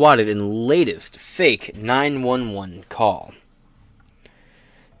estate swatted in latest fake 911 call.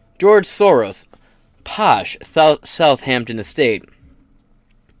 George Soros, posh Southampton estate,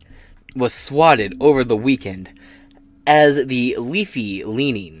 was swatted over the weekend as a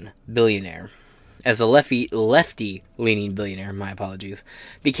lefty-leaning billionaire, my apologies,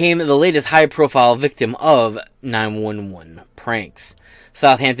 became the latest high-profile victim of 911 pranks.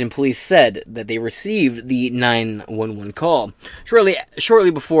 Southampton police said that they received the 911 call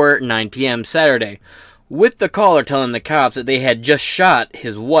shortly before 9 p.m. Saturday, with the caller telling the cops that they had just shot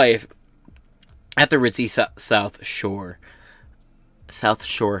his wife at the ritzy South Shore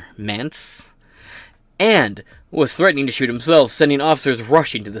manse, and was threatening to shoot himself, sending officers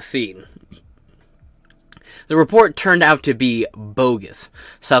rushing to the scene. The report turned out to be bogus.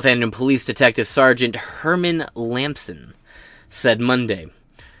 Southampton Police Detective Sergeant Herman Lampson said Monday,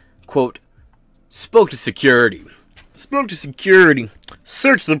 quote, spoke to security, searched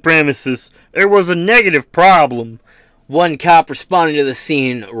the premises, there was a negative problem. One cop responding to the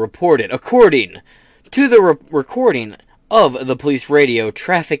scene reported, according to the recording of the police radio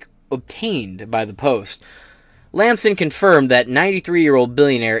traffic obtained by the Post. Lampson confirmed that 93-year-old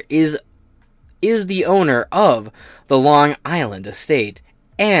billionaire is the owner of the Long Island estate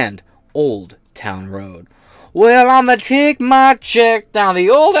and Old Town Road. Well, I'm gonna take my check down the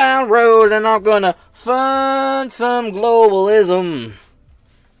Old Town Road and I'm gonna fund some globalism.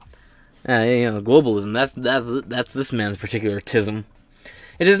 Globalism, that's this man's particular tism.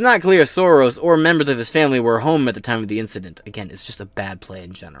 It is not clear Soros or members of his family were home at the time of the incident. Again, it's just a bad play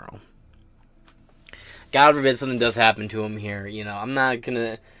in general. God forbid something does happen to him here. I'm not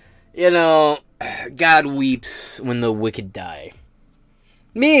gonna... God weeps when the wicked die.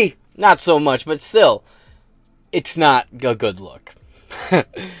 Me, not so much, but still, it's not a good look.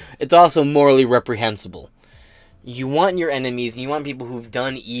 It's also morally reprehensible. You want your enemies, and you want people who've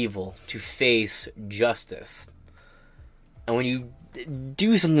done evil to face justice. And when you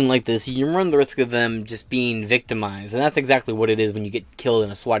do something like this, you run the risk of them just being victimized. And that's exactly what it is when you get killed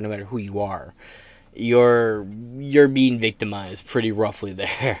in a SWAT, no matter who you are. You're being victimized pretty roughly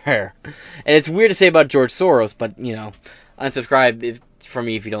there. And it's weird to say about George Soros, but, unsubscribe from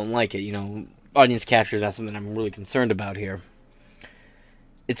me if you don't like it. Audience capture is not something I'm really concerned about here.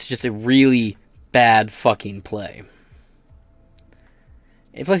 It's just a really bad fucking play.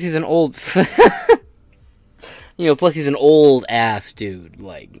 And plus he's an old... plus he's an old ass dude.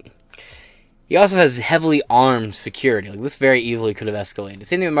 He also has heavily armed security. This very easily could have escalated.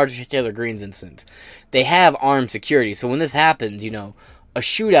 Same thing with Marjorie Taylor Greene's instance. They have armed security, so when this happens, a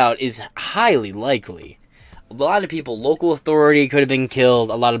shootout is highly likely. A lot of people, local authority could have been killed.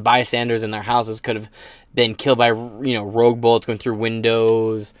 A lot of bystanders in their houses could have been killed by, rogue bullets going through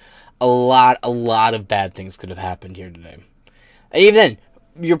windows. A lot of bad things could have happened here today. And even then,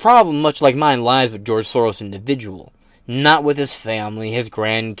 your problem, much like mine, lies with George Soros individual. Not with his family, his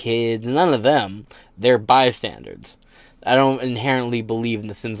grandkids, none of them. They're bystanders. I don't inherently believe in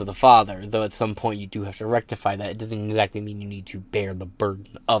the sins of the father, though at some point you do have to rectify that. It doesn't exactly mean you need to bear the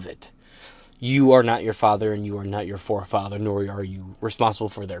burden of it. You are not your father, and you are not your forefather, nor are you responsible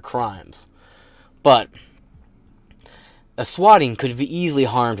for their crimes. But a swatting could have easily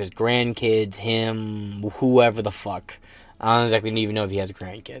harmed his grandkids, him, whoever the fuck. I don't exactly even know if he has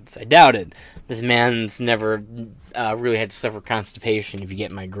grandkids. I doubt it. This man's never really had to suffer constipation, if you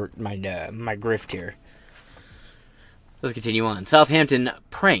get my grift here. Let's continue on. Southampton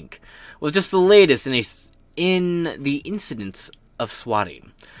prank was just the latest in the incidents of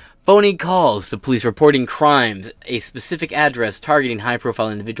swatting. Phony calls to police reporting crimes, a specific address targeting high-profile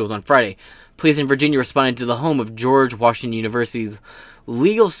individuals on Friday. Police in Virginia responded to the home of George Washington University's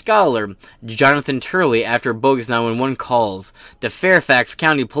legal scholar Jonathan Turley after bogus 911 calls to Fairfax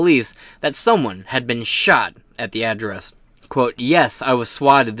County Police that someone had been shot at the address. Quote, "Yes, I was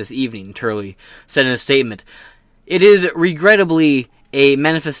swatted this evening," Turley said in a statement. "It is regrettably a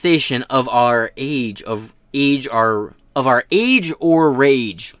manifestation of our age or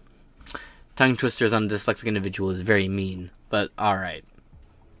rage." Tongue twisters on a dyslexic individual is very mean, but alright.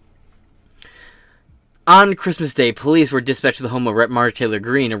 On Christmas Day, police were dispatched to the home of Rep. Marjorie Taylor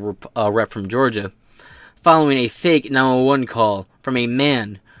Greene, a rep from Georgia, following a fake 911 call from a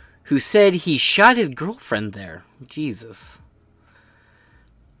man who said he shot his girlfriend there. Jesus.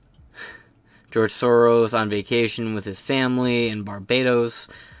 George Soros on vacation with his family in Barbados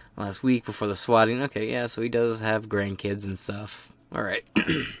last week before the swatting. Okay, yeah, so he does have grandkids and stuff. Alright.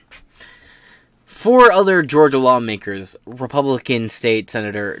 4 other Georgia lawmakers, Republican State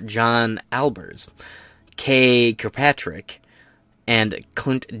Senator John Albers, Kay Kirkpatrick, and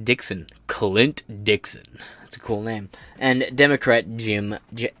Clint Dixon. That's a cool name. And Democrat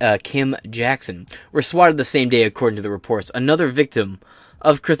Kim Jackson were swatted the same day, according to the reports. Another victim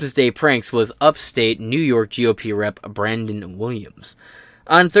of Christmas Day pranks was upstate New York GOP Rep. Brandon Williams.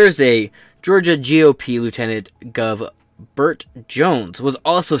 On Thursday, Georgia GOP Lieutenant Gov. Burt Jones was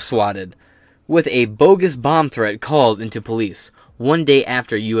also swatted with a bogus bomb threat called into police, one day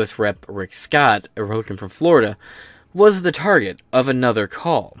after U.S. Rep. Rick Scott, a Republican from Florida, was the target of another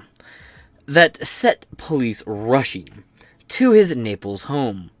call that set police rushing to his Naples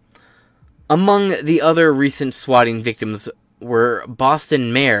home. Among the other recent swatting victims were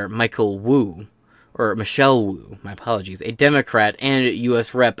Boston Mayor Michelle Wu, my apologies, a Democrat, and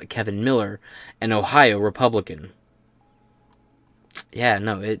U.S. Rep. Kevin Miller, an Ohio Republican. Yeah,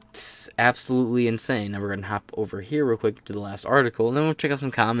 no, it's absolutely insane. Now we're going to hop over here real quick to the last article, and then we'll check out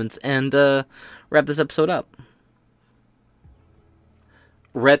some comments and wrap this episode up.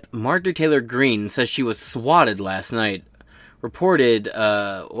 Rep. Marjorie Taylor Greene says she was swatted last night. Reported,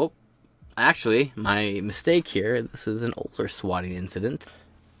 actually, my mistake here. This is an older swatting incident.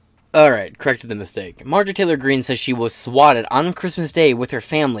 Alright, corrected the mistake. Marjorie Taylor Greene says she was swatted on Christmas Day with her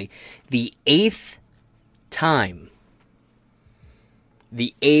family the 8th time.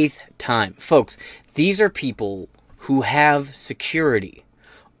 The 8th time. Folks, these are people who have security.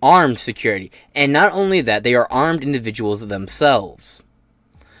 Armed security. And not only that, they are armed individuals themselves.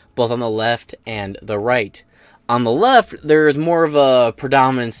 Both on the left and the right. On the left, there's more of a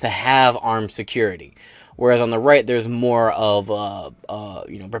predominance to have armed security. Whereas on the right, there's more of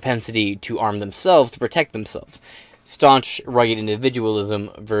propensity to arm themselves, to protect themselves. Staunch, rugged individualism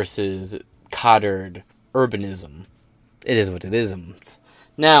versus codded urbanism. It is what it is.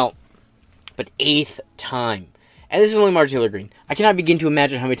 Now, but 8th time. And this is only Marjorie Taylor Greene. I cannot begin to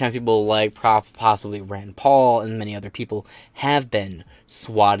imagine how many times people like possibly Rand Paul and many other people have been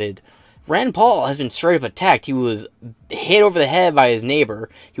swatted. Rand Paul has been straight up attacked. He was hit over the head by his neighbor.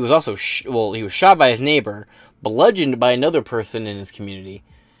 He was also, he was shot by his neighbor, bludgeoned by another person in his community.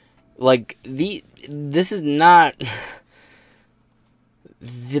 Like, this is not...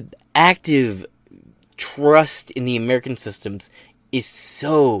 The active trust in the American systems is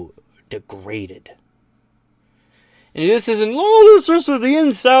so degraded. And this isn't, oh, this is the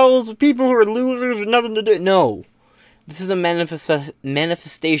incels, people who are losers with nothing to do. No. This is a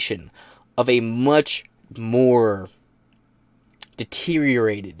manifestation of a much more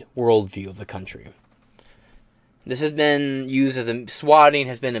deteriorated worldview of the country. This has been used as swatting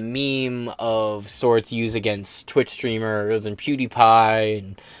has been a meme of sorts used against Twitch streamers and PewDiePie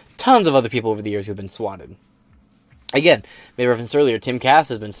and tons of other people over the years who have been swatted. Again, made reference earlier, Tim Cass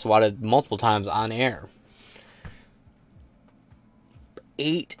has been swatted multiple times on air.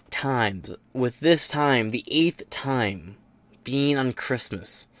 8 times. With this time, the 8th time, being on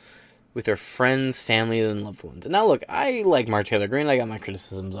Christmas with her friends, family, and loved ones. And now look, I like Marjorie Taylor Greene. I got my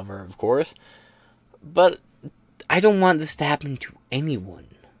criticisms of her, of course. But I don't want this to happen to anyone.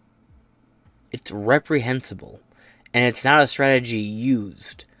 It's reprehensible. And it's not a strategy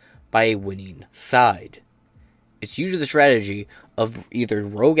used by a winning side. It's used as a strategy of either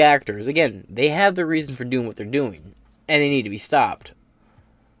rogue actors. Again, they have the reason for doing what they're doing. And they need to be stopped.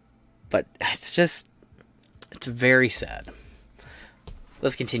 But it's very sad.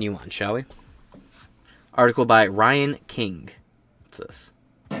 Let's continue on, shall we? Article by Ryan King. What's this?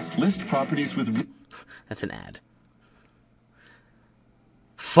 Let's list properties with... That's an ad.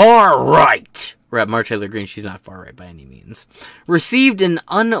 Far right! Rep Marjorie Taylor Greene, she's not far right by any means. Received an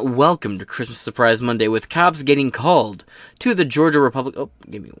unwelcomed Christmas surprise Monday with cops getting called to the Georgia Republic... Oh,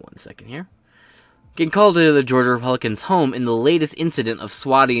 give me 1 second here. Getting called to the Georgia Republican's home in the latest incident of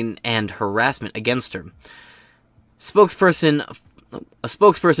swatting and harassment against her. A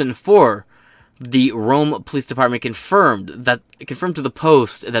spokesperson for the Rome Police Department confirmed to the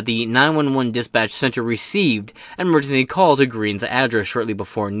Post that the 911 dispatch center received an emergency call to Green's address shortly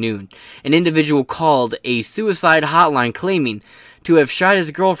before noon. An individual called a suicide hotline claiming to have shot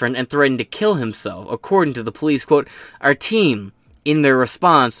his girlfriend and threatened to kill himself. According to the police, quote, our team, in their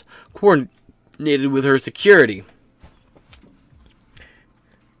response, coordinated with her security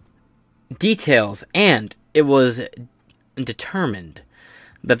details, and it was determined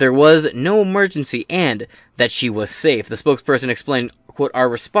that there was no emergency and that she was safe. The spokesperson explained, quote, our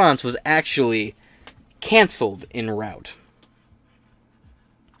response was actually canceled en route.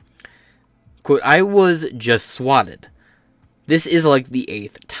 Quote, I was just swatted. This is like the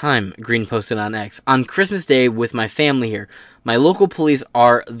 8th time, Green posted on X. On Christmas Day with my family here, my local police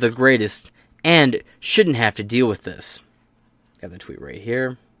are the greatest and shouldn't have to deal with this. Got the tweet right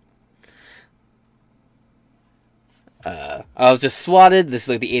here. I was just swatted. This is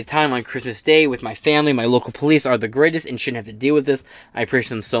like the 8th time on Christmas Day with my family. My local police are the greatest and shouldn't have to deal with this. I appreciate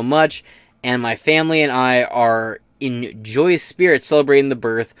them so much. And my family and I are in joyous spirits celebrating the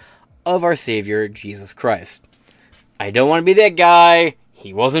birth of our Savior, Jesus Christ. I don't want to be that guy.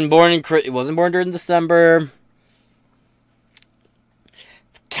 He wasn't born during December.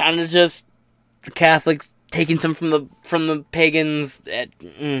 Kind of just the Catholics taking some from the pagans. It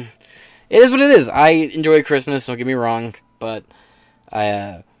is what it is. I enjoy Christmas, don't get me wrong, but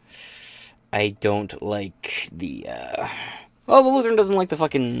I don't like the Lutheran doesn't like the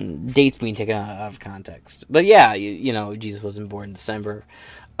fucking dates being taken out of context. But yeah, you know, Jesus wasn't born in December.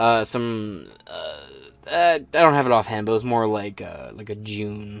 I don't have it offhand, but it was more like a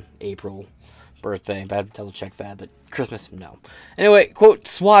June, April birthday. But I have to double check that. But Christmas, no. Anyway, quote,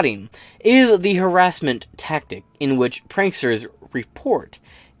 swatting is the harassment tactic in which pranksters report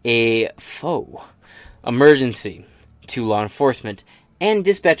a faux emergency to law enforcement and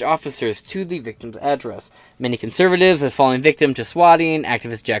dispatch officers to the victim's address. Many conservatives have fallen victim to swatting.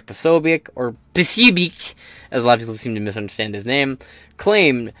 Activist Jack Posobiec, or Posobiec, as a lot of people seem to misunderstand his name,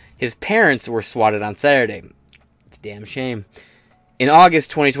 claimed his parents were swatted on Saturday. It's a damn shame. In August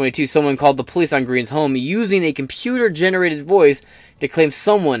 2022, someone called the police on Green's home using a computer-generated voice to claim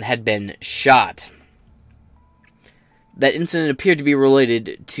someone had been shot. That incident appeared to be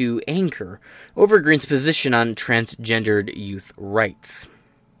related to anger over Green's position on transgendered youth rights.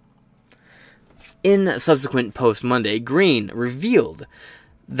 In subsequent post Monday, Green revealed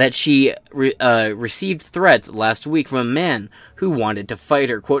that she received threats last week from a man who wanted to fight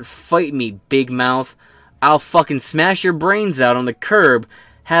her. Quote, fight me, big mouth. I'll fucking smash your brains out on the curb.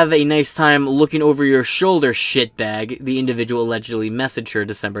 Have a nice time looking over your shoulder, shitbag, the individual allegedly messaged her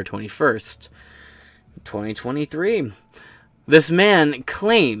December 21st. 2023. This man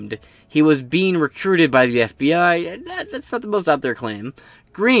claimed he was being recruited by the FBI. That's not the most out there claim.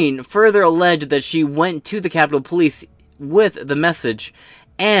 Green further alleged that she went to the Capitol Police with the message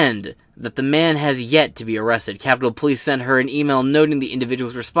and that the man has yet to be arrested. Capitol Police sent her an email noting the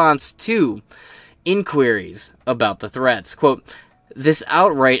individual's response to inquiries about the threats. Quote, this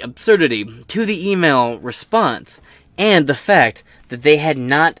outright absurdity to the email response and the fact that they had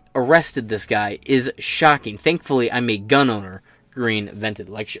not arrested this guy is shocking. Thankfully, I'm a gun owner, Green vented.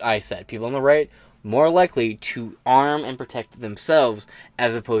 Like I said, people on the right more likely to arm and protect themselves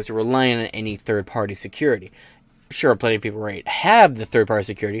as opposed to relying on any third-party security. Sure, plenty of people right have the third-party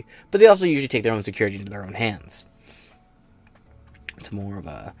security, but they also usually take their own security into their own hands. It's more of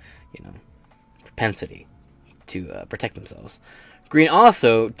a, propensity to protect themselves. Green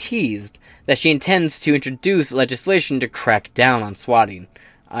also teased that she intends to introduce legislation to crack down on swatting.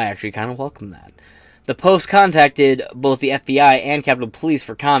 I actually kind of welcome that. The Post contacted both the FBI and Capitol Police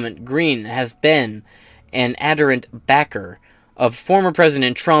for comment. Green has been an adherent backer of former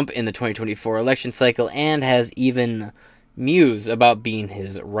President Trump in the 2024 election cycle and has even mused about being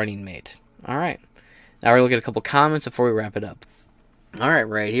his running mate. Alright. Now we're going to look at a couple comments before we wrap it up. Alright,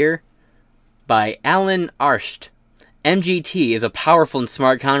 right here. By Alan Arsht. MGT is a powerful and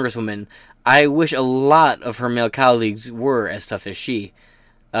smart congresswoman. I wish a lot of her male colleagues were as tough as she.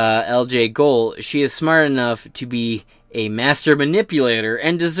 LJ Goal, she is smart enough to be a master manipulator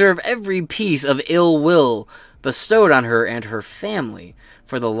and deserve every piece of ill will bestowed on her and her family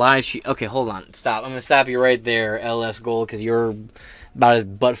for the lies she... Okay, hold on. Stop. I'm going to stop you right there, LS Goal, because you're about as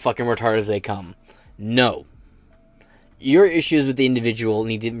butt-fucking retarded as they come. No. Your issues with the individual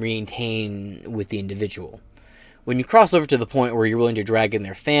need to maintain with the individual. When you cross over to the point where you're willing to drag in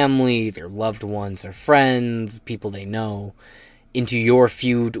their family, their loved ones, their friends, people they know, into your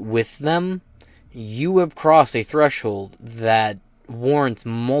feud with them, you have crossed a threshold that warrants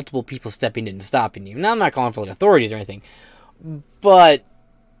multiple people stepping in and stopping you. Now, I'm not calling for authorities or anything, but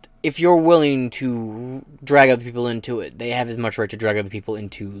if you're willing to drag other people into it, they have as much right to drag other people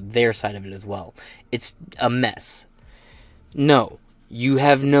into their side of it as well. It's a mess. No.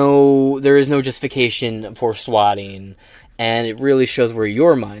 There is no justification for swatting, and it really shows where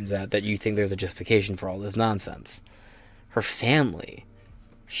your mind's at that you think there's a justification for all this nonsense. Her family.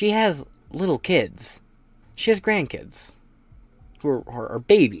 She has little kids. She has grandkids who are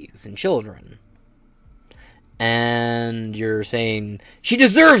babies and children. And you're saying, she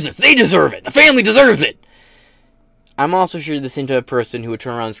deserves this! They deserve it! The family deserves it! I'm also sure the same type of person who would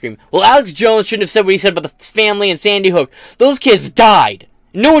turn around and scream, well, Alex Jones shouldn't have said what he said about the family and Sandy Hook. Those kids died.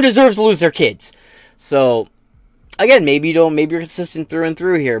 No one deserves to lose their kids. So, again, maybe you're consistent through and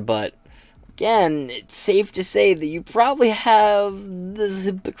through here, but again, it's safe to say that you probably have this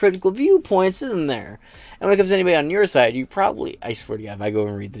hypocritical viewpoints in there. And when it comes to anybody on your side, you probably, I swear to God, if I go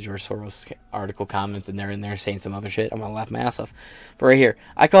and read the George Soros article comments and they're in there saying some other shit, I'm going to laugh my ass off. But right here,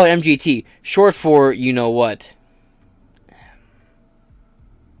 I call it MGT, short for you know what.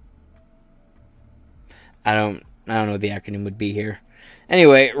 I don't know what the acronym would be here.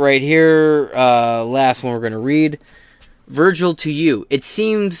 Anyway, right here, last one we're going to read. Virgil to you. It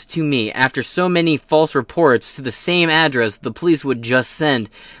seems to me, after so many false reports to the same address, the police would just send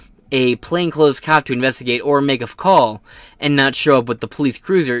a plainclothes cop to investigate or make a call and not show up with the police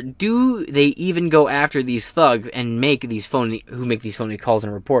cruiser. Do they even go after these thugs and make these phony calls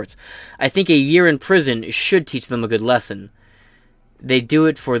and reports? I think a year in prison should teach them a good lesson. They do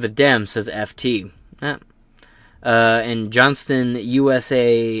it for the Dems, says FT. And Johnston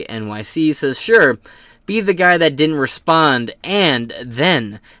USA NYC says, sure, be the guy that didn't respond and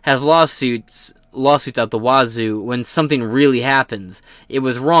then have lawsuits out the wazoo when something really happens. It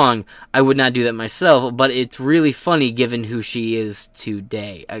was wrong. I would not do that myself, but it's really funny given who she is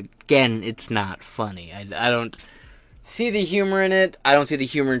today. Again, it's not funny. I don't see the humor in it. I don't see the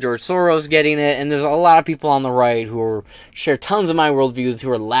humor in George Soros getting it, and there's a lot of people on the right who share tons of my worldviews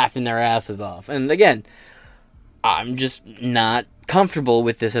who are laughing their asses off. And again, I'm just not comfortable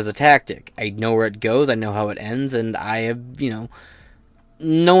with this as a tactic. I know where it goes, I know how it ends, and I have,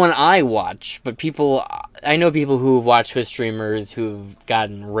 no one I watch, but I know people who have watched Twitch streamers who've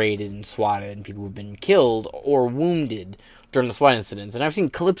gotten raided and swatted, and people who've been killed or wounded during the SWAT incidents, and I've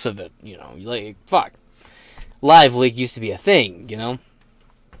seen clips of it, like, fuck. Live leak used to be a thing,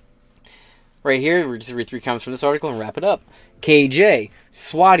 Right here, we're just read 3 comments from this article and wrap it up. KJ,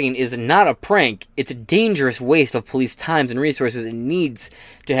 swatting is not a prank. It's a dangerous waste of police times and resources. It needs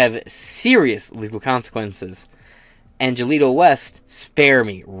to have serious legal consequences. Angelito West, spare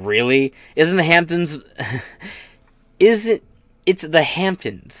me. Really? Isn't the Hamptons... It's the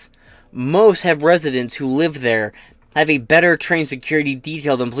Hamptons. Most have residents who live there have a better trained security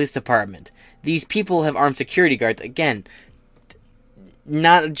detail than police department. These people have armed security guards. Again,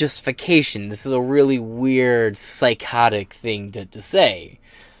 not a justification. This is a really weird, psychotic thing to say.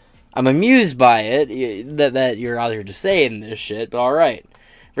 I'm amused by it, that you're out here just saying this shit, but alright.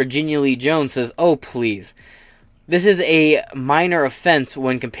 Virginia Lee Jones says, oh please. This is a minor offense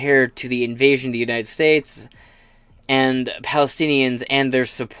when compared to the invasion of the United States and Palestinians and their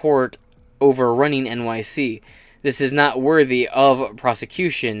support overrunning NYC. This is not worthy of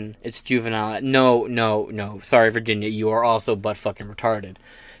prosecution. It's juvenile. No. Sorry, Virginia, you are also butt-fucking retarded.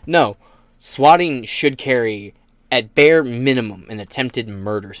 No. Swatting should carry, at bare minimum, an attempted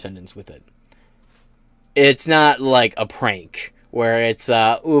murder sentence with it. It's not like a prank, where it's,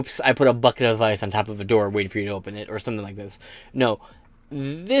 oops, I put a bucket of ice on top of a door waiting for you to open it, or something like this. No.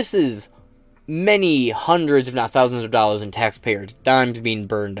 This is many hundreds, if not thousands of dollars in taxpayers' dimes being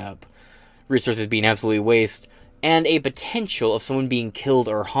burned up, resources being absolutely wasted, and a potential of someone being killed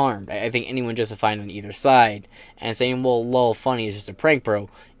or harmed. I think anyone justifying on either side and saying, well, lol, funny, is just a prank, bro,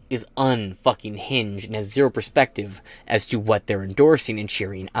 is unfucking hinged and has zero perspective as to what they're endorsing and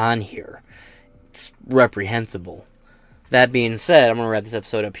cheering on here. It's reprehensible. That being said, I'm going to wrap this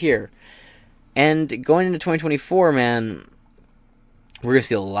episode up here. And going into 2024, man, we're going to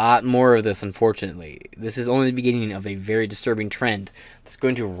see a lot more of this, unfortunately. This is only the beginning of a very disturbing trend that's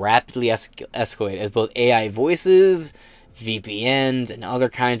going to rapidly escalate as both AI voices, VPNs, and other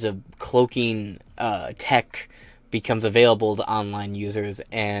kinds of cloaking tech becomes available to online users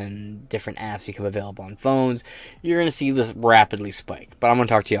and different apps become available on phones. You're going to see this rapidly spike. But I'm going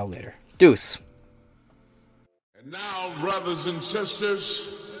to talk to y'all later. Deuce. And now, brothers and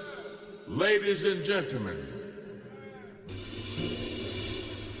sisters, ladies and gentlemen,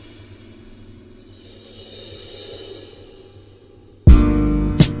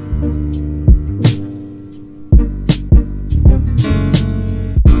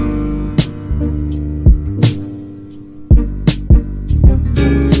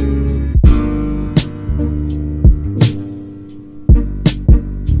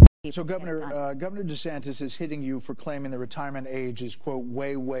 so Governor DeSantis is hitting you for claiming the retirement age is, quote,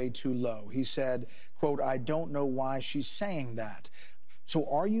 way too low. He said, quote, I don't know why she's saying that. So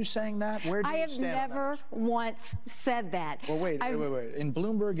are you saying that? Where do you stand? I have never once said that. Well, wait. In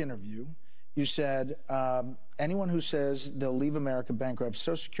Bloomberg interview, you said anyone who says they'll leave America bankrupt,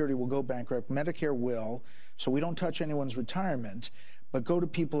 Social Security will go bankrupt, Medicare will, so we don't touch anyone's retirement. But go to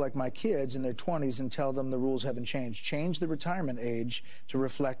people like my kids in their 20s and tell them the rules haven't changed. Change the retirement age to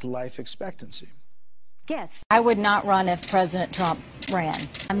reflect life expectancy. Yes. I would not run if President Trump ran.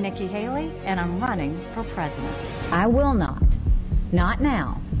 I'm Nikki Haley, and I'm running for president. I will not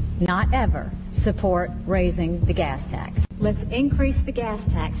now, not ever, support raising the gas tax. Let's increase the gas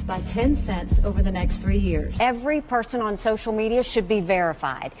tax by 10 cents over the next 3 years. Every person on social media should be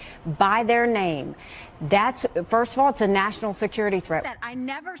verified by their name. That's, first of all, it's a national security threat. I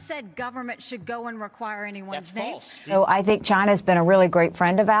never said government should go and require anyone's name. That's false. So I think China's been a really great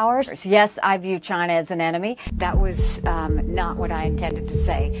friend of ours. Yes, I view China as an enemy. That was not what I intended to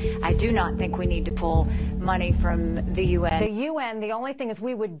say. I do not think we need to pull money from the UN. The UN, the only thing is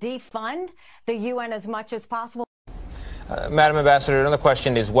we would defund the UN as much as possible. Madam Ambassador, another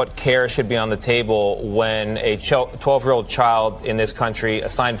question is what care should be on the table when a 12-year-old child in this country,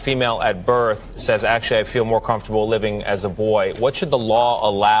 assigned female at birth, says, actually, I feel more comfortable living as a boy. What should the law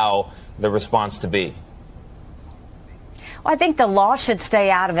allow the response to be? Well, I think the law should stay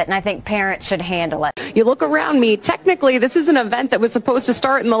out of it, and I think parents should handle it. You look around me, technically, this is an event that was supposed to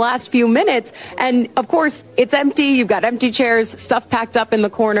start in the last few minutes, and of course, it's empty. You've got empty chairs, stuff packed up in the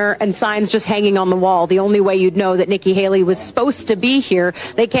corner, and signs just hanging on the wall. The only way you'd know that Nikki Haley was supposed to be here,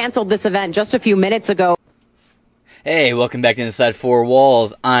 they canceled this event just a few minutes ago. Hey, welcome back to Inside Four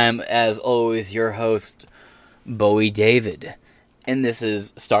Walls. I'm, as always, your host, Bowie David, and this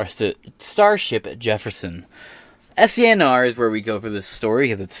is Starship Jefferson. SCNR is where we go for this story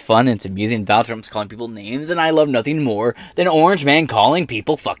because it's fun and it's amusing. Donald Trump's calling people names, and I love nothing more than Orange Man calling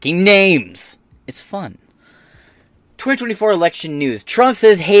people fucking names. It's fun. 2024 election news. Trump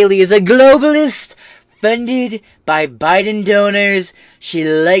says Haley is a globalist, funded by Biden donors. She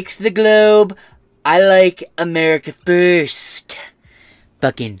likes the globe. I like America first.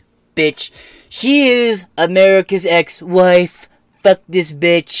 Fucking bitch. She is America's ex-wife. Fuck this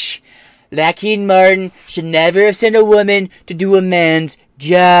bitch. Lockheed Martin should never have sent a woman to do a man's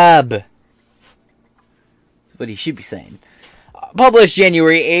job. That's what he should be saying. Published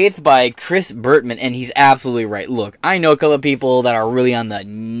January 8th by Chris Bertman, and he's absolutely right. Look, I know a couple of people that are really on the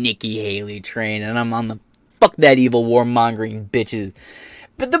Nikki Haley train, and I'm on the fuck that evil warmongering bitches.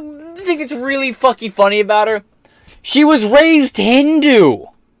 But the thing that's really fucking funny about her, She was raised Hindu.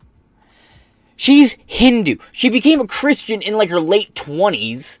 She's Hindu. She became a Christian in like her late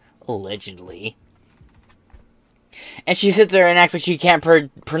 20s, allegedly. And she sits there and acts like she can't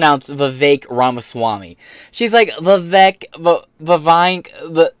pronounce Vivek Ramaswamy. She's like, Vivek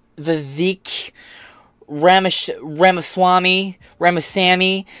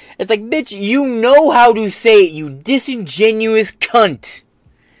Ramaswamy. It's like, bitch, you know how to say it, you disingenuous cunt.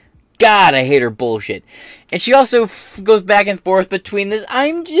 God, I hate her bullshit. And she also goes back and forth between this,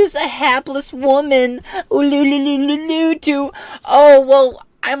 I'm just a hapless woman, to, oh, well,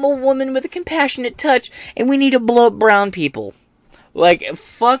 I'm a woman with a compassionate touch, and we need to blow up brown people. Like,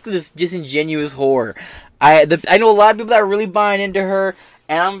 fuck this disingenuous whore. I know a lot of people that are really buying into her,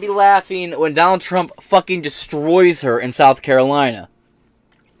 and I'm gonna be laughing when Donald Trump fucking destroys her in South Carolina.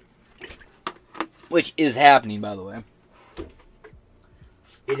 Which is happening, by the way.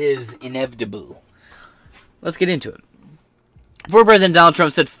 It is inevitable. Let's get into it. Former President Donald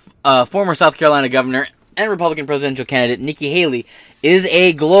Trump said former South Carolina governor and Republican presidential candidate Nikki Haley is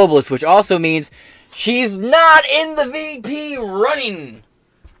a globalist, which also means she's not in the VP running.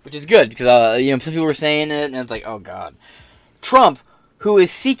 Which is good, because some people were saying it, and it's like, oh god. Trump, who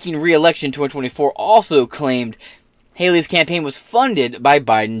is seeking re-election in 2024, also claimed Haley's campaign was funded by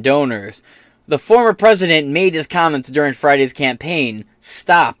Biden donors. The former president made his comments during Friday's campaign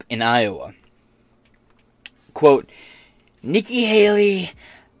stop in Iowa. Quote, Nikki Haley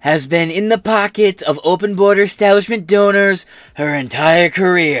has been in the pocket of open border establishment donors her entire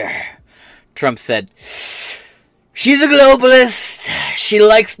career, Trump said. She's a globalist. She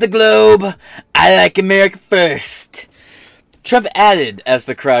likes the globe. I like America first. Trump added as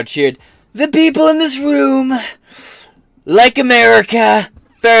the crowd cheered, the people in this room like America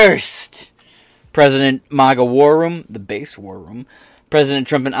first. President MAGA War Room, the base War Room, President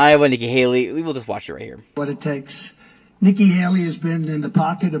Trump in Iowa, Nikki Haley. We will just watch it right here. What it takes. Nikki Haley has been in the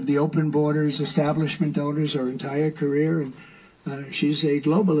pocket of the open borders establishment donors her entire career, and she's a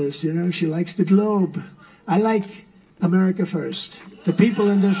globalist. You know, she likes the globe. I like America first. The people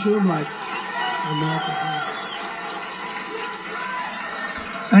in this room like America first.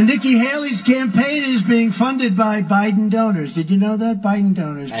 And Nikki Haley's campaign is being funded by Biden donors. Did you know that? Biden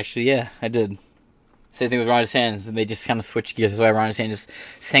donors. Actually, yeah, I did. Same thing with Ron DeSantis, and they just kind of switched gears. That's why Ron DeSantis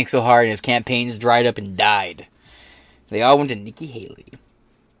sank so hard and his campaigns dried up and died. They all went to Nikki Haley.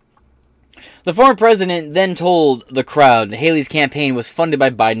 The former president then told the crowd that Haley's campaign was funded by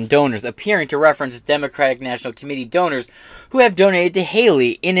Biden donors, appearing to reference Democratic National Committee donors who have donated to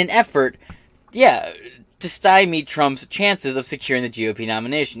Haley in an effort, to stymie Trump's chances of securing the GOP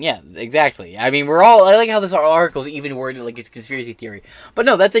nomination. Yeah, exactly. I mean, I like how this article is even worded like it's conspiracy theory. But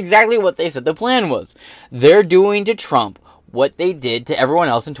no, that's exactly what they said the plan was. They're doing to Trump what they did to everyone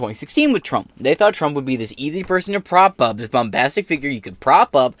else in 2016 with Trump. They thought Trump would be this easy person to prop up, this bombastic figure you could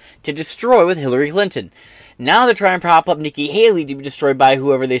prop up to destroy with Hillary Clinton. Now they're trying to prop up Nikki Haley to be destroyed by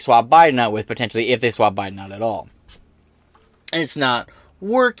whoever they swap Biden out with, potentially, if they swap Biden out at all. And it's not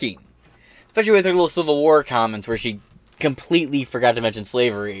working. Especially with her little Civil War comments where she completely forgot to mention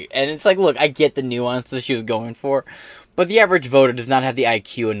slavery. And it's like, look, I get the nuances she was going for, but the average voter does not have the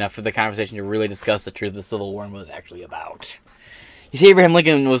IQ enough for the conversation to really discuss the truth of the Civil War and what it was actually about. You see, Abraham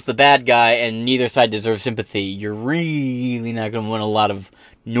Lincoln was the bad guy, and neither side deserves sympathy. You're really not going to win a lot of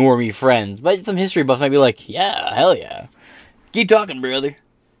normie friends. But some history buffs might be like, yeah, hell yeah. Keep talking, brother.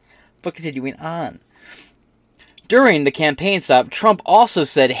 But continuing on. During the campaign stop, Trump also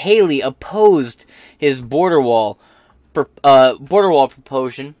said Haley opposed his border wall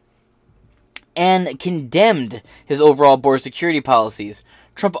proposition and condemned his overall border security policies.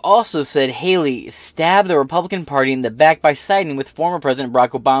 Trump also said Haley stabbed the Republican Party in the back by siding with former President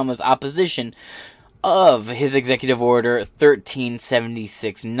Barack Obama's opposition of his Executive Order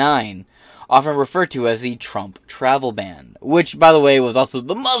 1376-9, often referred to as the Trump travel ban, which, by the way, was also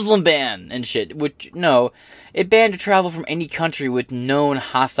the Muslim ban and shit, which, no, it banned to travel from any country with known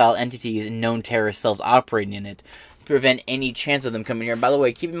hostile entities and known terrorist cells operating in it, to prevent any chance of them coming here. By the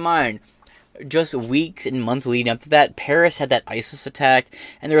way, keep in mind, just weeks and months leading up to that, Paris had that ISIS attack,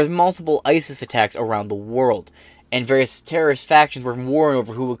 and there was multiple ISIS attacks around the world, and various terrorist factions were warring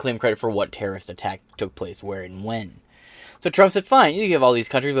over who would claim credit for what terrorist attack took place, where, and when. So Trump said, fine, you have all these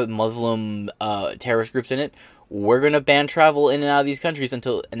countries with Muslim terrorist groups in it. We're going to ban travel in and out of these countries and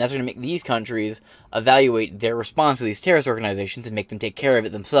that's going to make these countries evaluate their response to these terrorist organizations and make them take care of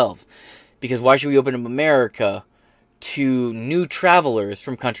it themselves. Because why should we open up America to new travelers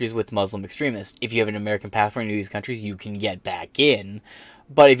from countries with Muslim extremists? If you have an American passport in these countries, you can get back in.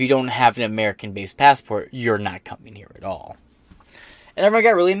 But if you don't have an American-based passport, you're not coming here at all. And everyone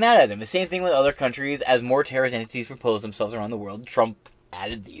got really mad at him. The same thing with other countries. As more terrorist entities proposed themselves around the world, Trump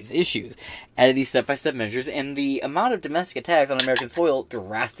added these issues, added these step-by-step measures, and the amount of domestic attacks on American soil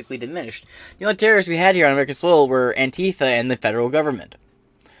drastically diminished. The only terrorists we had here on American soil were Antifa and the federal government.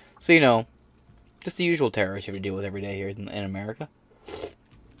 So, just the usual terrorists you have to deal with every day here in America.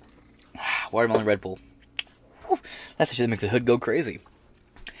 Watermelon Red Bull. Whew. That's the shit that makes the hood go crazy.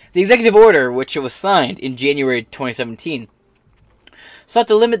 The executive order, which was signed in January 2017, sought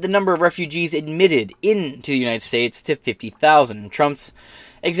to limit the number of refugees admitted into the United States to 50,000. Trump's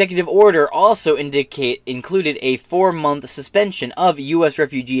executive order also included a 4-month suspension of U.S.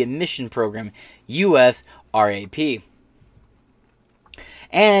 Refugee Admission Program, USRAP,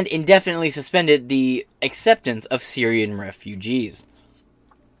 and indefinitely suspended the acceptance of Syrian refugees.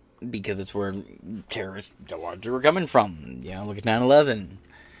 Because it's where terrorists were coming from. Look at 9/11.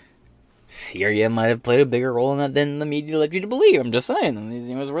 Syria might have played a bigger role in that than the media led you to believe. I'm just saying. These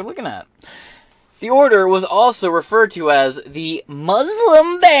things we're looking at. The order was also referred to as the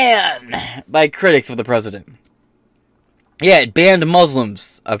Muslim ban by critics of the president. Yeah, it banned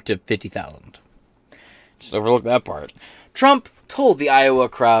Muslims up to 50,000. Just overlook that part. Trump told the Iowa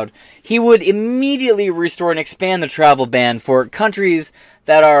crowd he would immediately restore and expand the travel ban for countries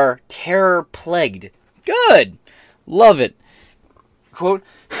that are terror-plagued. Good. Love it. Quote,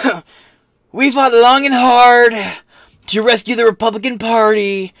 "We fought long and hard to rescue the Republican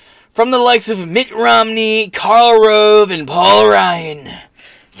Party from the likes of Mitt Romney, Karl Rove, and Paul Ryan,"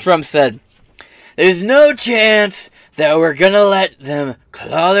 Trump said. "There's no chance that we're gonna let them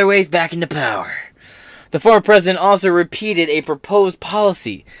claw their ways back into power." The former president also repeated a proposed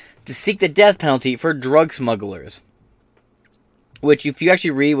policy to seek the death penalty for drug smugglers. Which, if you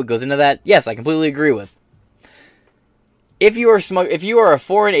actually read what goes into that, yes, I completely agree with. If you are a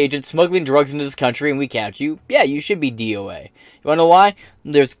foreign agent smuggling drugs into this country and we catch you, yeah, you should be DOA. You want to know why?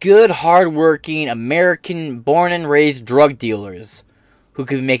 There's good, hard-working, American, born and raised drug dealers who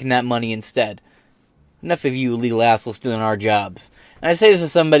could be making that money instead. Enough of you illegal assholes stealing our jobs. And I say this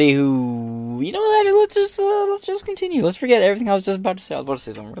as somebody who, let's just continue. Let's forget everything I was just about to say. I was about to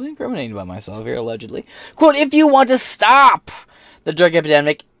say something really incriminating about myself here, allegedly. Quote, "If you want to stop the drug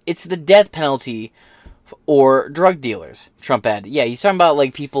epidemic, it's the death penalty or drug dealers," Trump added. Yeah, he's talking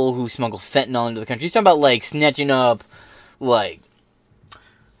about, people who smuggle fentanyl into the country. He's talking about, snatching up,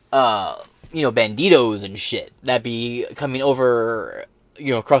 banditos and shit. That be coming over,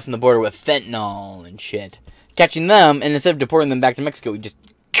 crossing the border with fentanyl and shit. Catching them, and instead of deporting them back to Mexico, we just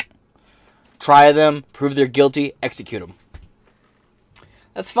try them, prove they're guilty, execute them.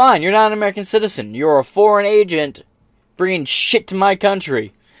 That's fine. You're not an American citizen. You're a foreign agent bringing shit to my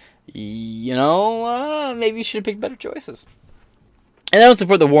country. Maybe you should have picked better choices. And I don't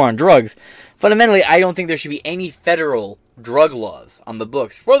support the war on drugs. Fundamentally, I don't think there should be any federal drug laws on the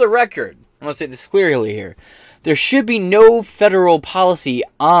books. For the record, I want to say this clearly here. There should be no federal policy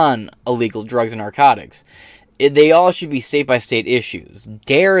on illegal drugs and narcotics. They all should be state-by-state issues.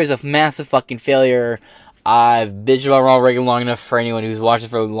 DARE is a massive fucking failure. I've bitched about Ronald Reagan long enough for anyone who's watched it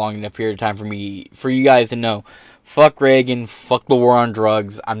for a long enough period of time for you guys to know. Fuck Reagan, fuck the war on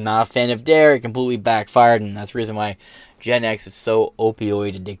drugs. I'm not a fan of DARE. It completely backfired, and that's the reason why Gen X is so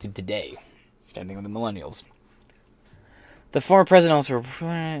opioid addicted today. Same thing with the millennials. The former president also...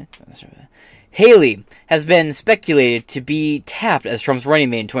 Haley has been speculated to be tapped as Trump's running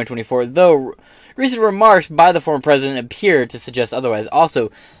mate in 2024, though recent remarks by the former president appear to suggest otherwise. Also,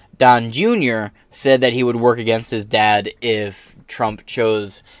 Don Jr. said that he would work against his dad if Trump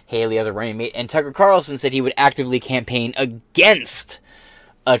chose Haley as a running mate, and Tucker Carlson said he would actively campaign against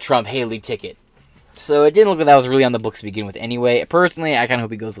a Trump-Haley ticket. So it didn't look like that was really on the books to begin with anyway. Personally, I kind of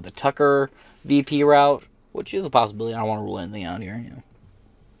hope he goes with a Tucker VP route, which is a possibility. I don't want to rule anything out here,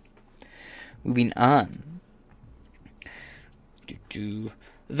 Moving on.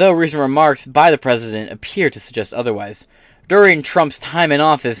 Though recent remarks by the president appear to suggest otherwise. During Trump's time in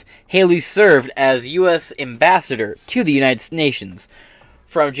office, Haley served as U.S. ambassador to the United Nations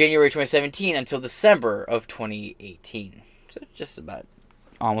from January 2017 until December of 2018. So just about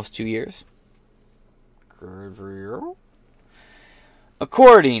almost 2 years.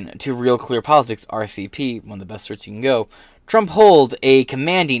 According to Real Clear Politics, RCP, one of the best searches you can go, Trump holds a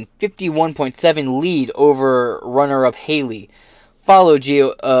commanding 51.7 lead over runner-up Haley. Fellow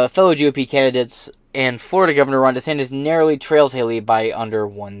GOP candidates and Florida Governor Ron DeSantis narrowly trails Haley by under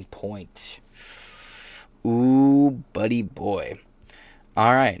 1 point. Ooh, buddy boy.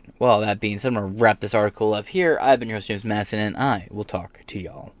 Alright, well, that being said, I'm going to wrap this article up here. I've been your host, James Madison, and I will talk to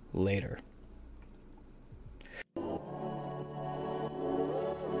y'all later.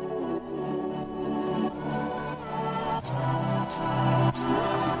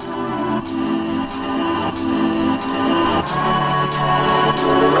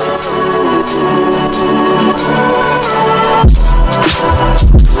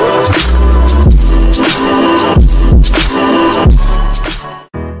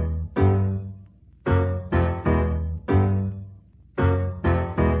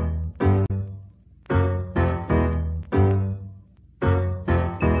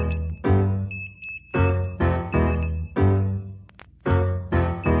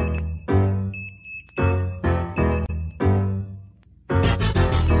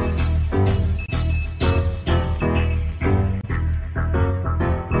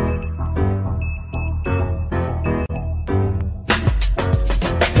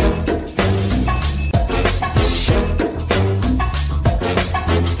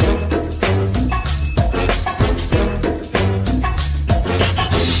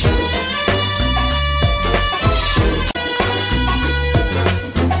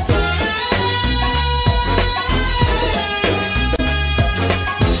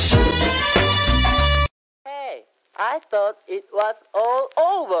 I thought it was all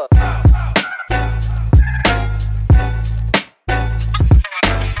over.